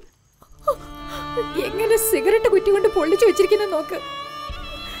നോക്ക്, എങ്ങനെ സിഗരറ്റ് കുറ്റി കൊണ്ട് പൊള്ളിച്ചു വെച്ചിരിക്കുന്ന നോക്ക്.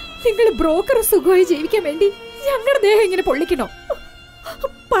 നിങ്ങൾ ബ്രോക്കർ സുഖമായി ജീവിക്കാൻ വേണ്ടി ഞങ്ങളുടെ ദേഹം ഇങ്ങനെ പൊള്ളിക്കണോ?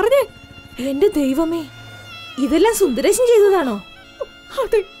 പറഞ്ഞേ. എന്റെ ദൈവമേ, ഇതെല്ലാം സുന്ദരേശൻ ചെയ്തതാണോ?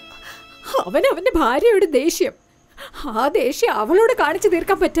 അതെ, അവന്റെ ഭാര്യയുടെ ദേഷ്യം. ആ ദേഷ്യം അവളോട് കാണിച്ചു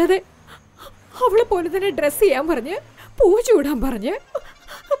തീർക്കാൻ പറ്റാതെ അവളെ പോലെ തന്നെ ഡ്രസ് ചെയ്യാൻ പറഞ്ഞ്, പൂ ചൂടാൻ പറഞ്ഞ്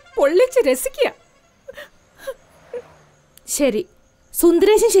പൊള്ളിച്ച് രസിക്കുക. ശരി,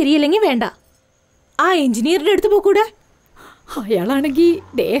 സുന്ദരേശൻ ശരിയല്ലെങ്കിൽ വേണ്ട. ആ എഞ്ചിനീയറുടെ അടുത്ത് പോകൂടെ? അയാളാണെങ്കിൽ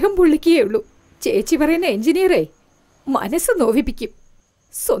ദേഹം പൊള്ളിക്കുകയേ ഉള്ളൂ. ചേച്ചി പറയുന്ന എഞ്ചിനീയറെ മനസ്സ് നോവിപ്പിക്കും.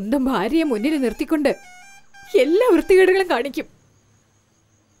 സ്വന്തം ഭാര്യയെ മുന്നിൽ നിർത്തിക്കൊണ്ട് എല്ലാ വൃത്തികേടുകളും കാണിക്കും.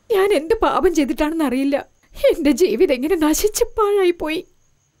 ഞാൻ എന്ത് പാപം ചെയ്തിട്ടാണെന്ന് അറിയില്ല. എന്റെ ജീവിതം എങ്ങനെ നശിച്ച് പാഴായി പോയി.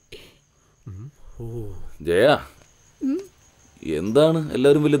 ജയ, എന്താണ്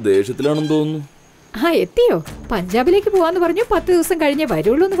എല്ലാവരും വലിയ ദേഷ്യത്തിലാണെന്ന് തോന്നുന്നു. എത്തിയോ? പഞ്ചാബിലേക്ക് പോവാന്ന് പറഞ്ഞു. 10 ദിവസം കഴിഞ്ഞേ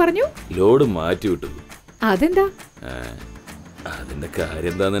വരുള്ളൂ എന്ന് പറഞ്ഞു. ലോഡ് മാറ്റി വിട്ടു. അതെന്താ? അതിന്റെ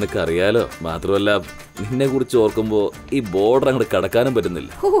കാര്യം എന്താന്ന് നിനക്ക് അറിയാലോ. മാത്രമല്ല, നിന്നെ കുറിച്ച് ഓർക്കുമ്പോ ഈ ബോർഡർ അങ്ങോട്ട് കടക്കാനും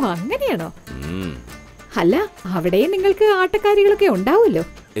പറ്റുന്നില്ല. ഓ, അങ്ങനെയാണോ? അല്ല, അവിടെയും നിങ്ങൾക്ക് ആട്ടക്കാരികളൊക്കെ ഉണ്ടാവുമല്ലോ.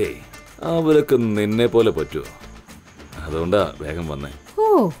 ഏയ്, അവരൊക്കെ നിന്നെ പോലെ പറ്റുമോ? അതുകൊണ്ടാ വേഗം വന്നേ. ഓ,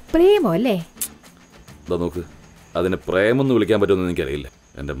 പ്രേമോ അല്ലേ? ഇതാ നോക്ക്, അതിനെ പ്രേമെന്ന് വിളിക്കാൻ പറ്റുമെന്ന് എനിക്കറിയില്ല.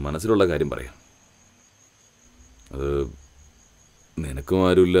 എൻ്റെ മനസ്സിലുള്ള കാര്യം പറയാം. അത് നിനക്കും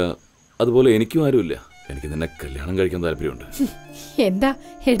ആരുമില്ല, അതുപോലെ എനിക്കും ആരുമില്ല. എനിക്ക് നിന്നെ കല്യാണം കഴിക്കാൻ താല്പര്യമുണ്ട്. എന്താ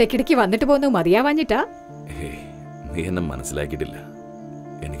ഇടയ്ക്കിടയ്ക്ക് വന്നിട്ട് പോകുന്നത് മതിയാവാഞ്ഞിട്ടാ? നീ എന്നെ മനസ്സിലാക്കിയിട്ടില്ല.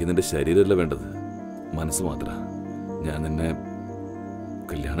 എനിക്ക് നിന്റെ ശരീരമല്ല വേണ്ടത്, മനസ്സ് മാത്ര. ഞാൻ നിന്നെ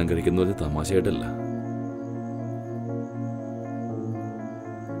കല്യാണം കഴിക്കുന്ന തമാശയായിട്ടല്ല.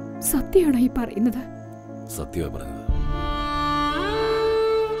 സത്യമാണോ ഈ പറയുന്നത്? സത്യമാണ് പറഞ്ഞത്.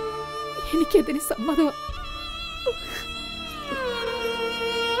 എനിക്കതിന് സമ്മതം.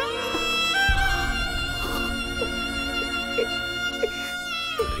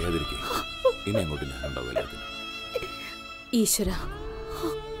 ഇനി അങ്ങോട്ട് ഞാനുണ്ടാവില്ല. ഈശ്വര,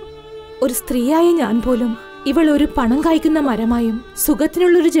 ഒരു സ്ത്രീയായ ഞാൻ പോലും ഇവൾ ഒരു പണം കായ്ക്കുന്ന മരമായും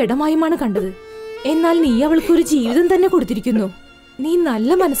സുഖത്തിനുള്ളൊരു ജഡമായുമാണ് കണ്ടത്. എന്നാൽ നീ അവൾക്കൊരു ജീവിതം തന്നെ കൊടുത്തിരിക്കുന്നു. നീ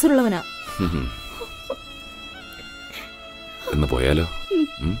നല്ല മനസ്സുള്ളവനാ. എന്ന് പോയാലോ?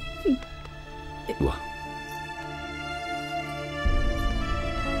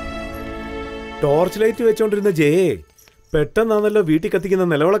 ടോർച്ച് ലൈറ്റ് വെച്ചോണ്ടിരുന്ന ജയേ പെട്ടെന്നാണല്ലോ വീട്ടിൽ കത്തിക്കുന്ന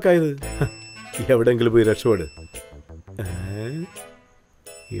നിലവിളക്കായത്. എവിടെങ്കിലും പോയി രക്ഷപ്പെട്.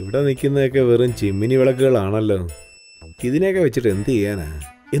 ഇവിടെ നിൽക്കുന്നതൊക്കെ വെറും ചിമ്മിനി വിളക്കുകളാണല്ലോ. ഇതിനെയൊക്കെ വെച്ചിട്ട് എന്ത് ചെയ്യാനാ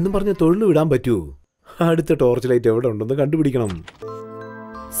എന്നും പറഞ്ഞ് തൊഴിൽ വിടാൻ പറ്റുമോ? അടുത്ത ടോർച്ച് ലൈറ്റ് എവിടെ ഉണ്ടെന്ന് കണ്ടുപിടിക്കണം.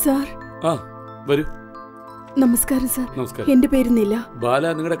 സാർ, വരൂ. നമസ്കാരം സാർ. നമസ്കാരം. എന്റെ പേര് നില.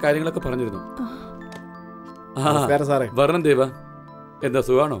 ബാല നിങ്ങളുടെ കാര്യങ്ങളൊക്കെ പറഞ്ഞിരുന്നു. നമസ്കാരം സാറേ. വരണം ദേവ. എന്താ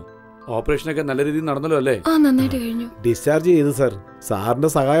സുഖാണോ? ഓപ്പറേഷനൊക്കെ നല്ല രീതിയിൽ നടന്നല്ലോ അല്ലേ? ആ, നന്നായിട്ട് കഴിഞ്ഞു. ഡിസ്ചാർജ് ചെയ്തു സർ. സാറിന്റെ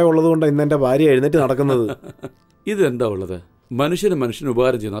സഹായം ഉള്ളതുകൊണ്ടാണ് ഇന്ന് എന്റെ ഭാര്യ എഴുന്നേറ്റ് നടക്കുന്നത്. ഇതെന്താ ഉള്ളത്? മനുഷ്യന്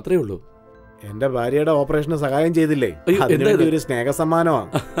ഉപകാരം ചെയ്യുന്നു, അത്രേ ഉള്ളൂ. എന്റെ ഭാര്യയുടെ ഓപ്പറേഷന് സഹായം ചെയ്തില്ലേ? അതിനുവേണ്ടി ഒരു സ്നേഹ സമ്മാനമാ.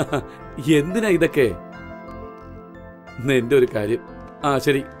 എന്തിനാ ഇതൊക്കെ? എന്റെ ഒരു കാര്യം. ആ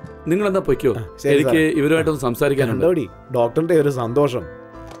ശരി, നിങ്ങൾ എന്താ പൊയ്ക്കോ. എനിക്ക് ഇവരുമായിട്ടൊന്ന് സംസാരിക്കാനുണ്ട്. ഡോക്ടറിന്റെ ഒരു സന്തോഷം.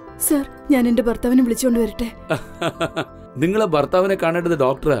 സർ, ഞാൻ എന്റെ ഭർത്താവിനെ വിളിച്ചുകൊണ്ട് വരട്ടെ? നിങ്ങളെ ഭർത്താവിനെ കാണേണ്ടത്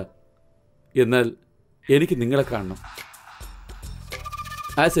ഡോക്ടറാ. എന്നാൽ എനിക്ക് നിങ്ങളെ കാണണം.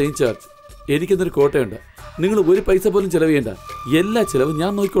 As A in charge എനിക്കെന്നൊരു കോട്ടയുണ്ട്. നിങ്ങൾ ഒരു പൈസ പോലും ചെലവ് ചെയ്യണ്ട. എല്ലാ ചെലവും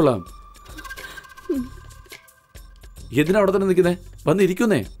ഞാൻ നോക്കിക്കൊള്ളാം. എന്തിനാ അവിടെ തന്നെ നിൽക്കുന്നേ?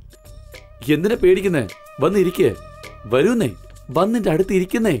 വന്നിരിക്കുന്നേ. എന്തിനാ പേടിക്കുന്നേ? വന്നിരിക്കേ. വരൂന്നേ. വന്നിന്റെ അടുത്ത്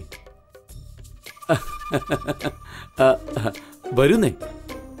ഇരിക്കുന്നേ. വരുന്നേ.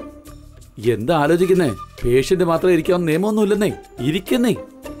 എന്താ ആലോചിക്കുന്നേ? പേഷ്യന്റ് മാത്രം ഇരിക്കാവുന്ന നിയമമൊന്നുമില്ലെന്നേ. ഇരിക്കുന്നേ.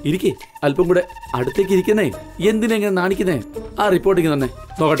 ഇരിക്കേ. അല്പം കൂടെ അടുത്തേക്ക് ഇരിക്കുന്നേ. എന്തിനെങ്ങനെ നാണിക്കുന്നേ? ആ റിപ്പോർട്ടിങ് തന്നെ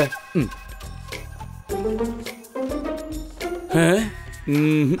നോക്കട്ടെ.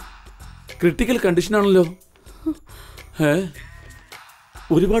 ക്രിട്ടിക്കൽ കണ്ടീഷനാണല്ലോ.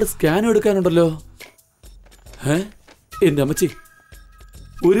 ഒരുപാട് സ്കാൻ എടുക്കാനുണ്ടല്ലോ. എന്റെ അമ്മച്ചി,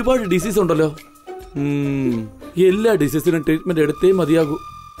 ഒരുപാട് ഡിസീസ് ഉണ്ടല്ലോ. എല്ലാ ഡിസീസിനും ട്രീറ്റ്മെന്റ് എടുത്തേ മതിയാകൂ.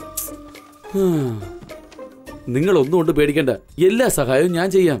 നിങ്ങളൊന്നും കൊണ്ട് പേടിക്കണ്ട. എല്ലാ സഹായവും ഞാൻ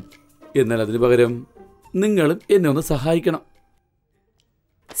ചെയ്യാം. എന്നാൽ അതിന് പകരം നിങ്ങളും എന്നെ ഒന്ന് സഹായിക്കണം.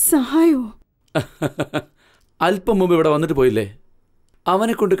 സഹായോ? അല്പം മുമ്പ് ഇവിടെ വന്നിട്ട് പോയില്ലേ?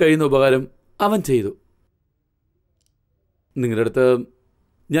 അവനെ കൊണ്ട് കഴിയുന്ന ഉപകാരം അവൻ ചെയ്തു. നിങ്ങളുടെ അടുത്ത്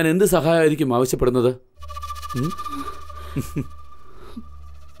ഞാൻ എന്ത് സഹായമായിരിക്കും ആവശ്യപ്പെടുന്നത്?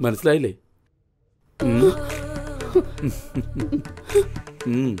 മനസ്സിലായില്ലേ?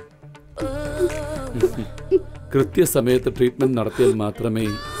 കൃത്യസമയത്ത് ട്രീറ്റ്മെന്റ് നടത്തിയാൽ മാത്രമേ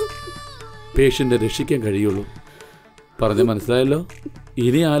പേഷ്യന്റിനെ രക്ഷിക്കാൻ കഴിയുള്ളൂ. പറഞ്ഞ മനസ്സിലായല്ലോ?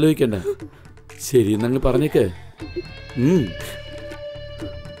 ഇനി ആലോചിക്കണ്ട. ശരി, എന്നങ്ങ് പറഞ്ഞേക്ക്.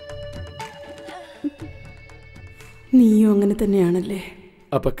 നീയും അങ്ങനെ തന്നെയാണല്ലേ?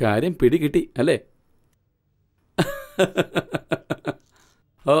 അപ്പൊ കാര്യം പിടികിട്ടി അല്ലേ?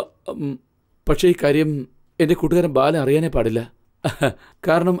 പക്ഷേ ഈ കാര്യം എന്റെ കൂട്ടുകാരൻ ബാല അറിയാനേ പാടില്ല.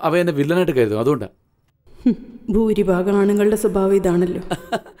 കാരണം അവ എന്നെ വില്ലനായിട്ട് കരുതും. അതുകൊണ്ടാ. ഭൂരിഭാഗം ആണുങ്ങളുടെ സ്വഭാവം ഇതാണല്ലോ.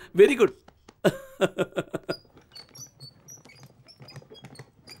 Very good.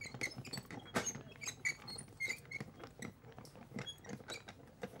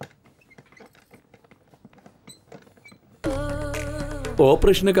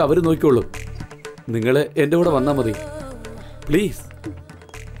 ഓപ്പറേഷനൊക്കെ അവര് നോക്കിക്കോളൂ. നിങ്ങൾ എന്റെ കൂടെ വന്നാൽ മതി പ്ലീസ്.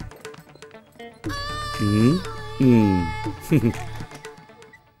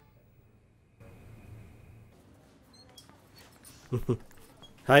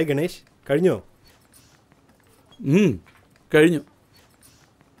 ഹായ് ഗണേഷ്, കഴിഞ്ഞോ? കഴിഞ്ഞു.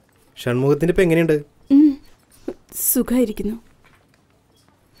 ഷൺമുഖത്തിൻ്റെ ഇപ്പം എങ്ങനെയുണ്ട്? സുഖമായിരിക്കുന്നു.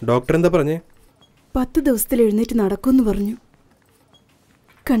 ഡോക്ടർ എന്താ പറഞ്ഞേ? 10 ദിവസത്തിൽ എഴുന്നേറ്റ് നടക്കുമെന്ന് പറഞ്ഞു.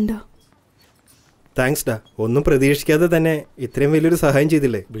 കണ്ടോ? താങ്ക്സ് ഡാ. ഒന്നും പ്രതീക്ഷിക്കാതെ തന്നെ ഇത്രയും വലിയൊരു സഹായം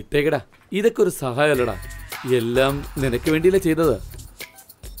ചെയ്തില്ലേ? വിട്ടേക്കടാ, ഇതൊക്കെ ഒരു സഹായമല്ലടാ. എല്ലാം നിനക്ക് വേണ്ടിയല്ലേ ചെയ്തത്.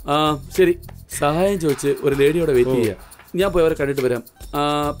 ആ ശരി, സഹായം ചോദിച്ച് ഒരു ലേഡിയോടെ വെയിറ്റ് ചെയ്യുക. ഞാൻ പോയി അവരെ കണ്ടിട്ട് വരാം.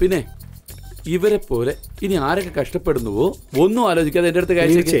 പിന്നെ ഇവരെ പോലെ ഇനി ആരൊക്കെ കഷ്ടപ്പെടുന്നുവോ ഒന്നും ആലോചിക്കാതെ എൻ്റെ അടുത്ത്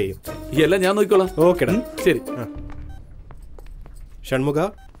കാര്യം ചെയ്യും. എല്ലാം ഞാൻ നോക്കിക്കോളാം. ഓക്കെടാ, ശരി.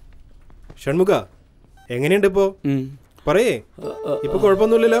 ഷൺമുഖ എങ്ങനെയുണ്ട് ഇപ്പോ? പറയേ. ഇപ്പൊ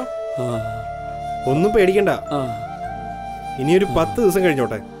കുഴപ്പമൊന്നുമില്ലല്ലോ? ഒന്നും പേടിക്കണ്ട. ഇനിയൊരു 10 ദിവസം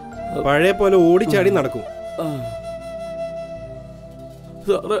കഴിഞ്ഞോട്ടെ. പഴയ പോലെ ഓടിച്ചാടി നടക്കും.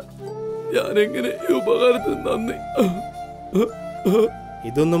 ഞാനെങ്ങനെ ഉപകാരത്തിന് നന്ദി.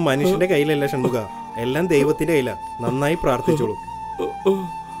 ഇതൊന്നും മനുഷ്യന്റെ കയ്യിലല്ല ഷൺമുഖ, എല്ലാം ദൈവത്തിന്റെ കയ്യിലാ. നന്നായി പ്രാർത്ഥിച്ചോളൂ.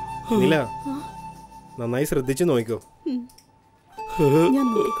 നില, നന്നായി ശ്രദ്ധിച്ചു നോക്കിക്കോ.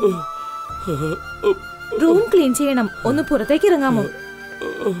 റൂം ക്ലീൻ ചെയ്യണം. ഒന്ന് പുറത്തേക്ക് ഇറങ്ങാമോ?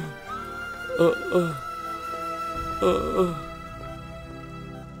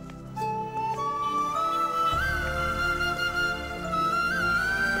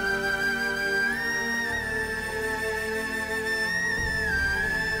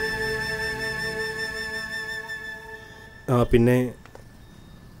 പിന്നെ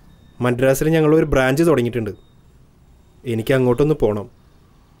മദ്രാസിൽ ഞങ്ങളൊരു ബ്രാഞ്ച് തുടങ്ങിയിട്ടുണ്ട്. എനിക്ക് അങ്ങോട്ടൊന്ന് പോകണം.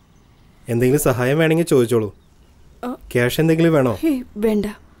 എന്തെങ്കിലും സഹായം വേണമെങ്കിൽ ചോദിച്ചോളൂ. ക്യാഷ് എന്തെങ്കിലും വേണോ? വേണ്ട.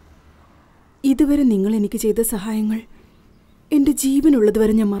 ഇതുവരെ നിങ്ങൾ എനിക്ക് ചെയ്ത സഹായങ്ങൾ എൻ്റെ ജീവനുള്ളത്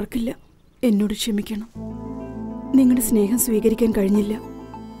വരെ ഞാൻ മറക്കില്ല. എന്നോട് ക്ഷമിക്കണം. നിങ്ങളുടെ സ്നേഹം സ്വീകരിക്കാൻ കഴിഞ്ഞില്ല.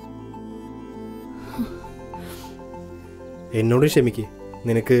 എന്നോട് ക്ഷമിക്ക്.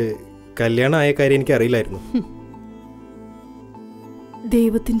 നിനക്ക് കല്യാണം ആയ കാര്യം എനിക്ക് അറിയില്ലായിരുന്നു.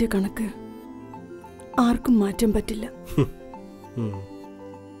 ദൈവത്തിന്റെ കണക്ക് ആർക്കും മാറ്റാൻ പറ്റില്ല.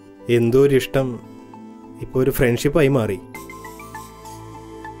 എന്തോ ഒരു ഇഷ്ടം ഇപ്പൊ ഒരു ഫ്രണ്ട്ഷിപ്പായി മാറി.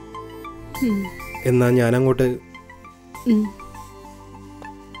 എന്നാ ഞാനങ്ങോട്ട്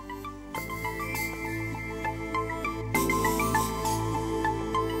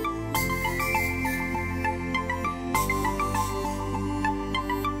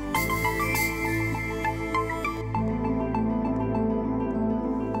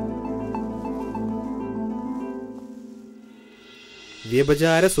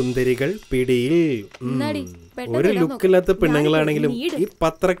വ്യഭിചാര സുന്ദരികൾ പിടിയിൽ. ഒരു ലുക്കില്ലാത്ത പെണ്ണുങ്ങളാണെങ്കിലും ഈ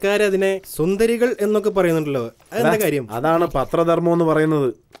പത്രക്കാരതിനെ സുന്ദരികൾ എന്നൊക്കെ പറയുന്നുണ്ടല്ലോ, അതെന്താ കാര്യം? അതാണ് പത്രധർമ്മം എന്ന് പറയുന്നത്.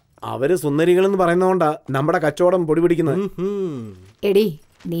 അവര് സുന്ദരികൾ എന്ന് പറയുന്നതുകൊണ്ടാ നമ്മുടെ കച്ചവടം പൊടി പിടിക്കുന്നത്. എടി,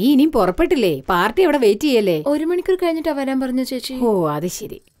 നീ ഇനിയും പുറപ്പെട്ടില്ലേ? പാർട്ടി അവിടെ വെയിറ്റ് ചെയ്യല്ലേ? 1 മണിക്കൂർ കഴിഞ്ഞിട്ടാ വരാൻ പറഞ്ഞു ചേച്ചി. ഓ, അത്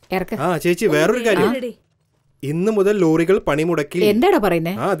ശരി. ആ ചേച്ചി, വേറൊരു കാര്യം, ഇന്ന് മുതൽ ലോറികൾ പണിമുടക്കി. എന്താടാ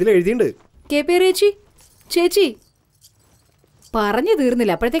പറയുന്നേ? അതിൽ എഴുതിയുണ്ട്. ചേച്ചി പറഞ്ഞു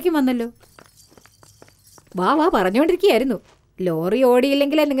തീർന്നില്ല, അപ്പോഴത്തേക്കും വന്നല്ലോ. വാ പറഞ്ഞോണ്ടിരിക്കുകയായിരുന്നു. ലോറി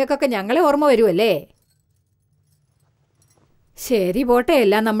ഓടിയില്ലെങ്കിലേ നിങ്ങൾക്കൊക്കെ ഞങ്ങളെ ഓർമ്മ വരുമല്ലേ? ശരി, പോട്ടെ,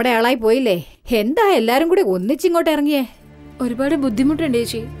 എല്ലാം നമ്മുടെ ആളായി പോയില്ലേ. എന്താ എല്ലാരും കൂടി ഒന്നിച്ചിങ്ങോട്ട് ഇറങ്ങിയേ? ഒരുപാട് ബുദ്ധിമുട്ടുണ്ട്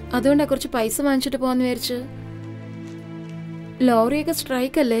ചേച്ചി, അതുകൊണ്ടാ കുറച്ച് പൈസ വാങ്ങിച്ചിട്ട് പോവാന്ന് വിചാരിച്ചു. ലോറിയൊക്കെ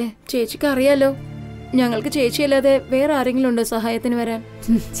സ്ട്രൈക്ക് അല്ലേ, ചേച്ചിക്ക് അറിയാലോ. ഞങ്ങൾക്ക് ചേച്ചിയല്ലാതെ വേറെ ആരെങ്കിലും ഉണ്ടോ സഹായത്തിന് വരാൻ?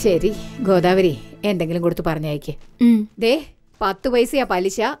 ശരി ഗോദാവരി, എന്തെങ്കിലും കൊടുത്ത് പറഞ്ഞയക്ക്. ദേ 10 പൈസയാ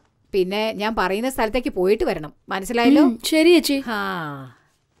പലിശ. പിന്നെ ഞാൻ പറയുന്ന സ്ഥലത്തേക്ക് പോയിട്ട് വരണം, മനസ്സിലായല്ലോ? ശരി ചേച്ചി.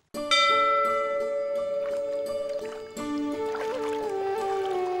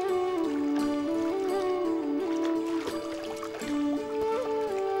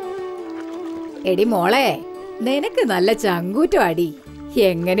 എടി മോളെ, നിനക്ക് നല്ല ചങ്കൂറ്റം അടി.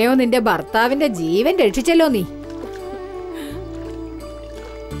 എങ്ങനെയോ നിന്റെ ഭർത്താവിന്റെ ജീവൻ രക്ഷിച്ചല്ലോ നീ.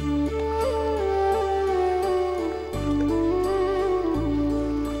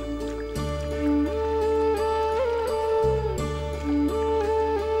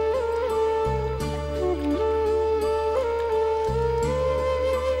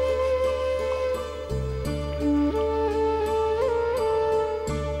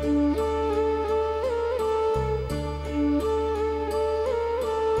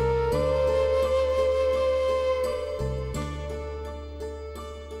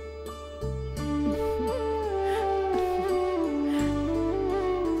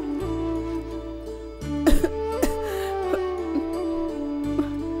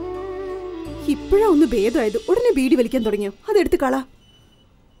 ഇപ്പോഴാ ഒന്ന് ഭേദമായത്, ഉടനെ ബീഡി വലിക്കാൻ തുടങ്ങിയോ? അതെടുത്ത് കളാ.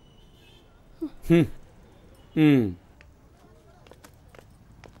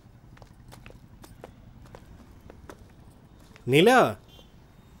 നില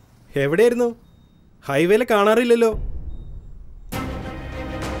എവിടെയായിരുന്നു? ഹൈവേയിൽ കാണാറില്ലല്ലോ.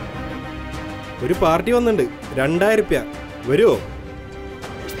 ഒരു പാർട്ടി വന്നിട്ടുണ്ട്, 2000 രൂപ. വരുമോ?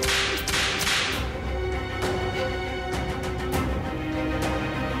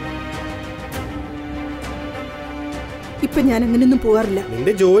 ഇപ്പൊ ഞാൻ അങ്ങനെയൊന്നും പോവാറില്ല.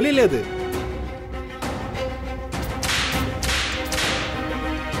 നിന്റെ ജോലിയില്ലേ അത്?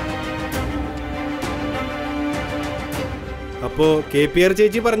 അപ്പോ KPR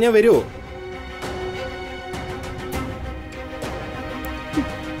ചേച്ചി പറഞ്ഞാ വരുമോ?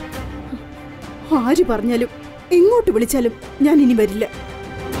 ആര് പറഞ്ഞാലും എങ്ങോട്ട് വിളിച്ചാലും ഞാൻ ഇനി വരില്ല.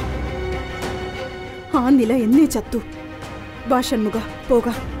 ആ നില എന്നേ ചത്തു. വാ ഷൺമുഖ,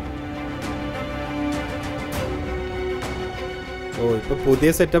 പോകാം. ഓ, ഇപ്പൊ പുതിയ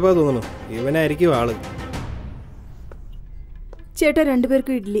സെറ്റപ്പാ തോന്നുന്നു. ഇവനായിരിക്കും ആള്. ചേട്ടാ, 2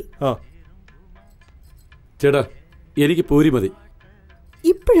 പേർക്ക് ഇഡ്ഡലി. ചേട്ടാ, എനിക്ക് പൂരി മതി.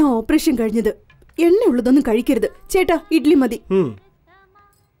 ഇപ്പോഴാ ഓപ്പറേഷൻ കഴിഞ്ഞത്, എണ്ണ ഉള്ളതൊന്നും കഴിക്കരുത്. ചേട്ടാ, ഇഡ്ഡലി മതി.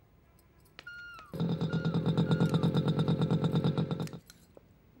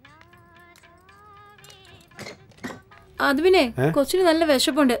 അത് പിന്നെ കൊച്ചിന് നല്ല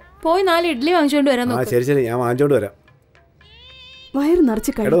വിശപ്പുണ്ട്, പോയി 4 ഇഡ്ഡലി വാങ്ങിച്ചോണ്ട് വരാൻ നോക്ക്. ശരി ശരി, ഞാൻ വാങ്ങിച്ചോണ്ട് വരാം. വയറ്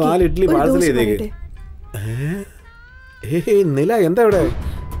നിറച്ച് എടോ, 4 ഇഡ്ഡലി പാഴ്സൽ ചെയ്തേക്ക്. നില എന്താ ഇവിടെ?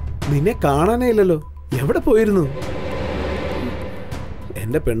 നിന്നെ കാണാനേ ഇല്ലല്ലോ, എവിടെ പോയിരുന്നു?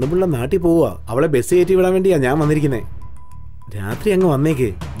 എന്റെ പെണ്ണുപിള്ള നാട്ടിൽ പോവാ, അവളെ ബസ് കയറ്റി വിടാൻ വേണ്ടിയാ ഞാൻ വന്നിരിക്കുന്നേ. രാത്രി അങ്ങ് വന്നേക്ക്,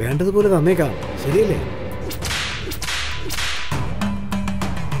 വേണ്ടതുപോലെ തന്നേക്കാം, ശരിയല്ലേ?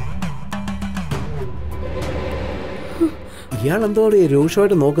 ഇയാൾ എന്തോടെ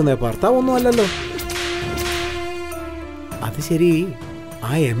രൂക്ഷമായിട്ട് നോക്കുന്നേ? ഭർത്താവൊന്നും അല്ലല്ലോ. അത് ശരി,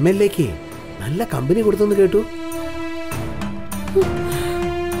 ആ MLAക്ക് നല്ല കമ്പനി കൊടുത്തെന്ന് കേട്ടു.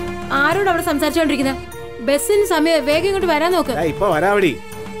 ആരോട് അവിടെ സംസാരിച്ചോണ്ടിരിക്കുന്ന? ബസ്സിന് സമയം, വേഗം ഇങ്ങോട്ട് വരാൻ നോക്ക്. ഇപ്പൊ വരാവടി.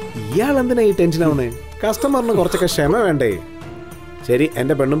 ഇയാൾ എന്തിനാ ഈ ടെൻഷൻ ആവുന്നേ? കസ്റ്റമറിന് കുറച്ചൊക്കെ ക്ഷമ വേണ്ടേ? ശരി,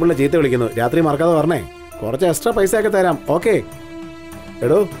 എന്റെ പെണ്ണുമ്പിള്ള ചീത്ത വിളിക്കുന്നു, രാത്രി മറക്കാതെ പറഞ്ഞേ. കുറച്ച് എക്സ്ട്രാ പൈസ ഒക്കെ തരാം, ഓക്കെ?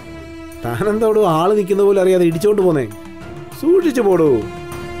 എടോ, താനെന്തോടോ ആള് നിൽക്കുന്ന പോലെ അറിയാതെ ഇടിച്ചോണ്ട് പോന്നേ? സൂക്ഷിച്ചു പോടൂ.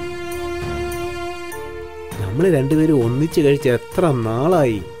 നമ്മള് രണ്ടുപേരും ഒന്നിച്ച് കഴിച്ച് എത്ര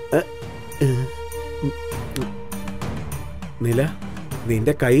നാളായി. നില,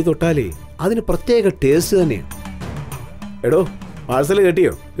 നിന്റെ കൈ തൊട്ടാലേ അതിന് പ്രത്യേക ടേസ്റ്റ് തന്നെയാണ്. എടോ, പാഴ്സൽ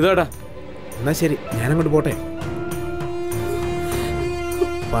കേട്ടിയോ? ഇതാടാ. എന്നാ ശരി, ഞാനങ്ങോട്ട് പോട്ടെ.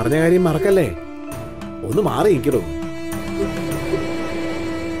 പറഞ്ഞ കാര്യം മറക്കല്ലേ, ഒന്ന് മാറി നിൽക്കണോ.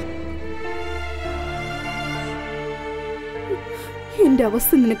 എന്റെ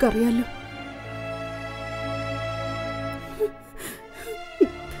അവസ്ഥ നിനക്കറിയാലോ.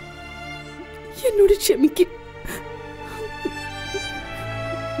 എന്നോട് ക്ഷമിക്കും.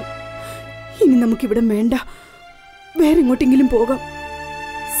 ഇനി നമുക്കിവിടെ വേണ്ട, വേറെ എങ്ങോട്ടെങ്കിലും പോകാം.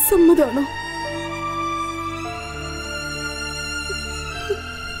 സമ്മതമാണോ?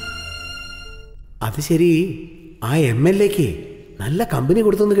 അത് ശരി, ആ MLA-ക്ക് നല്ല കമ്പനി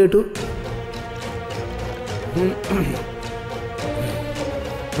കൊടുത്തെന്ന് കേട്ടു.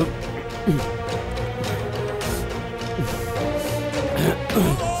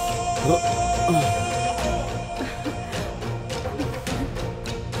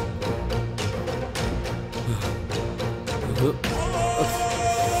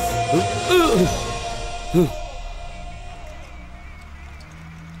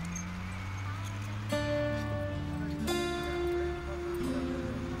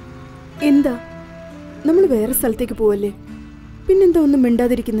 എന്താ, നമ്മൾ വേറെ സ്ഥലത്തേക്ക് പോവല്ലേ? പിന്നെന്താ ഒന്നും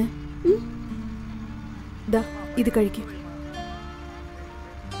മിണ്ടാതിരിക്കുന്നേ? ദാ, ഇത് കഴിക്കും.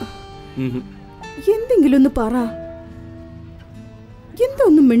 എന്തെങ്കിലും ഒന്ന് പറ. എന്താ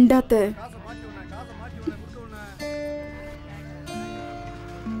ഒന്നും മിണ്ടാത്തേ?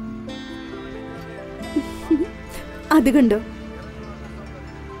 അത് കണ്ടോ,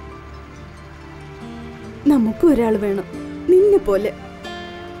 നമുക്കും ഒരാൾ വേണം നിന്നെ പോലെ.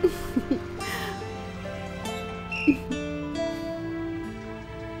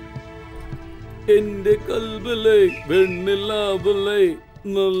 എന്റെ കൽബിലെ വെണ്ണിലാവലേ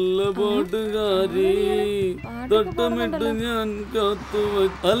നല്ല പാട്ടുകാരി തട്ടമിട്ട് ഞാൻ കാത്തു.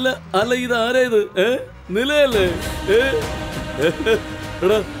 അല്ല അല്ല, ഇതാരാ ഇത്? നിലയല്ലേ?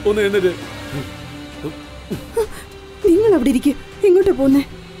 എടാ, ഒന്ന് എന്നിട്ട് നിങ്ങൾ അവിടെ ഇരിക്കും. എങ്ങോട്ടാ പോന്നേ?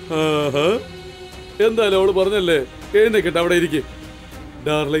 എന്തായാലും അവള് പറഞ്ഞല്ലേ, എഴുന്നേക്കട്ടെ, അവിടെ ഇരിക്കും.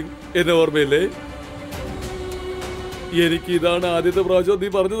 ഡാർലിംഗ്, എന്നെ ഓർമ്മയില്ലേ? എനിക്ക് ഇതാണ് ആദ്യത്തെ പ്രാവശ്യം നീ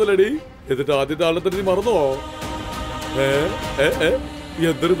പറഞ്ഞതല്ലേടി? എന്നിട്ട് ആദ്യത്തെ ആളെ തന്നെ നീ മറന്നോ?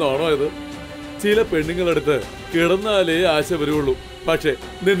 എന്തൊരു നാണോ ഇത്. ചില പെണ്ണുങ്ങളടുത്ത് കിടന്നാലേ ആശ വരുള്ളൂ. പക്ഷെ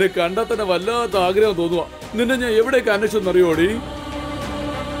നിന്നെ കണ്ടാൽ തന്നെ വല്ലാത്ത ആഗ്രഹം തോന്നുക. നിന്നെ ഞാൻ എവിടേക്ക് അന്വേഷിച്ചെന്നറിയോടി?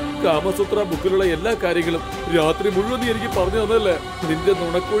 കാമസൂത്ര ബുക്കിലുള്ള എല്ലാ കാര്യങ്ങളും രാത്രി മുഴുവൻ നീ എനിക്ക് പറഞ്ഞു തന്നല്ലേ? നിന്റെ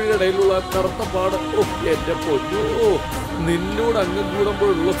നുണക്കുഴിയുടെ ഇടയിലുള്ള കറുത്ത പാട്, എന്റെ പൊന്നോ, നിന്നോട് അംഗം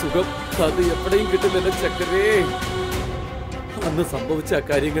കൂടുമ്പോഴുള്ള സുഖം അത് എവിടെയും കിട്ടില്ല എന്റെ ചക്കരേ. അന്ന് സംഭവിച്ച ആ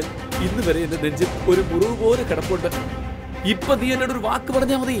കാര്യങ്ങൾ ഇന്ന് വരെ എന്റെ നെഞ്ചിൽ ഒരു മുറിവ് പോലെ കിടപ്പുണ്ട്. ഇപ്പൊ നീ എന്നോട് ഒരു വാക്ക്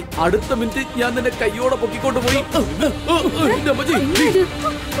പറഞ്ഞാൽ മതി, അടുത്ത മിനിറ്റ് ഞാൻ നിന്റെ കയ്യോടെ പൊക്കിക്കൊണ്ട് പോയി.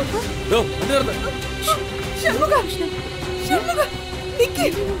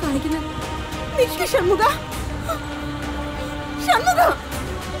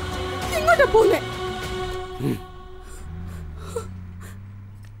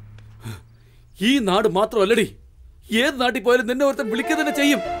 ഈ നാട് മാത്രമല്ലടി, ഏത് നാട്ടിൽ പോയാലും നിന്നെ ഒരുത്തൻ വിളിക്കുക തന്നെ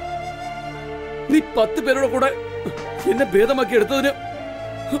ചെയ്യും. നീ 10 പേരുടെ കൂടെ എന്നെ ഭേദമാക്കി എടുത്തതിന്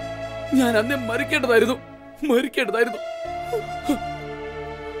ഞാൻ അന്നേ മരിക്കേണ്ടതായിരുന്നു.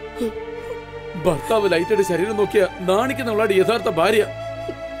 ഭർത്താവ് ലൈറ്റയുടെ ശരീരം നോക്കിയ നാണിക്കുന്നവളാണ് യഥാർത്ഥ ഭാര്യ.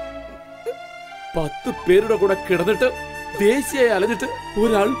 10 പേരുടെ കൂടെ കിടന്നിട്ട് ദേശീയായി അലഞ്ഞിട്ട്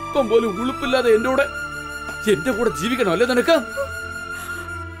ഒരല്പം പോലും ഉളുപ്പില്ലാതെ എന്റെ കൂടെ ജീവിക്കണം അല്ലേ നിനക്ക്?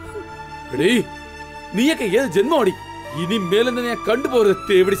 എടീ, നീയൊക്കെ ഏത് ജന്മമാടി? ഇനി മേലെ ഞാൻ കണ്ടുപോകരുത്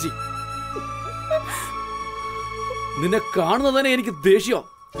തേവിടിച്ച്. നിന്നെ കാണുന്നത് തന്നെ എനിക്ക് ദേഷ്യോ.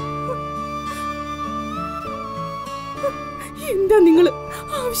 എന്താ നിങ്ങൾ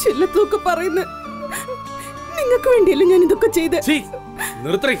ആവശ്യമില്ലാത്തതൊക്കെ പറയുന്നത്? നിങ്ങൾക്ക് വേണ്ടിയല്ലേ ഞാൻ ഇതൊക്കെ ചെയ്ത്?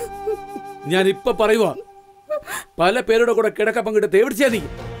 നിർത്തി. ഞാൻ ഇപ്പൊ പറയുവാ, പല പേരുടെ കൂടെ കിടക്ക പങ്കിട്ട് തേവിടിച്ചാ നീ.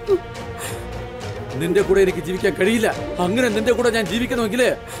 നിന്റെ കൂടെ എനിക്ക് ജീവിക്കാൻ കഴിയില്ല. അങ്ങനെ നിന്റെ കൂടെ ഞാൻ ജീവിക്കണമെങ്കിൽ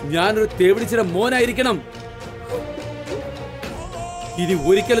ഞാനൊരു തേവിടിച്ചിയുടെ മോനായിരിക്കണം. ഇനി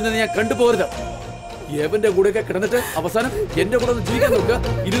ഒരിക്കലും തന്നെ ഞാൻ കണ്ടുപോകരുത്. ഏവന്റെ കൂടെയൊക്കെ കിടന്നിട്ട് അവസാനം എന്റെ കൂടെ ഒന്ന് ജീവിക്കാൻ നോക്കുക.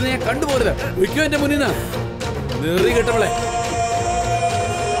 ഇത് ഞാൻ കണ്ടുപോകരുത്. ഒരിക്കലും എന്റെ മുന്നിൽ നിന്ന് നെറി കെട്ടവളെ.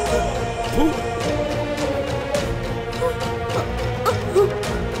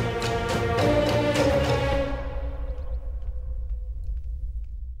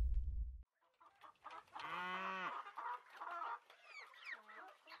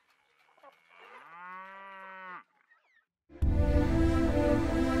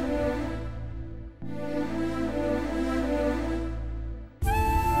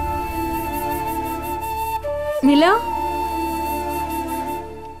 നില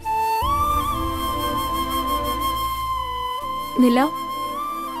നില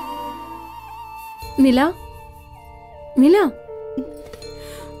നില നില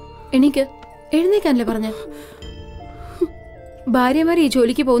എനിക്ക് എഴുന്നേക്കാനല്ലേ പറഞ്ഞ? ഭാര്യമാർ ഈ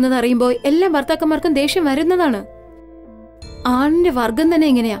ജോലിക്ക് പോകുന്നത് അറിയുമ്പോൾ എല്ലാ ഭർത്താക്കന്മാർക്കും ദേഷ്യം വരുന്നതാണ്. ആണിന്റെ വർഗം തന്നെ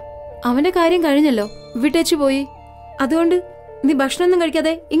ഇങ്ങനെയാ. അവന്റെ കാര്യം കഴിഞ്ഞല്ലോ, വിട്ടേച്ചു പോയി. അതുകൊണ്ട് നീ ഭക്ഷണമൊന്നും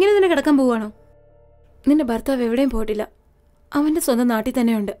കഴിക്കാതെ ഇങ്ങനെ തന്നെ കിടക്കാൻ പോവാണോ? നിന്റെ ഭർത്താവ് എവിടെയും പോയിട്ടില്ല, അവന്റെ സ്വന്തം നാട്ടിൽ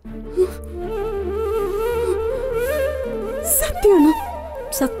തന്നെയുണ്ട്. സത്യമാണോ?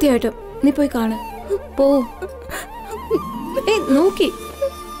 സത്യമായിട്ടും. നീ പോയി കാണ്, പോ. നോക്കി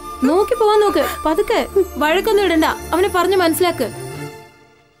നോക്കി പോവാൻ നോക്ക്, പതുക്കെ. വഴക്കൊന്നും ഇടണ്ട, അവനെ പറഞ്ഞു മനസ്സിലാക്ക്.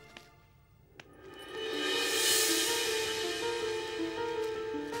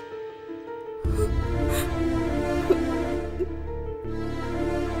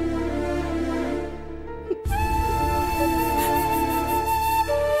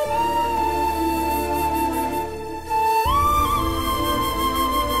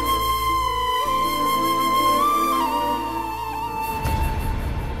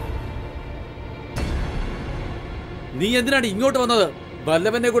 നീ എന്തിനാണ് ഇങ്ങോട്ട് വന്നത്?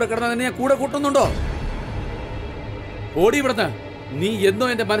 വല്ലവന്റെ കൂടെ കിടന്നാൽ ഞാൻ കൂടെ കൂട്ടുന്നുണ്ടോ? ഓടി ഇവിടുന്ന്. നീ എന്നോ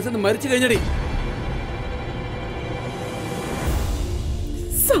എന്റെ മനസ്സിൽ നിന്ന് മരിച്ചു കഴിഞ്ഞടി.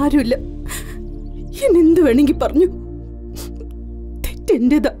 സാരമില്ല, എന്നെന്ത് വേണമെങ്കിൽ പറഞ്ഞു.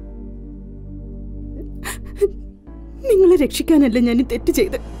 തെറ്റെന്റേതാ. നിങ്ങളെ രക്ഷിക്കാനല്ല ഞാൻ ഈ തെറ്റ്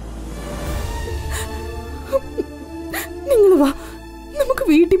ചെയ്ത്. നിങ്ങൾ വാ, നമുക്ക്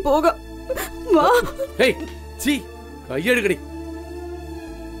വീട്ടിൽ പോകാം. വാ. കയ്യെടുക്കടി,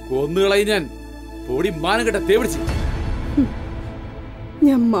 കൊന്നുകളയി ഞാൻ. പൊടി മാനം കെട്ട തേവിടിച്ച്.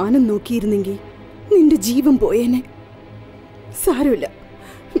 ഞാൻ മാനം നോക്കിയിരുന്നെങ്കിൽ നിന്റെ ജീവൻ പോയേനെ. സാരമില്ല,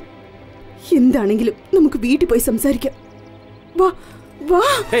 എന്താണെങ്കിലും നമുക്ക് വീട്ടിൽ പോയി സംസാരിക്കാം. വാ വാ.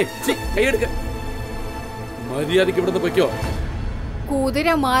 കയ്യെടുക്ക. മര്യാദക്ക് ഇവിടുന്ന് പൊയ്ക്കോ. കുതിര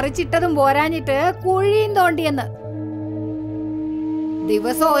മറിച്ചിട്ടതും പോരാഞ്ഞിട്ട് കുഴിയും തോണ്ടിയെന്ന്.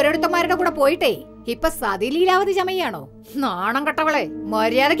 ദിവസം ഓരോരുത്തന്മാരുടെ കൂടെ പോയിട്ടേ ഇപ്പൊ സതിലീലാവധി ചമയാണോ? നാണം കെട്ടവളെ,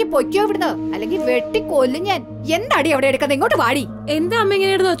 മര്യാദക്ക് പൊയ്ക്കോ ഇവിടുന്ന്, അല്ലെങ്കിൽ വെട്ടി കൊല്ലും ഞാൻ. എന്താടി അവിടെ എടുക്കുന്നത്? ഇങ്ങോട്ട് വാടി. എന്താ അമ്മ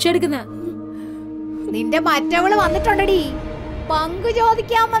ഇങ്ങനെ ഒച്ചയെടുക്കുന്ന? നിന്റെ മറ്റവള് വന്നിട്ടുണ്ടടി, പങ്കു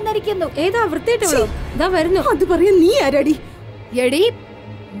ചോദിക്കാൻ വന്നിരിക്കുന്നു. ഏതാ വൃത്തിയിട്ടവളോ? ഇതാ വരുന്നു. അത് പറയാൻ നീ ആരാടി? എടി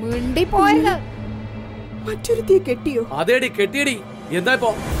മിണ്ടി പോയത്. മറ്റൊരുത്തിയെ കെട്ടിയോ? അതേടി, കെട്ടിയടി. എന്താ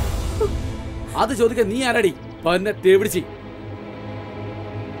ഇപ്പോ അത് ചോദിക്കാൻ നീ ആരാടി? പന്നെ തേവിടിച്ച്.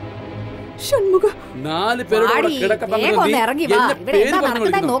 ഷൺമുഖ, 4 പേരോട് ഇറങ്ങി വാ. ഇവിടെ എന്താ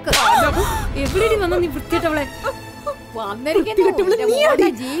നടക്കുന്നത് നോക്ക്. എവിടെയും വന്ന നീ വൃത്തിയിട്ടവളെ.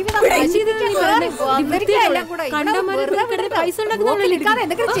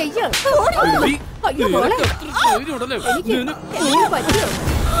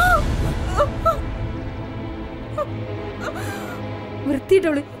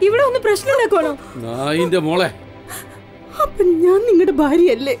 വൃത്തിയിട്ടവള് ഇവിടെ ഒന്ന് പ്രശ്നം ഉണ്ടാക്കുവാണോ? നായിന്റെ മോളെ, അപ്പൊ ഞാൻ നിങ്ങളുടെ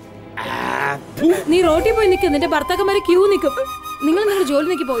ഭാര്യയല്ലേ? നീ റോട്ടിൽ പോയി നിൽക്കും, നിന്റെ ഭർത്താക്കന്മാരെ ക്യൂ നിൽക്കും. നിങ്ങൾ നിങ്ങളുടെ ജോലി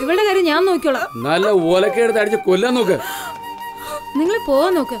നോക്കിപ്പോ, ഇവളുടെ കാര്യം ഞാൻ നോക്കിക്കോളാം. നല്ല ഓലക്കെടുത്ത് അടിച്ച് കൊല്ലാൻ നോക്ക്. നിങ്ങൾ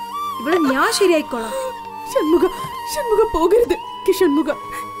പോവാൻ നോക്ക്, ഇവിടെ ഞാൻ ശരിയായിക്കോളാം. ഷൺമുഖ, ഷൺമുഖ പോകരുത്. ഷൺമുഖ,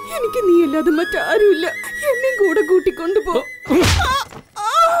 എനിക്ക് നീ അല്ലാതെ മറ്റാരുമില്ല. എന്നെ കൂടെ കൂട്ടിക്കൊണ്ടുപോ.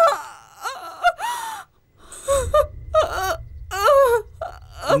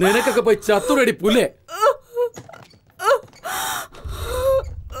 നിനക്കൊക്കെ പോയി ചത്തുരടി പുല്ലേ.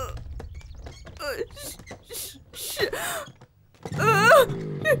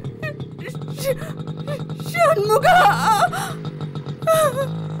 ഷൺമുഖ,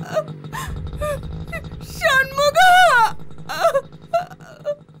 ഷൺമുഖ.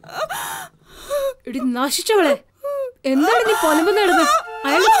 ഇടി നശിച്ചവളെ, എന്താണ് നീ പൊലമ്പ് നടന്ന്?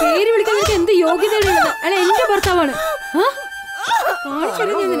 അയാളുടെ പേര് വിളിക്കാൻ നിനക്ക് എന്ത് യോഗ്യതയുള്ളത്? അയാൾ എന്റെ ഭർത്താവാണ്.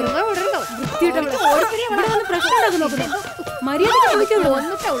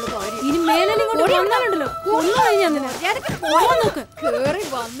 ഇനി മേലെ ഇങ്ങോട്ട് വന്നാലുണ്ടല്ലോ ഒന്നും കഴിഞ്ഞാൽ നോക്ക്.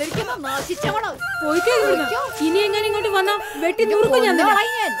 ഇനി എങ്ങനെ ഇങ്ങോട്ട് വന്നാ വെട്ടി നൂറുക്കും ഞാൻ.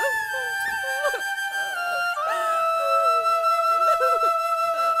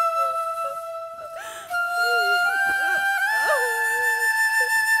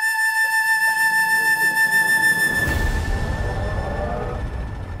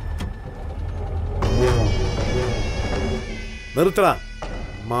 നിർത്തടാ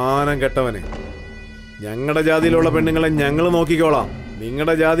മാനം കെട്ടവനെ. ഞങ്ങളുടെ ജാതിയിലുള്ള പെണ്ണുങ്ങളെ ഞങ്ങൾ നോക്കിക്കോളാം.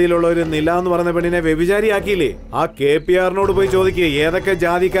 നിങ്ങളുടെ ജാതിയിലുള്ള ഒരു നില എന്ന് പറയുന്ന പെണ്ണിനെ വ്യഭിചാരിയാക്കിയില്ലേ? ആ KPRനോട് പോയി ചോദിക്കുക ഏതൊക്കെ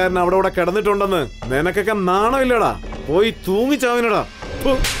ജാതിക്കാരൻ അവിടെ ഇവിടെ കിടന്നിട്ടുണ്ടെന്ന്. നിനക്കൊക്കെ നാണമില്ലടാ, പോയി തൂങ്ങിച്ചാവിനടാ.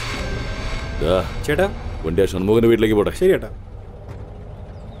 ചേട്ടാ, വണ്ടി ആ ഷൺമുഖന്റെ വീട്ടിലേക്ക് പോട്ടെ. ശരി ചേട്ടാ.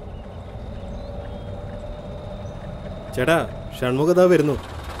 ചേട്ടാ ഷൺമുഖതാ വരുന്നു.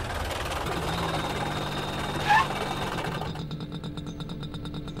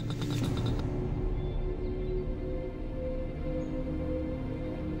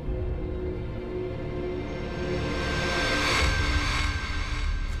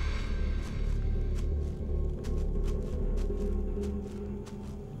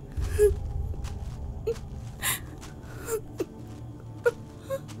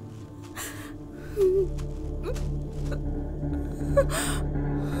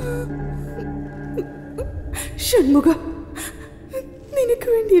 ഷൺമുഖ, നിനക്ക്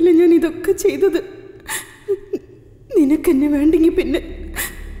വേണ്ടിയല്ല ഞാൻ ഇതൊക്കെ ചെയ്തത്. നിനക്കെന്നെ വേണ്ടെങ്കിൽ പിന്നെ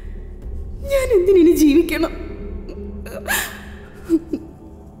ഞാൻ എന്തിനു ജീവിക്കണം?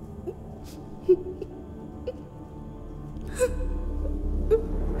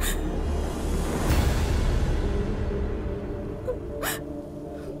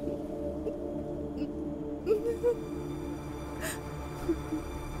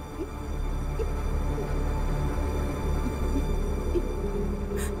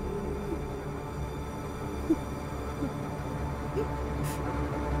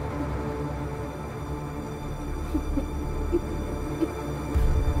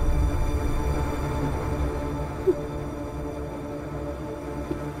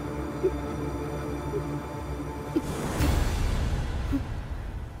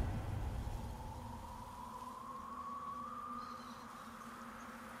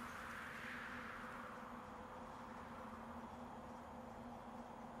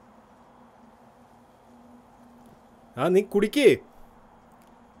 ആ നീ കുടിക്കേ,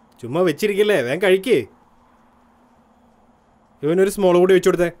 ചുമ്മാ വെച്ചിരിക്കല്ലേ, വേഗം കഴിക്കേ. ഇവനൊരു സ്മോൾ കൂടി വെച്ചു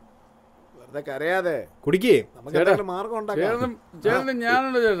കൊടുത്തേ. വെറുതെ കരയാതെ കുടിക്കേ. നമുക്ക് എന്തെങ്കിലും മാർഗം ഉണ്ടാക്കാം.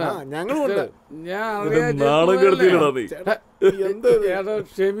 ഞങ്ങളുണ്ട്.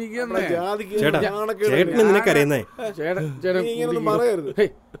 ചേട്ടന് നിനക്ക് അറിയുന്നേ ഇങ്ങനൊന്നും പറയരുത്.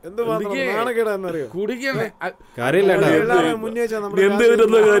 എന്ത് നാണക്കേടാന്നറിയോ? കാര്യമില്ല.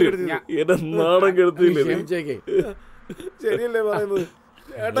 ശരിയല്ലേ പറയുന്നത്?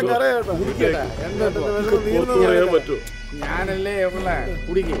 ഏട്ടൻ കരയേട്ടാ. ഞാനല്ലേ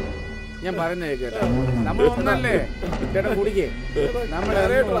കുടിക്കേ, ഞാൻ പറയുന്ന കേട്ടോ. നമ്മൾ ഒന്നല്ലേ ചേട്ടാ, കുടിക്കേ. നമ്മൾ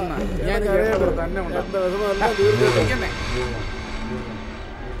ഞാൻ തന്നെ ഉണ്ടാക്കുന്നേ.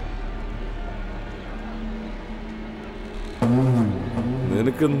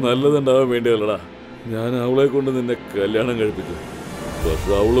 നിനക്ക് നല്ലതുണ്ടാവാൻ വേണ്ടിയല്ലടാ ഞാൻ അവളെ കൊണ്ട് നിന്നെ കല്യാണം കഴിപ്പിച്ചു.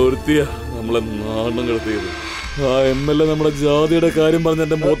 പക്ഷെ അവളൊരുത്തിയ നമ്മളെ നാണം കടത്തിയത്. ആ MLA നമ്മുടെ ജാതിയുടെ കാര്യം പറഞ്ഞ്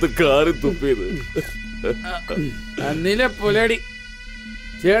എന്റെ മുഖത്ത് കാറി തുപ്പിയത്. നില പുലടി,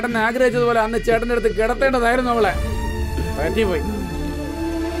 ചേട്ടൻ ആഗ്രഹിച്ചതുപോലെ അന്ന് ചേട്ടന്റെ അടുത്ത് കിടത്തേണ്ടതായിരുന്നു അവളെ. പറ്റിപ്പോയി.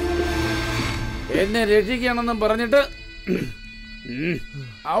 എന്നെ രക്ഷിക്കണമെന്നും പറഞ്ഞിട്ട്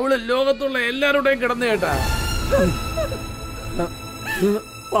അവള് ലോകത്തുള്ള എല്ലാവരുടെയും കിടന്നു കേട്ടാ.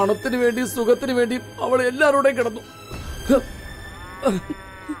 പണത്തിന് വേണ്ടി സുഖത്തിന് വേണ്ടി അവൾ എല്ലാവരുടെയും കിടന്നു.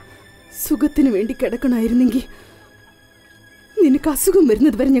 സുഖത്തിന് വേണ്ടി കിടക്കണമായിരുന്നെങ്കിൽ നിനക്ക് അസുഖം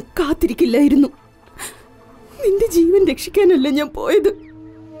വരുന്നത് വരെ ഞാൻ കാത്തിരിക്കില്ലായിരുന്നു. നിന്റെ ജീവൻ രക്ഷിക്കാനല്ല ഞാൻ പോയത്.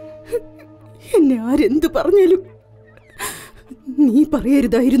 എന്നെ ആരെന്ത് പറഞ്ഞാലും നീ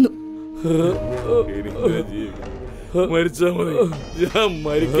പറയരുതായിരുന്നു. മരിച്ചാ മതി, ഞാൻ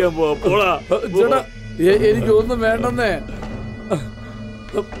മരിക്കാൻ പോടാ. എനിക്കൊന്നും വേണ്ടെന്നേ.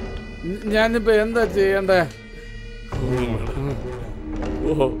 ഞാനിപ്പോ എന്താ ചെയ്യണ്ടേ?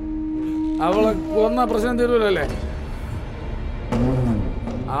 അവളെ കൊന്ന പ്രശ്നം തീരുവല്ലേ?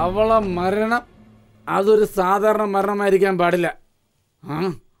 അവളെ മരണം അതൊരു സാധാരണ മരണമായിരിക്കാൻ പാടില്ല.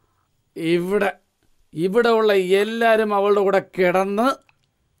 ഇവിടെ ഉള്ള എല്ലാവരും അവളുടെ കൂടെ കിടന്ന്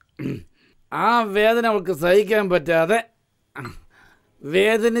ആ വേദന അവൾക്ക് സഹിക്കാൻ പറ്റാതെ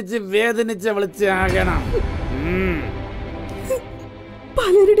വേദനിച്ച് അവൾ ചാകണം.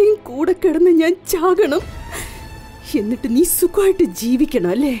 പലരുടെയും കൂടെ കിടന്ന് ഞാൻ ചാകണം, എന്നിട്ട് നീ സുഖമായിട്ട്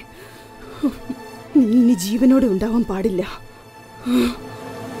ജീവിക്കണം അല്ലേ? നീ ഇനി ജീവനോടെ ഉണ്ടാവാൻ പാടില്ല.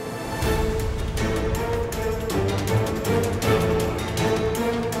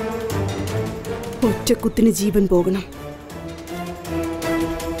 ഒറ്റക്കുത്തിന് ജീവൻ പോകണം.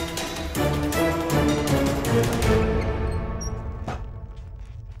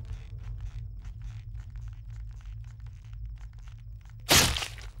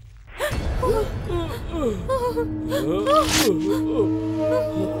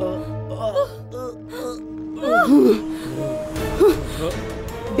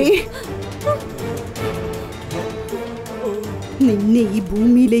 നിന്നെ ഈ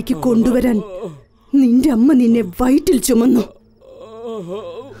ഭൂമിയിലേക്ക് കൊണ്ടുവരാൻ നിന്റെ അമ്മ നിന്നെ വയറ്റിൽ ചുമന്നു.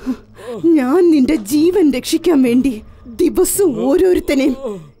 ഞാൻ നിന്റെ ജീവൻ രക്ഷിക്കാൻ വേണ്ടി ദിവസം ഓരോരുത്തനെയും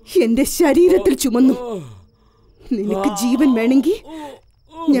എന്റെ ശരീരത്തിൽ ചുമന്നു. നിനക്ക് ജീവൻ വേണമെങ്കിൽ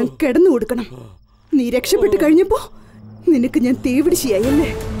ഞാൻ കിടന്നു കൊടുക്കണം. നീ രക്ഷപ്പെട്ട് കഴിഞ്ഞപ്പോ നിനക്ക് ഞാൻ തേവിടിശിയായല്ലേ?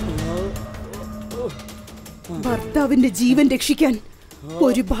 ഭർത്താവിന്റെ ജീവൻ രക്ഷിക്കാൻ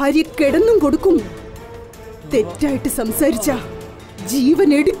ഒരു ഭാര്യ കിടന്നും കൊടുക്കും. തെറ്റായിട്ട് സംസാരിച്ച ജീവൻ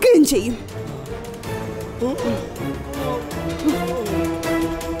എടുക്കുകയും ചെയ്യും.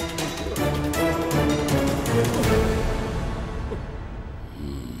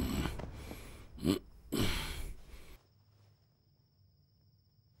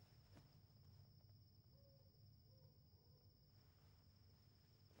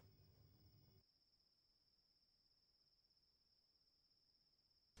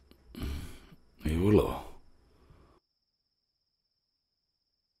 ഇവളോ?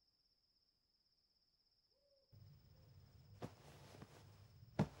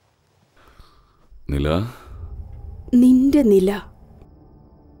 നില, നിന്റെ നില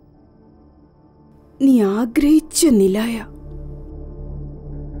നീ ആഗ്രഹിച്ച നിലായ.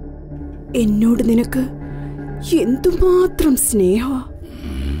 എന്നോട് നിനക്ക് എന്തുമാത്രം സ്നേഹ.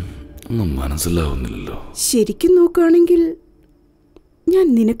 ഒന്നും മനസ്സിലാവുന്നില്ലല്ലോ. ശരിക്കും നോക്കുകയാണെങ്കിൽ ഞാൻ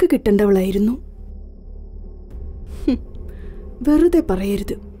നിനക്ക് കിട്ടേണ്ടവളായിരുന്നു. വെറുതെ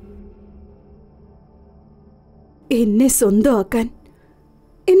പറയരുത്. എന്നെ സ്വന്തമാക്കാൻ,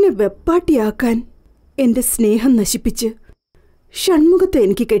 എന്നെ വെപ്പാട്ടിയാക്കാൻ എന്റെ സ്നേഹം നശിപ്പിച്ച് ഷൺമുഖത്തെ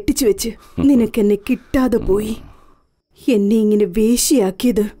എനിക്ക് കെട്ടിച്ചു വെച്ച് നിനക്കെന്നെ കിട്ടാതെ പോയി. എന്നെ ഇങ്ങനെ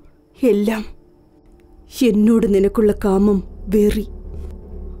വേശിയാക്കിയത് എല്ലാം എന്നോട് നിനക്കുള്ള കാമം വെറി.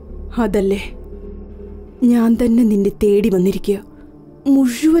 അതല്ലേ ഞാൻ തന്നെ നിന്നെ തേടി വന്നിരിക്കുക.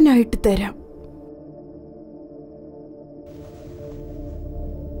 മുഴുവനായിട്ട് തരാം.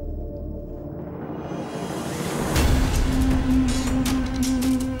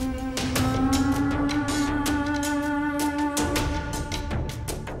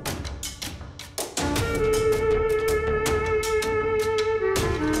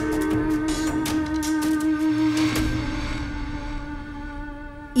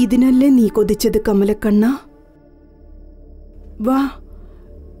 ഇതിനല്ലേ നീ കൊതിച്ചത് കമലക്കണ്ണ? വാ,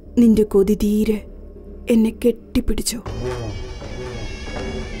 നിന്റെ കൊതി തീരെ എന്നെ കെട്ടിപ്പിടിച്ചോ.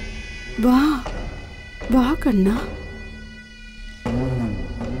 വാ വാ കണ്ണ.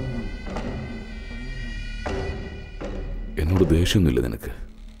 എന്നോട് ദേഷ്യമൊന്നുമില്ല നിനക്ക്?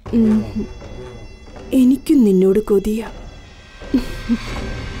 എനിക്കും നിന്നോട് കൊതിയ.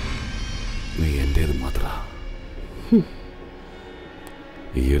 നീ എന്റേത് മാത്ര.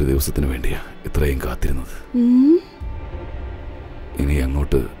 ഈ ഒരു ദിവസത്തിന് വേണ്ടിയാ ഇത്രയും കാത്തിരുന്നത്. ഇനി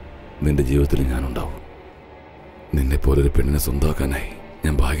അങ്ങോട്ട് നിന്റെ ജീവിതത്തിൽ ഞാനുണ്ടാവും. നിന്നെ പോലൊരു പെണ്ണിനെ സ്വന്തമാക്കാനായി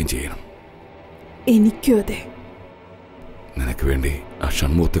ഞാൻ ഭാഗ്യം ചെയ്യണം. എനിക്കും അതെ. നിനക്ക് വേണ്ടി ആ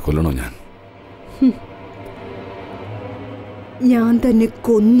ഷൺമുഖത്തെ കൊല്ലണോ ഞാൻ? ഞാൻ തന്നെ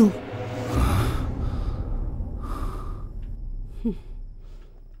കൊന്നു.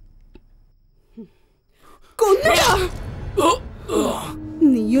 കൊന്നടാ.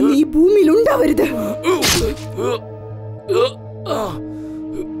 നീയൊന്നും ഈ ഭൂമിയിൽ ഉണ്ടാവരുത്.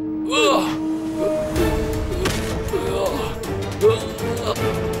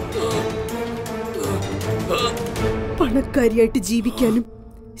 പണക്കാരിയായിട്ട് ജീവിക്കാനും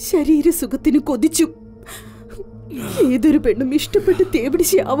ശരീരസുഖത്തിന് കൊതിച്ചു ഏതൊരു പെണ്ണും ഇഷ്ടപ്പെട്ട്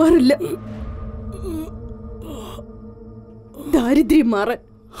തേപിടിച്ച് ആവാറില്ല. ദാരിദ്ര്യം മാറാൻ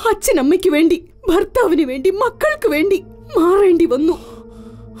അച്ഛനമ്മയ്ക്ക് വേണ്ടി, ഭർത്താവിന് വേണ്ടി, മക്കൾക്ക് വേണ്ടി മാറേണ്ടി വന്നു.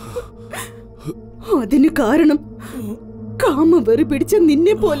 അതിന് കാരണം കാമവെറി പിടിച്ച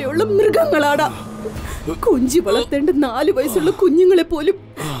നിന്നെ പോലെയുള്ള മൃഗങ്ങളാടാ. കൊഞ്ചി വളർത്തേണ്ട 4 വയസ്സുള്ള കുഞ്ഞുങ്ങളെ പോലും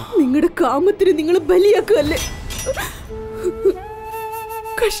നിങ്ങളുടെ കാമത്തിന് നിങ്ങൾ ബലിയാക്കുകയല്ലേ.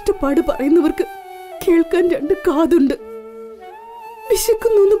 കഷ്ടപ്പാട് പറയുന്നവർക്ക് കേൾക്കാൻ 2 കാതുണ്ട്.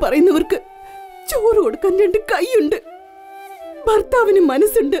 വിശക്കുന്നു എന്ന് പറയുന്നവർക്ക് ചോറ് കൊടുക്കാൻ 2 കൈയുണ്ട്. ഭർത്താവിന്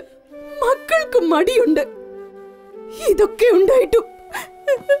മനസ്സുണ്ട്, മക്കൾക്ക് മടിയുണ്ട്. ഇതൊക്കെ ഉണ്ടായിട്ടും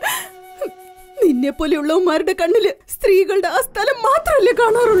നിന്നെ പോലെയുള്ളവന്മാരുടെ കണ്ണില് സ്ത്രീകളുടെ ആ സ്ഥലം മാത്രമല്ലേ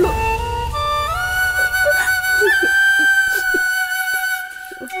കാണാറുള്ളൂ.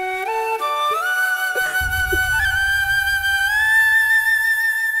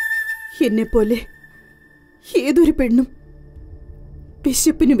 എന്നെ പോലെ ഏതൊരു പെണ്ണും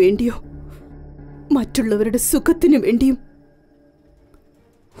വിശപ്പിനു വേണ്ടിയോ മറ്റുള്ളവരുടെ സുഖത്തിനു വേണ്ടിയും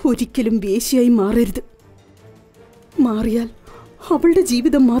ഒരിക്കലും വേശ്യയായി മാറരുത്. മാറിയാൽ അവളുടെ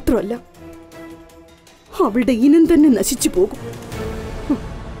ജീവിതം മാത്രമല്ല, അവളുടെ ഇനം തന്നെ നശിച്ചു പോകും.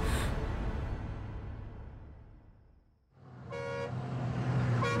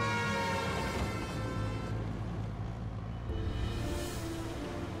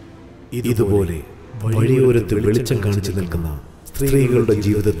 ഇതുപോലെ വഴിയോരത്ത് വെളിച്ചം കാണിച്ചു നിൽക്കുന്ന സ്ത്രീകളുടെ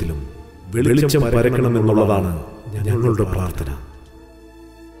ജീവിതത്തിലും വെളിച്ചം പരക്കണമെന്നുള്ളതാണ് ഞങ്ങളുടെ പ്രാർത്ഥന.